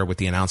purpose later with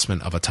the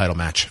announcement of a title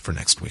match for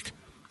next week.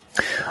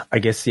 I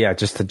guess, yeah,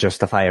 just to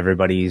justify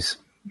everybody's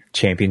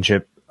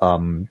championship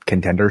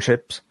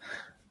contenderships.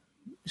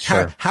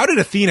 Sure. How did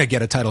Athena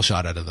get a title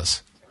shot out of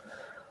this?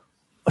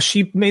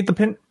 She made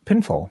the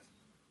pinfall.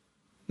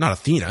 Not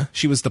Athena.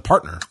 She was the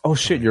partner. Oh,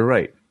 shit. You're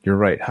right.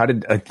 How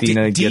did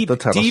Athena get the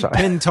title shot? Deeb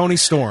pinned Toni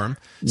Storm.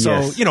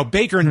 So, yes.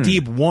 Baker and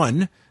Deeb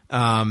won.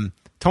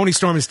 Toni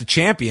Storm is the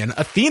champion.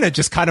 Athena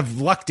just kind of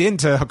lucked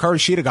into Hikaru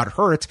Shida got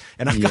hurt,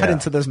 and I got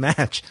into this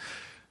match.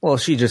 Well,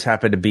 she just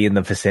happened to be in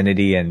the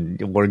vicinity,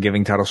 and we're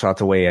giving title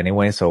shots away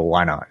anyway, so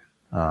why not?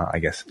 I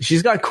guess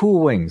she's got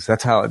cool wings.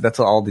 That's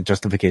all the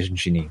justification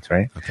she needs,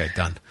 right? Okay,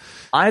 done.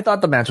 I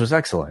thought the match was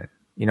excellent.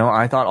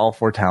 I thought all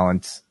four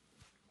talents,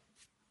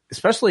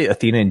 especially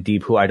Athena and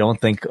Deeb, who I don't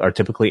think are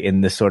typically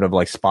in this sort of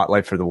like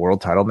spotlight for the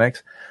world title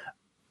mix.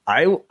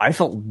 I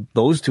felt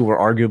those two were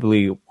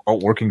arguably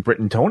outworking Britt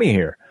and Toni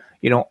here.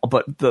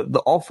 But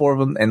the all four of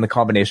them and the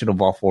combination of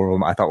all four of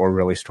them, I thought were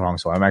really strong.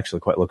 So I'm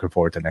actually quite looking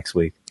forward to next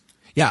week.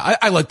 Yeah,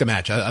 I like the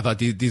match. I thought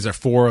these are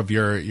four of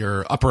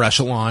your upper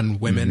echelon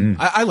women.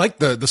 Mm-hmm. I like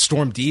the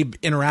Storm Deeb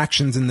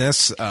interactions in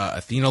this.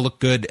 Athena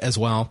looked good as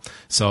well.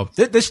 So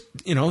this,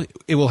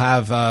 it will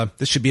have,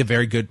 this should be a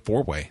very good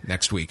four-way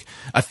next week.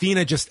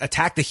 Athena just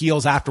attacked the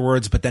heels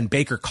afterwards, but then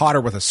Baker caught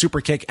her with a super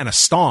kick and a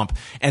stomp,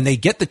 and they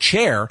get the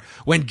chair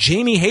when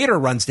Jamie Hayter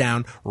runs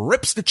down,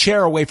 rips the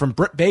chair away from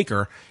Britt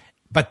Baker,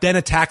 but then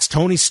attacks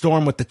Toni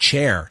Storm with the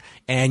chair.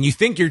 And you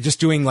think you're just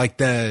doing like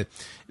the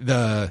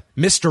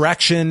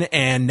misdirection,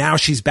 and now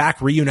she's back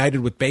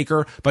reunited with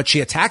Baker, but she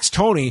attacks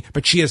Toni,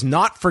 but she is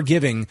not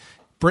forgiving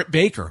Britt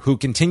Baker, who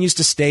continues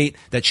to state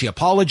that she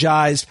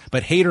apologized,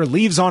 but Hayter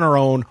leaves on her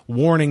own,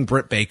 warning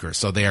Britt Baker.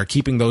 So they are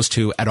keeping those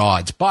two at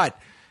odds. But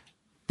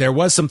there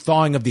was some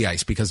thawing of the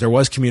ice because there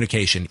was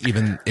communication,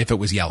 even if it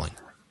was yelling.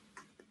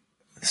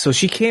 So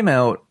she came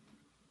out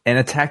and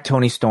attacked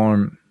Toni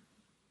Storm.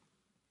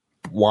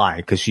 Why?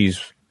 Because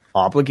she's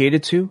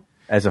obligated to,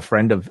 as a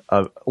friend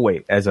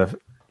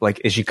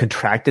is she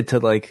contracted to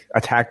like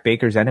attack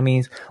Baker's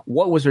enemies?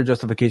 What was her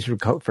justification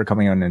for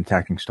coming out and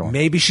attacking Storm?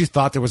 Maybe she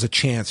thought there was a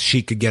chance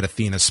she could get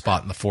Athena's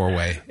spot in the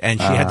four-way,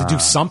 and she had to do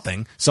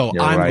something. So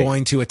I'm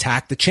going to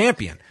attack the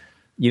champion.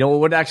 What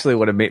would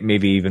have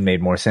maybe even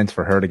made more sense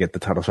for her to get the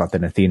title shot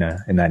than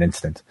Athena in that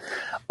instance.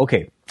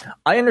 Okay,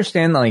 I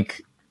understand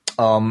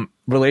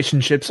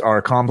relationships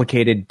are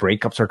complicated,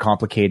 breakups are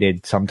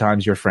complicated.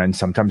 Sometimes you're friends,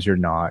 sometimes you're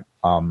not.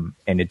 And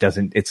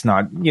it's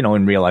not,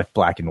 in real life,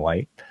 black and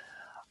white.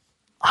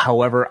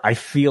 However, I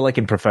feel like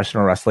in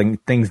professional wrestling,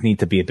 things need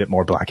to be a bit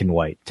more black and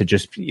white to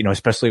just,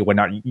 especially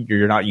when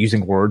you're not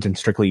using words and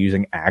strictly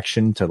using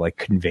action to like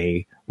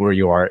convey where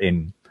you are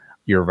in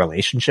your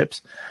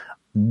relationships.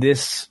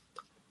 This,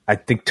 I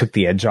think, took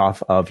the edge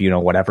off of,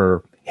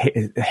 whatever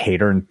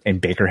Hayter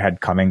and Baker had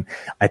coming.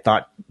 I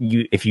thought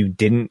if you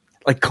didn't,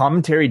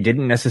 commentary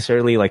didn't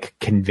necessarily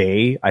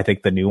convey, I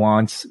think, the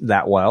nuance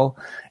that well.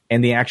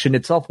 And the action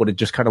itself would have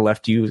just kind of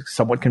left you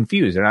somewhat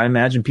confused. And I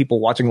imagine people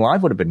watching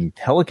live would have been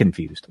hella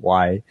confused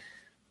why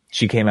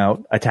she came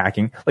out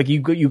attacking. Like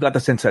you got the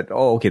sense that,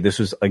 oh, okay, this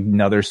was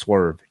another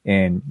swerve,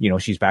 and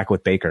she's back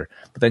with Baker.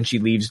 But then she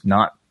leaves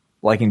not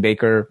liking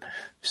Baker.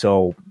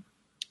 So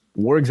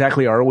where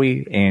exactly are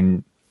we?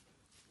 And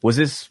was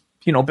this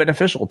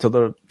beneficial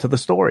to the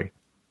story?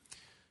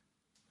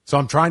 So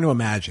I'm trying to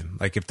imagine,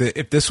 like,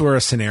 if this were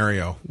a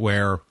scenario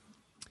where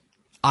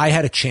I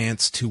had a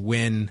chance to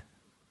win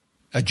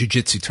a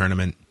jiu-jitsu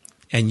tournament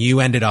and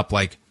you ended up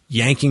like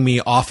yanking me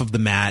off of the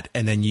mat,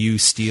 and then you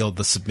steal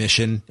the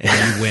submission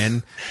and you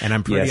win, and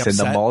I'm pretty upset. Yes,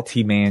 in the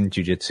multi-man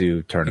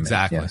jiu-jitsu tournament.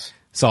 Exactly. Yes.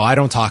 So I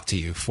don't talk to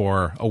you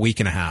for a week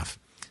and a half.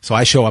 So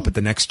I show up at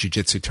the next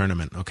jiu-jitsu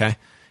tournament, okay?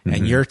 Mm-hmm.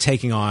 And you're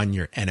taking on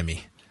your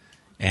enemy.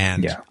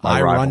 And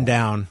I run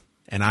down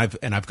and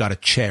I've got a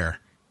chair.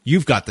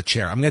 You've got the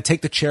chair. I'm going to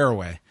take the chair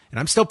away. And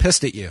I'm still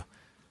pissed at you.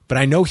 But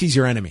I know he's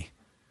your enemy.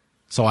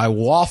 So I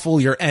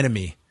waffle your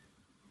enemy.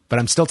 But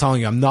I'm still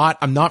telling you, I'm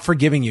not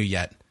forgiving you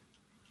yet.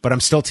 But I'm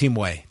still Team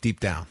Wei deep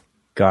down.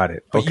 Got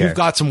it. But you've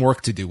got some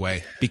work to do,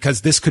 Wei,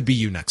 because this could be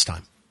you next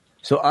time.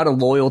 So out of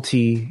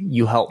loyalty,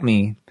 you help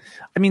me.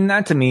 I mean,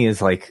 that to me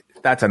is like,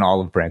 that's an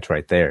olive branch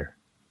right there,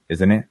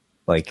 isn't it?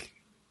 Like,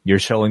 you're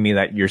showing me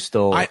that you're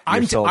still.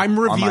 I'm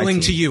revealing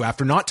to you,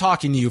 after not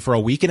talking to you for a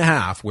week and a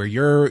half, where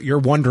you're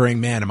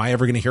wondering, man, am I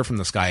ever going to hear from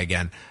this guy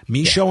again?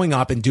 Me showing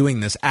up and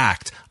doing this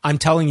act, I'm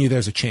telling you,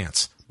 there's a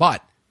chance,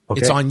 but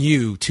it's on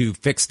you to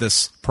fix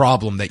this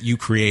problem that you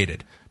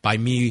created by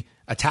me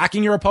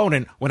attacking your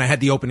opponent when I had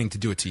the opening to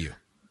do it to you.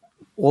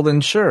 Well, then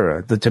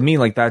sure. To me,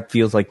 like, that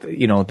feels like,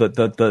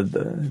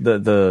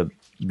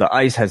 the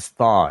ice has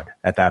thawed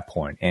at that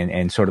point,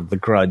 and sort of the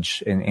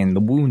grudge and the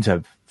wounds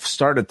have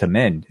started to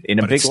mend in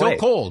a big way. It's still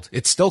cold.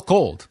 It's still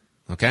cold.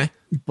 Okay.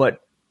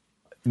 But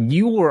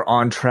you were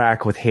on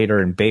track with Hayter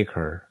and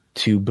Baker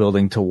to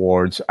building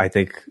towards, I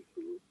think,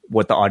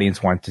 what the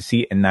audience wanted to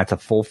see, and that's a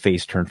full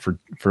face turn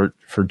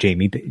for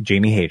Jamie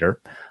Hayter,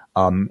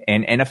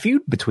 and a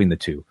feud between the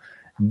two.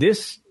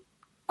 This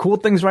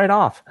cooled things right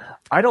off.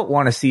 I don't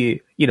want to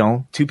see,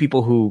 two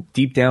people who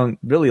deep down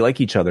really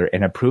like each other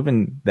and have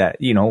proven that,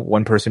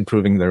 one person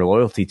proving their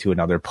loyalty to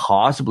another,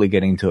 possibly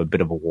getting into a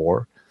bit of a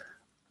war.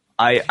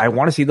 I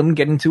want to see them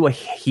get into a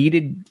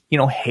heated,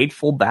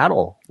 hateful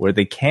battle where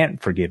they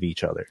can't forgive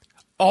each other.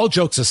 All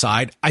jokes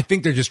aside, I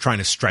think they're just trying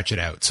to stretch it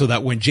out so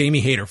that when Jamie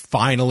Hayter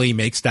finally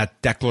makes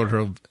that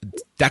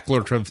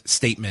declarative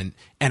statement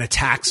and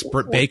attacks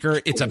Britt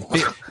Baker, it's a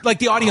big, like,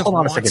 the audience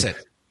wants it.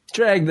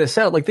 Drag this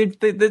out. Like,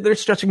 they're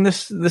stretching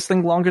this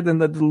thing longer than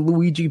the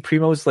Luigi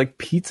Primo's like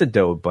pizza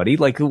dough, buddy.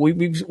 Like,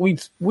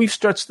 we've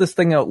stretched this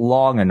thing out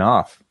long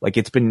enough. Like,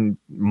 it's been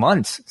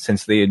months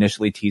since they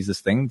initially teased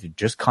this thing to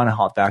just kind of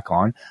hop back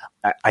on.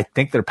 I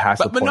think they're past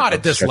the point. But not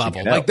at this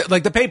level.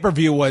 Like the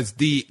pay-per-view was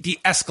the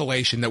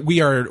escalation that we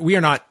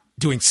are not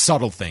doing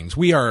subtle things.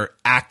 We are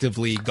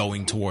actively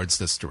going towards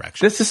this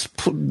direction.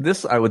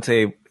 This I would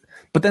say,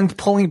 but then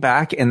pulling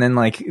back and then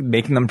like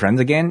making them friends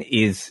again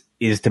is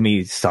to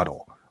me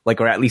subtle. Like,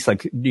 or at least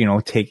like,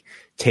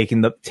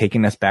 taking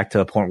us back to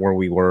the point where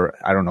we were,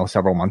 I don't know,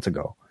 several months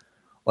ago.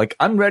 Like,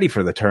 I'm ready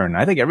for the turn.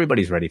 I think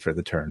everybody's ready for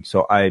the turn.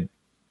 So I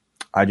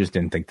just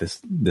didn't think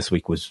this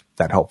week was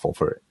that helpful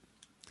for it.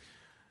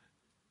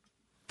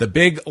 The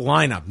big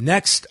lineup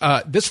next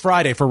this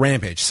Friday for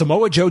Rampage: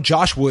 Samoa Joe,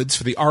 Josh Woods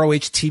for the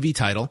ROH TV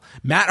title,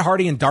 Matt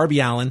Hardy and Darby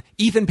Allin,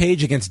 Ethan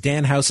Page against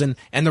Danhausen,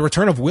 and the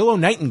return of Willow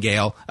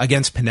Nightingale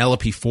against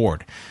Penelope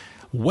Ford.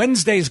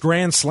 Wednesday's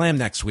Grand Slam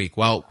next week.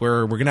 Well,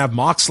 we're going to have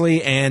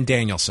Moxley and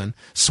Danielson,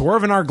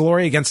 Swerve and Our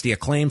Glory against the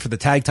Acclaim for the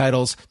tag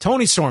titles,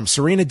 Toni Storm,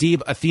 Serena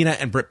Deeb, Athena,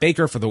 and Britt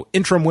Baker for the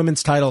interim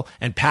women's title,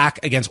 and Pac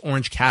against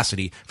Orange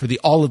Cassidy for the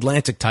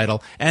All-Atlantic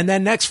title. And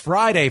then next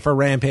Friday for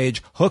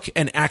Rampage, Hook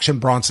and Action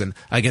Bronson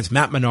against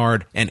Matt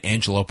Menard and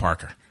Angelo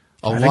Parker.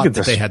 A lot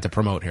that they had to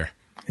promote here.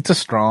 It's a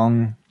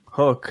strong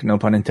hook, no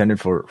pun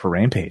intended, for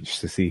Rampage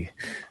to see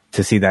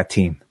that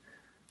team.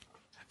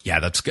 Yeah,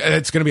 it's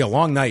going to be a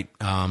long night,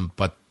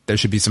 but there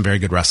should be some very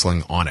good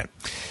wrestling on it.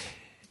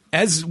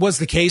 As was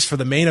the case for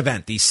the main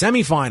event, the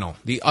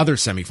other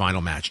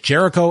semifinal match,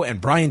 Jericho and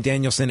Bryan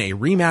Danielson, a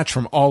rematch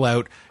from All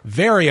Out.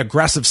 Very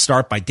aggressive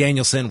start by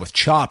Danielson with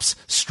chops,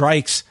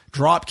 strikes,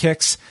 drop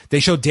kicks.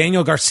 They show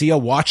Daniel Garcia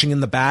watching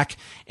in the back,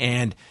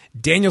 and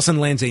Danielson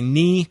lands a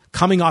knee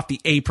coming off the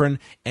apron,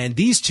 and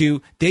these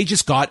two, they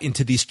just got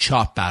into these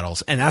chop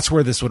battles, and that's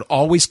where this would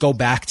always go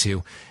back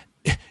to.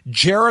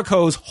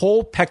 Jericho's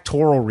whole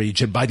pectoral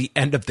region by the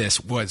end of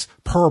this was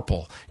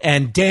purple,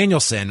 and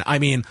Danielson, I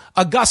mean,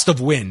 a gust of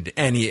wind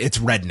and it's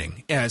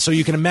reddening. So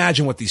you can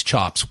imagine what these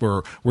chops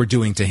were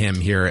doing to him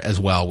here as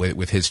well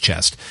with his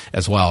chest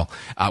as well.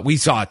 We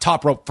saw a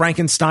top rope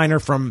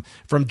Frankensteiner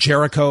from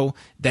Jericho.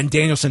 Then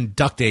Danielson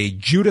ducked a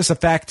Judas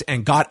effect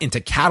and got into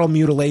cattle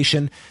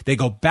mutilation. They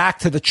go back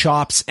to the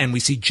chops, and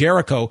we see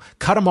Jericho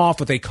cut him off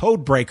with a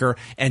code breaker,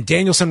 and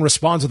Danielson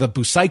responds with a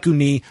Busaiku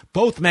knee.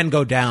 Both men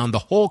go down. The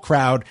whole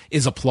crowd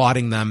is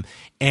applauding them.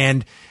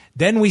 And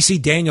then we see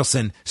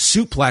Danielson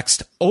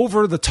suplexed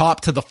over the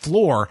top to the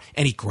floor,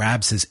 and he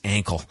grabs his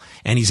ankle,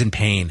 and he's in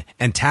pain.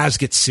 And Taz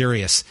gets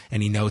serious,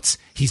 and he notes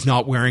he's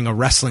not wearing a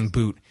wrestling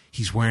boot.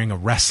 he's wearing a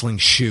wrestling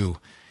shoe.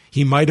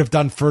 He might have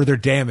done further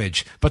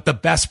damage, but the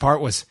best part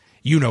was,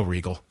 you know,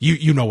 Regal.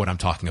 You know what I'm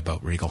talking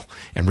about, Regal.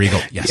 And Regal,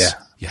 yes.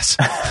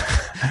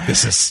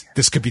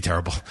 This could be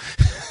terrible.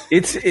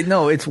 It's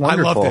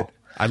wonderful.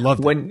 I loved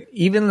it. When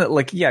even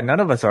none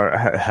of us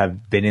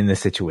have been in this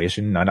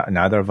situation.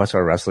 Neither of us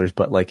are wrestlers,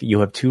 but like you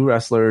have two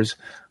wrestlers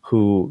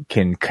who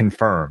can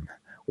confirm.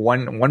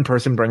 One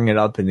person bringing it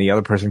up and the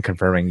other person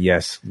confirming,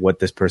 yes, what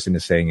this person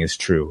is saying is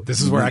true.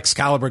 This is where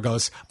Excalibur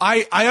goes,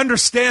 I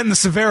understand the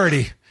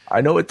severity.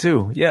 I know it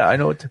too. Yeah, I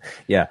know it too.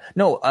 Yeah.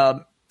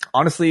 No,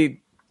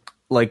 honestly,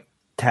 like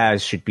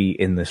Taz should be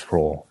in this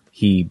role.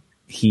 He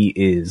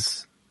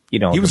is, he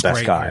was the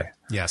best guy. Here.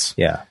 Yes.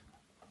 Yeah.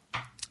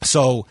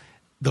 So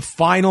the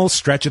final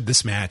stretch of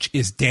this match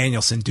is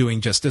Danielson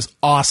doing just this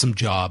awesome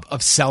job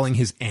of selling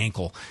his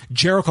ankle.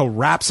 Jericho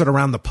wraps it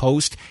around the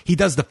post. He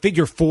does the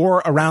figure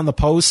 4 around the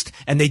post,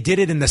 and they did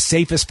it in the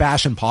safest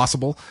fashion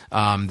possible.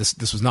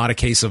 This was not a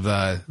case of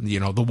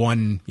the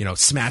one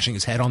smashing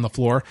his head on the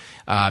floor.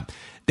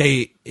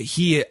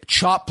 He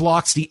chop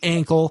blocks the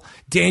ankle.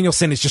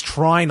 Danielson is just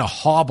trying to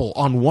hobble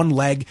on one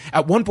leg.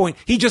 At one point,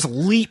 he just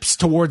leaps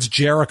towards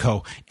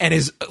Jericho and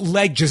his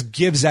leg just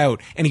gives out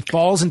and he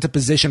falls into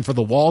position for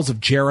the walls of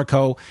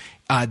Jericho.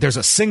 There's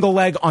a single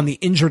leg on the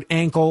injured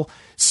ankle.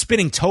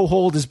 Spinning toe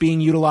hold is being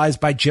utilized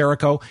by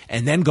Jericho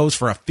and then goes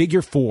for a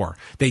figure 4.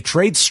 They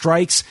trade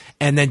strikes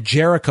and then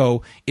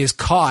Jericho is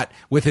caught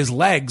with his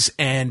legs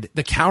and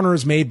the counter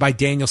is made by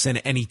Danielson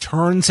and he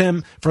turns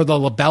him for the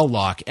label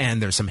lock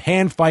and there's some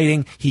hand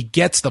fighting. He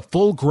gets the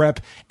full grip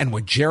and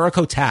when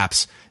Jericho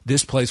taps,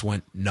 this place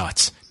went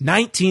nuts.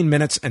 19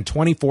 minutes and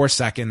 24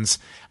 seconds.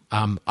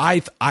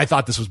 I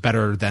thought this was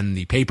better than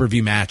the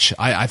pay-per-view match.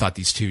 I thought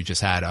these two just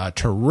had a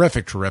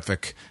terrific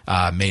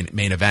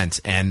main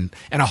event and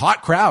a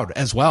hot crowd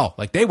as well.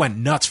 Like they went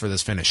nuts for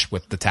this finish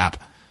with the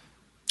tap.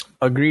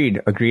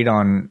 Agreed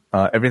on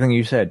everything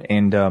you said.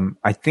 And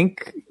I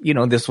think,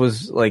 this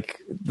was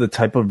like the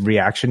type of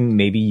reaction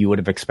maybe you would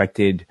have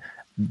expected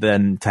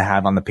them to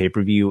have on the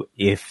pay-per-view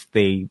if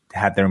they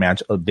had their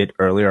match a bit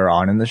earlier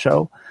on in the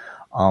show.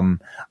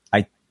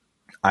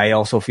 I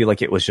also feel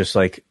like it was just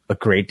like a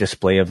great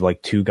display of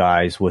like two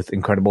guys with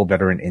incredible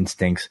veteran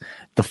instincts.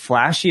 The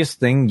flashiest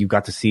thing you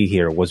got to see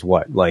here was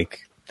what,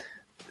 like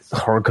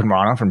Hurricane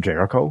Rana from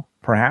Jericho,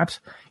 perhaps.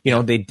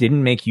 They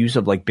didn't make use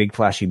of like big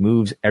flashy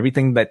moves.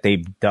 Everything that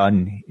they've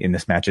done in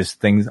this match is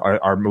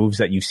are moves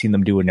that you've seen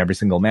them do in every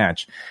single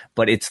match.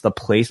 But it's the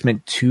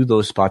placement to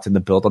those spots and the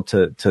build up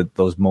to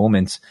those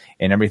moments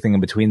and everything in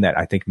between that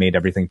I think made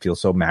everything feel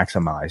so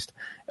maximized.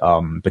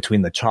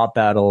 Between the chop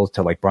battles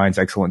to like Bryan's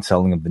excellent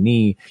selling of the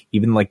knee,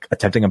 even like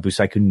attempting a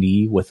Busaiku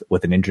knee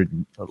with an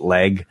injured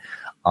leg.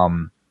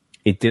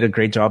 It did a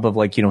great job of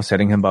like,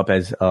 setting him up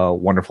as a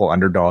wonderful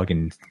underdog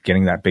and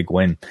getting that big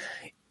win.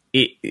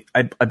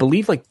 I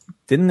believe like,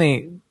 didn't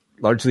they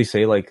largely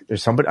say like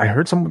there's somebody, I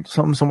heard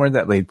somewhere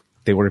that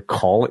they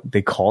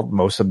called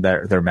most of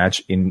their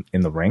match in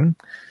the ring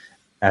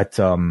at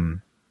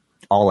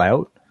All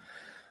Out.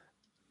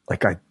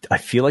 Like I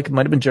feel like it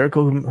might have been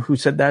Jericho who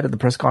said that at the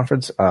press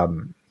conference.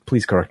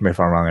 Please correct me if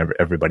I'm wrong,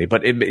 everybody.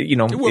 But it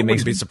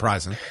makes me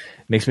surprising.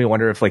 Makes me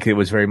wonder if like it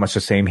was very much the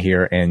same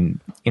here,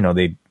 and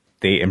they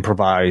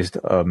improvised.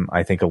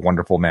 I think a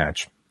wonderful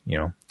match.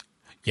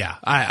 Yeah,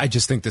 I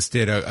just think this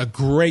did a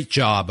great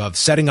job of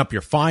setting up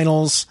your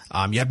finals.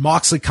 You had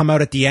Moxley come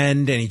out at the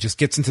end and he just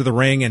gets into the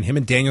ring and him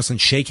and Danielson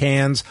shake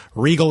hands.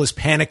 Regal is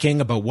panicking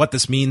about what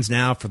this means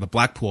now for the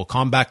Blackpool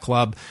Combat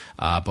Club.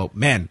 But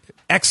man,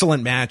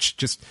 excellent match.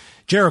 Just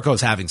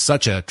Jericho's having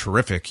such a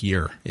terrific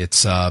year.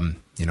 It's,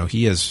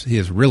 he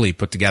has really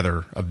put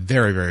together a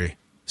very, very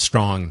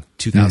strong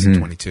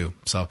 2022.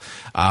 So,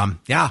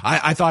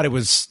 I thought it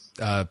was,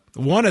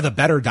 one of the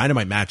better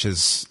Dynamite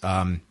matches,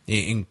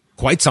 in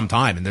quite some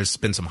time, and there's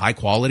been some high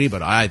quality,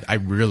 but I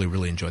really,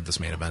 really enjoyed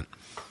this main event.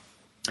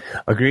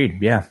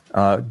 Agreed. Yeah.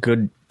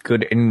 Good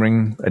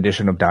in-ring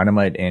edition of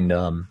Dynamite. And,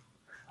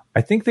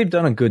 I think they've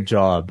done a good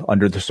job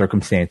under the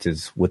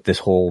circumstances with this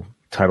whole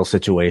title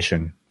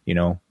situation,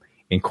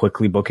 in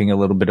quickly booking a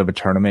little bit of a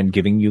tournament,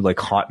 giving you like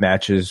hot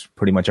matches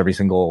pretty much every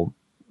single,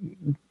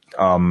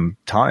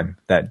 time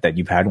that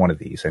you've had one of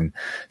these and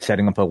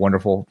setting up a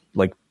wonderful,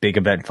 like big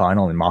event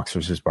final in Mox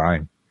versus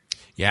Bryan.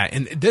 Yeah.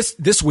 And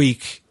this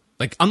week,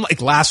 like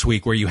unlike last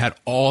week where you had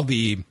all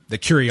the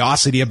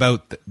curiosity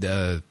about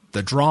the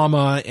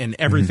drama and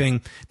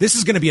everything, this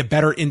is going to be a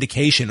better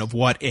indication of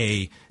what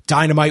a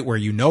Dynamite where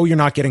you're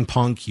not getting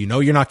Punk,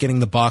 you're not getting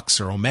the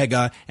Bucks or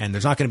Omega, and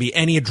there's not going to be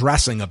any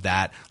addressing of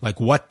that. Like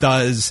what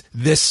does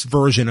this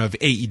version of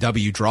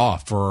AEW draw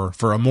for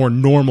a more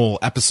normal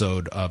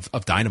episode of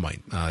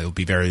Dynamite? It'll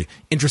be very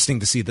interesting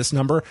to see this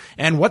number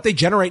and what they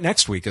generate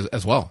next week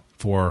as well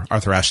for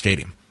Arthur Ashe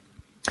Stadium.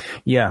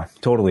 Yeah,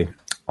 totally.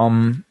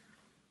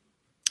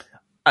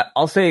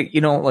 I'll say,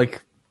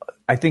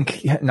 I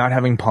think not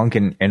having Punk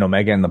and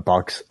Omega and the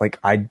Bucks, like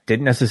I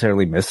didn't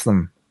necessarily miss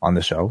them on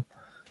the show.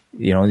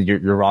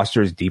 Your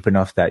roster is deep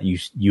enough that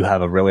you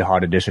have a really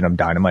hot edition of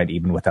Dynamite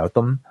even without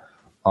them.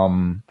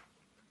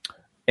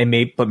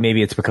 but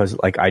maybe it's because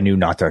like I knew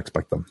not to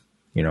expect them,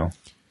 you know.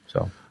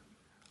 So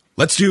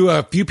let's do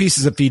a few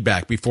pieces of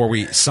feedback before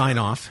we sign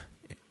off.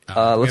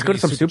 Let's go to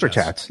some super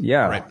chats.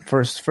 Yeah. Right.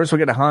 First we'll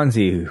get to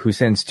Hansi, who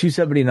sends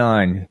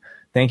 $2.79.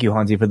 Thank you,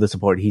 Hansi, for the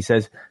support. He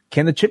says,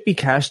 "Can the chip be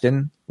cashed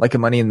in like a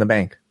Money in the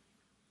Bank?"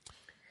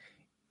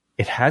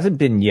 It hasn't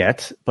been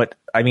yet, but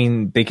I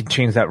mean, they can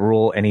change that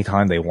rule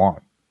anytime they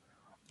want,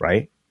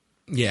 right?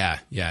 Yeah.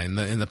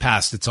 In the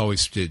past, it's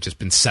always just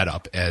been set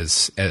up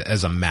as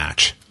a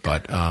match,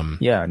 but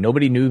yeah,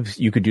 nobody knew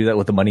you could do that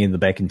with the Money in the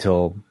Bank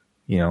until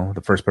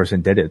the first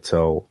person did it.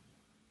 So,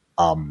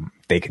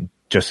 they could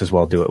just as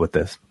well do it with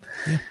this.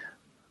 Yeah.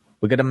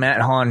 We got a Matt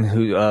Hahn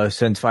who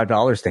sends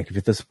 $5. Thank you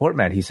for the support,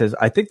 Matt. He says,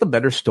 "I think the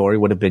better story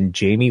would have been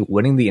Jamie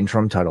winning the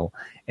interim title,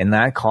 and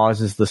that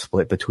causes the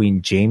split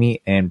between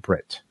Jamie and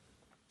Britt."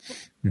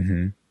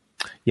 Mm-hmm.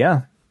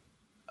 Yeah.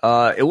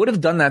 It would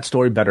have done that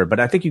story better, but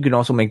I think you can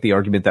also make the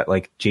argument that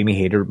like Jamie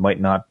Hayter might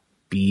not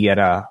be at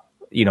a,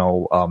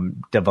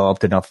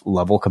 developed enough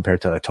level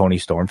compared to Toni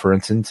Storm, for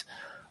instance.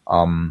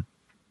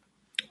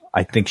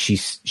 I think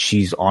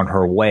she's on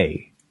her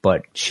way,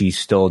 but she's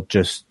still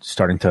just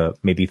starting to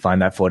maybe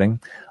find that footing.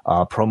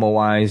 Promo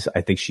wise,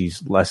 I think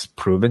she's less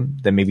proven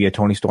than maybe a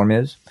Toni Storm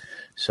is.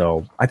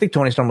 So I think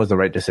Toni Storm was the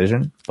right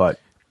decision, but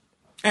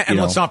and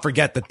let's not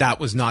forget that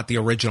was not the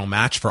original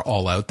match for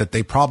All Out, that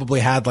they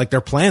probably had like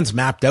their plans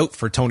mapped out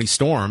for Toni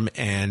Storm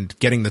and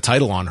getting the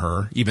title on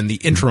her, even the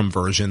interim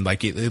version,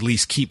 like it at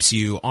least keeps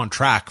you on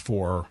track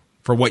for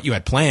what you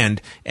had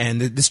planned. And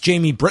this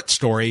Jamie Britt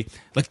story,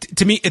 like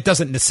to me, it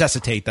doesn't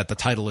necessitate that the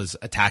title is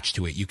attached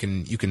to it. You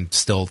can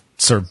still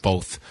serve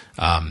both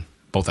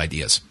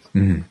ideas.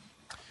 Mm-hmm.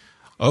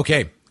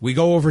 Okay. We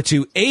go over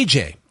to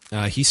AJ.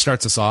 He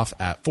starts us off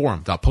at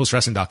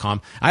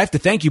forum.postwrestling.com. "I have to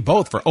thank you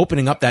both for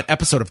opening up that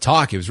episode of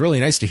Talk. It was really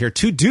nice to hear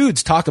two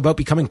dudes talk about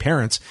becoming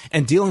parents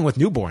and dealing with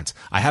newborns.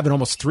 I have an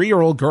almost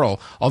 3-year-old girl,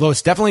 although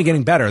it's definitely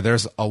getting better.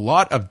 There's a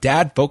lot of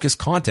dad-focused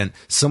content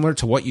similar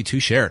to what you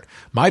two shared.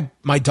 My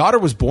daughter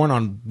was born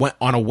on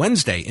a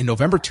Wednesday in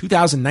November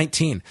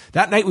 2019.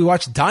 That night we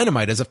watched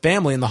Dynamite as a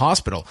family in the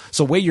hospital.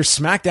 So Way, your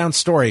SmackDown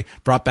story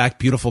brought back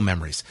beautiful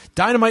memories.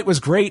 Dynamite was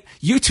great.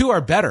 You two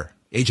are better."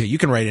 AJ, you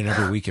can write in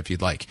every week if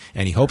you'd like.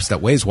 And he hopes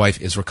that Way's wife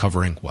is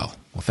recovering well.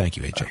 Well, thank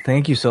you, AJ.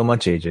 Thank you so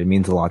much, AJ. It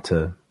means a lot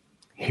to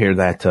hear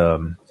that,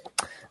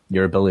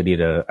 your ability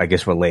to, I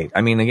guess, relate.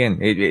 I mean, again,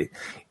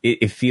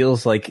 it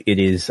feels like it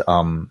is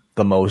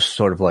the most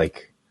sort of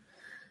like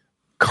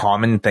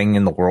common thing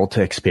in the world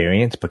to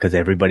experience because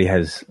everybody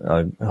has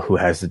who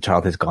has the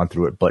child has gone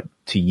through it. But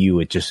to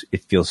you, it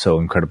feels so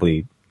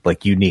incredibly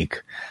like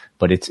unique.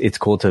 But it's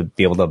cool to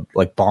be able to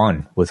like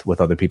bond with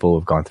other people who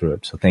have gone through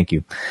it. So thank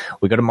you.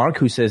 We got a Mark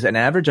who says, "An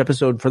average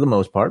episode for the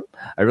most part.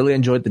 I really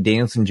enjoyed the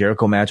Danielson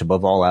Jericho match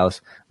above all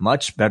else.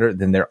 Much better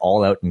than their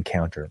all out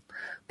encounter.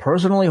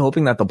 Personally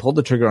hoping that they'll pull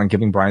the trigger on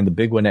giving Bryan the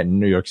big win at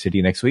New York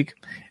City next week.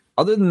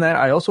 Other than that,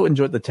 I also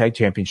enjoyed the tag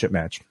championship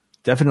match.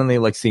 Definitely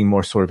like seeing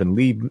more sort of in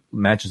league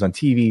matches on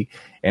TV.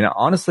 And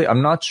honestly,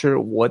 I'm not sure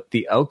what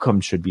the outcome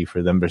should be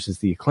for them versus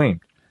the Acclaimed.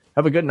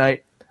 Have a good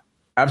night.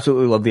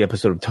 Absolutely love the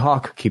episode of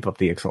Talk. Keep up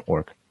the excellent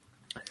work."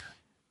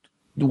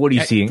 What are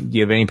you seeing? Do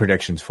you have any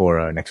predictions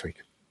for next week?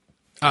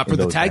 For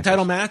the tag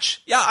title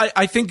match? Yeah,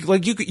 I think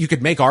like you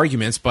could make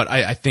arguments, but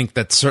I think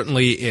that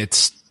certainly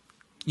it's,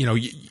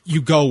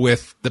 you go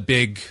with the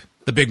big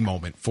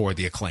moment for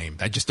the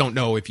Acclaimed. I just don't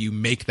know if you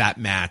make that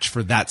match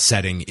for that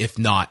setting, if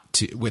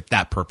not with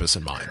that purpose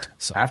in mind.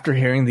 So after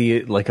hearing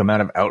the like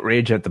amount of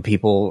outrage at the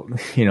people,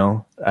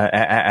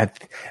 at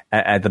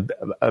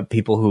the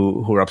people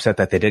who are upset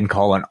that they didn't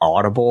call an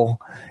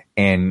audible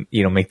and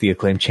make the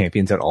Acclaimed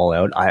champions at All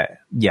Out,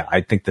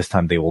 I think this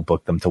time they will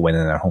book them to win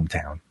in their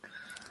hometown.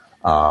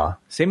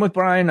 Same with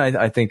Bryan.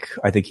 I think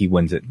he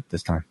wins it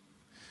this time.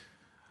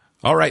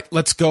 All right,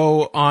 let's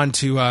go on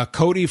to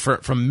Cody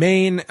from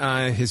Maine.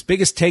 His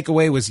biggest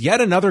takeaway was yet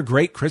another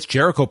great Chris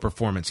Jericho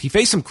performance. He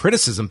faced some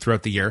criticism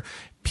throughout the year,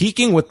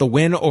 peaking with the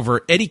win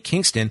over Eddie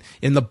Kingston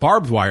in the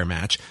barbed wire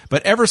match,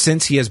 but ever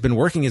since he has been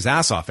working his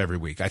ass off every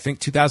week. I think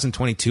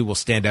 2022 will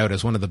stand out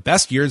as one of the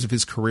best years of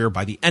his career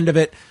by the end of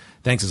it.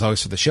 Thanks as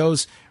always for the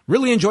shows.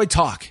 Really enjoyed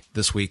Talk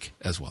this week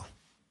as well.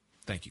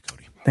 Thank you,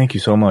 Cody. Thank you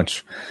so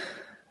much.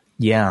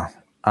 Yeah,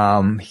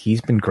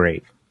 he's been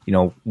great.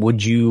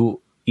 Would you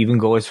even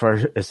go as far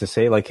as to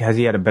say, like, has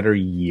he had a better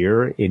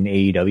year in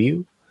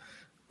AEW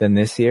than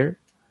this year?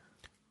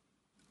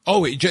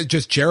 Oh,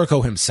 just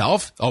Jericho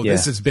himself? Oh, yeah.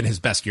 This has been his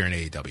best year in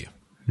AEW.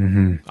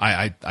 Mm-hmm.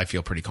 I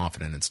feel pretty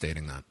confident in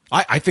stating that.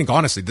 I think,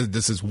 honestly,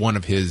 this is one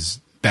of his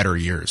better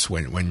years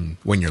when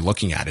you're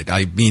looking at it.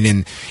 I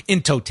mean,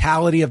 in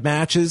totality of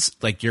matches,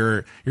 like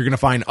you're going to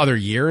find other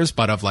years,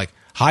 but of like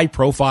high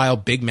profile,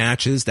 big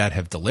matches that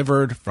have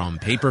delivered from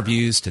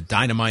pay-per-views to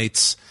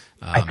Dynamites.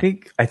 I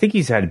think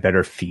he's had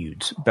better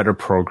feuds, better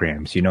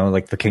programs,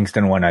 like the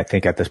Kingston one, I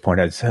think at this point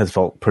has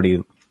felt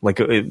pretty like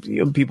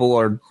people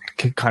are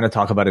kind of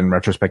talk about it in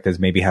retrospect as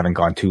maybe having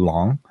gone too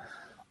long.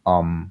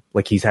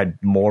 Like he's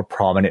had more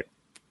prominent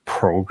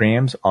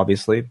programs,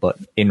 obviously, but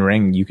in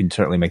ring, you can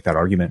certainly make that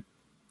argument.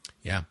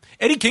 Yeah.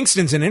 Eddie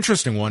Kingston's an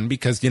interesting one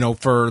because,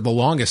 for the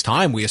longest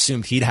time, we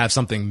assumed he'd have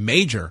something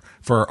major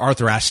for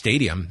Arthur Ashe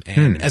Stadium.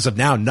 And as of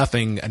now,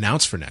 nothing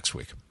announced for next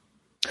week.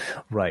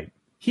 Right.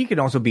 He could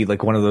also be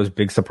like one of those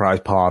big surprise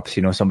pops.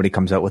 Somebody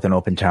comes out with an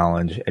open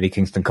challenge. Eddie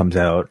Kingston comes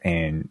out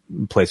and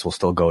place will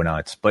still go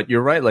nuts. But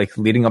you're right. Like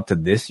leading up to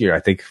this year, I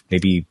think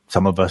maybe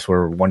some of us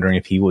were wondering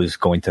if he was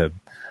going to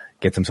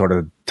get some sort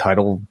of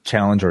title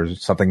challenge or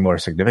something more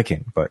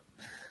significant. But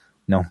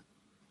no,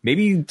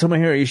 maybe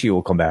Tomohiro Ishii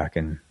will come back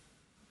and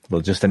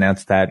we'll just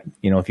announce that,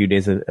 a few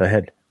days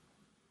ahead.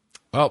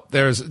 Well,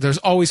 there's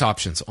always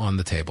options on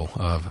the table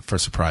for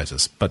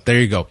surprises. But there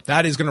you go.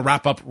 That is going to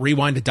wrap up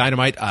Rewind to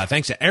Dynamite.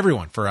 Thanks to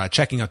everyone for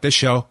checking out this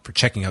show, for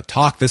checking out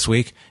Talk this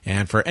week,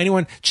 and for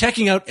anyone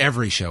checking out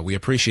every show. We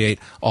appreciate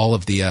all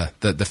of the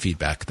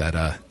feedback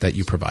that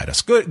you provide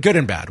us. Good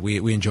and bad.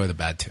 We enjoy the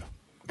bad too.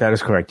 That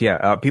is correct.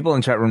 Yeah. People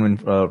in chat room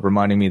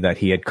reminding me that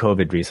he had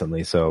COVID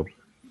recently. So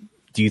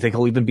do you think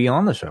he'll even be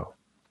on the show?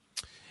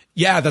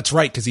 Yeah, that's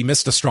right. Because he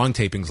missed the Strong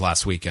tapings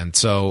last weekend.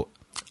 So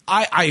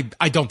I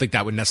don't think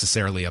that would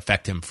necessarily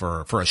affect him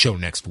for a show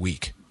next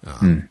week.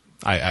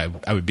 I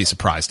would be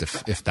surprised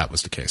if that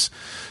was the case.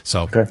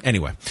 So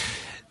Anyway,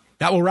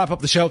 that will wrap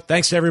up the show.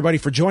 Thanks to everybody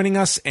for joining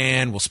us,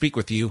 and we'll speak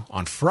with you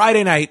on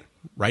Friday night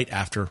right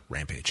after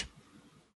Rampage.